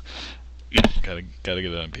 so gotta get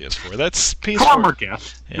it on PS4. That's PS4. Farmer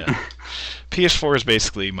guess. Yeah. PS4 is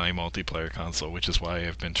basically my multiplayer console, which is why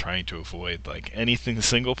I've been trying to avoid like anything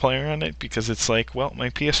single player on it, because it's like, well, my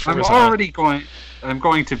PS4 is I'm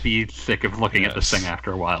going to be sick of looking at this thing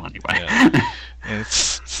after a while anyway. Yeah. And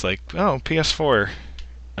it's like, oh, PS4.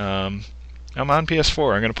 I'm on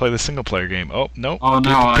PS4. I'm gonna play the single player game. Oh no. Oh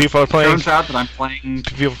no! People are playing. Turns out that I'm playing.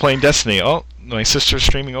 People playing Destiny. Oh, my sister's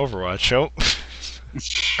streaming Overwatch. Oh,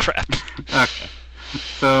 crap. Okay.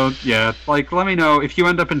 So yeah, like let me know if you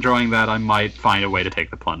end up enjoying that. I might find a way to take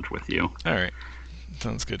the plunge with you. All right,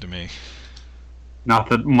 sounds good to me. Not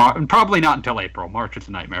that probably not until April. March is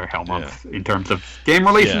a nightmare hell month in terms of game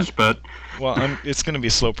releases, but well, it's going to be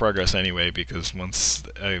slow progress anyway, because once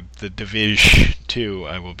the Division 2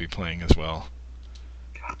 I will be playing as well.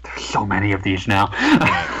 God, there's so many of these now.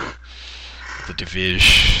 The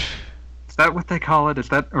Division. Is that what they call it? Is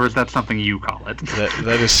that something you call it?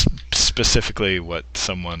 That is specifically what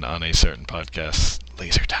someone on a certain podcast,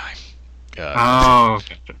 Laser Time. Oh,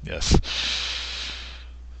 gotcha. Yes.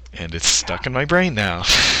 And it's stuck in my brain now.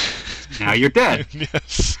 Now you're dead.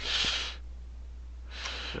 Yes.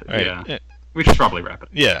 All right. Yeah. We should probably wrap it.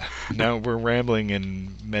 Yeah. Now we're rambling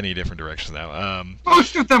in many different directions now.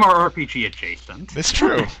 Most of them are RPG adjacent. It's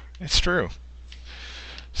true. It's true.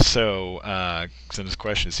 So, send us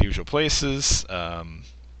questions, usual places,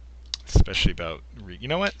 especially about. You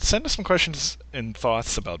know what? Send us some questions and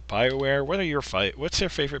thoughts about BioWare. What's your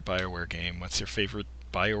favorite BioWare game? What's your favorite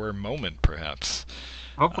BioWare moment, perhaps?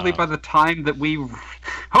 Hopefully, by the time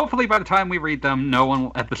we read them, no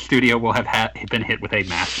one at the studio will have been hit with a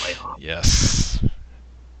mass layoff. Yes.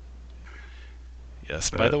 Yes.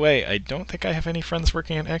 By the way, I don't think I have any friends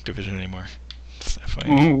working at Activision anymore.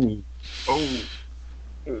 Oh.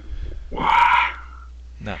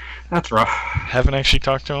 No. That's rough. Haven't actually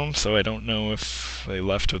talked to them, so I don't know if they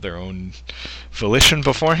left of their own volition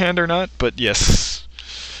beforehand or not. But yes,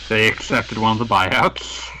 they accepted one of the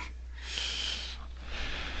buyouts.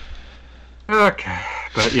 Okay,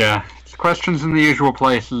 but yeah, questions in the usual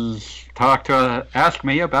places. Ask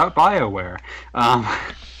me about BioWare.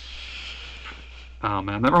 Oh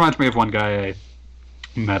man, that reminds me of one guy I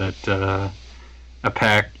met at a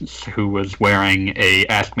PAX who was wearing a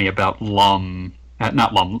Ask Me About Loom badge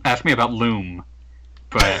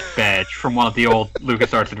from one of the old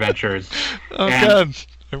LucasArts adventures. Oh and god,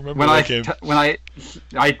 I remember that game. When I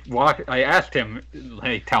asked him,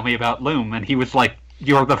 hey, tell me about Loom, and he was like,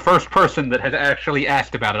 you're the first person that has actually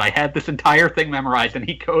asked about it. I had this entire thing memorized, and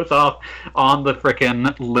he goes off on the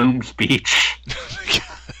frickin' Loom speech. Oh my god.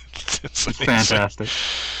 It's fantastic.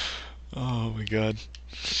 Oh my god.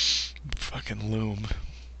 Fucking Loom.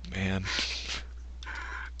 Man.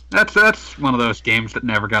 That's one of those games that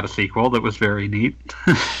never got a sequel that was very neat.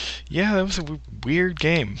 Yeah, that was a weird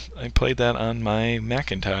game. I played that on my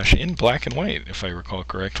Macintosh in black and white, if I recall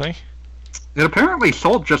correctly. It apparently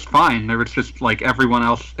sold just fine. There was just like everyone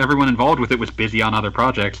involved with it was busy on other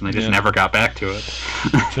projects, and they just never got back to it.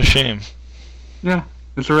 It's a shame. Yeah,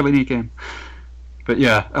 it's a really neat game. But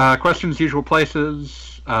yeah, questions, usual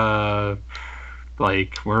places. We're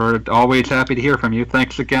always happy to hear from you.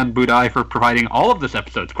 Thanks again, Budai, for providing all of this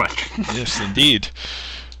episode's questions. Yes, indeed.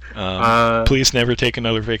 Please never take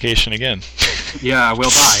another vacation again. Yeah, we'll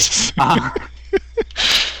die.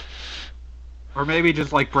 Or maybe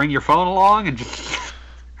just like bring your phone along and just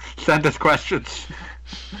send us questions.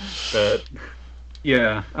 But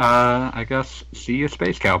yeah, I guess see you,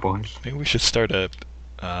 Space Cowboys. Maybe we should start a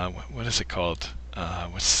what is it called?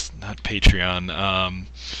 What's not Patreon?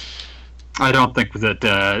 I don't think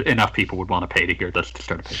that enough people would want to pay to hear this to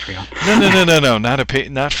start a Patreon. No,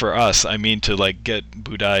 not for us. I mean to like get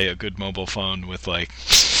Budai a good mobile phone with like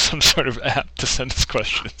some sort of app to send us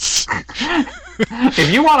questions.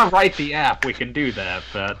 If you want to write the app, we can do that.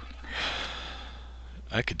 But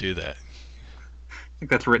I could do that. I think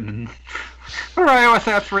that's written in. What are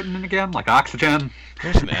iOS apps written in again? Like Oxygen?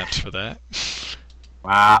 There's an apps for that.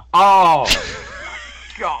 Wow. Oh!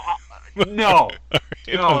 God. No. Right,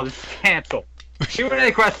 No, this is canceled.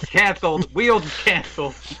 Q&A quest is canceled. Wheels is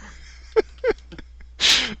canceled.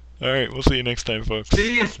 Alright, we'll see you next time, folks.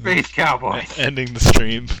 See you, Space Cowboys. Ending the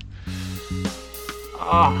stream.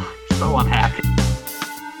 Oh, so unhappy.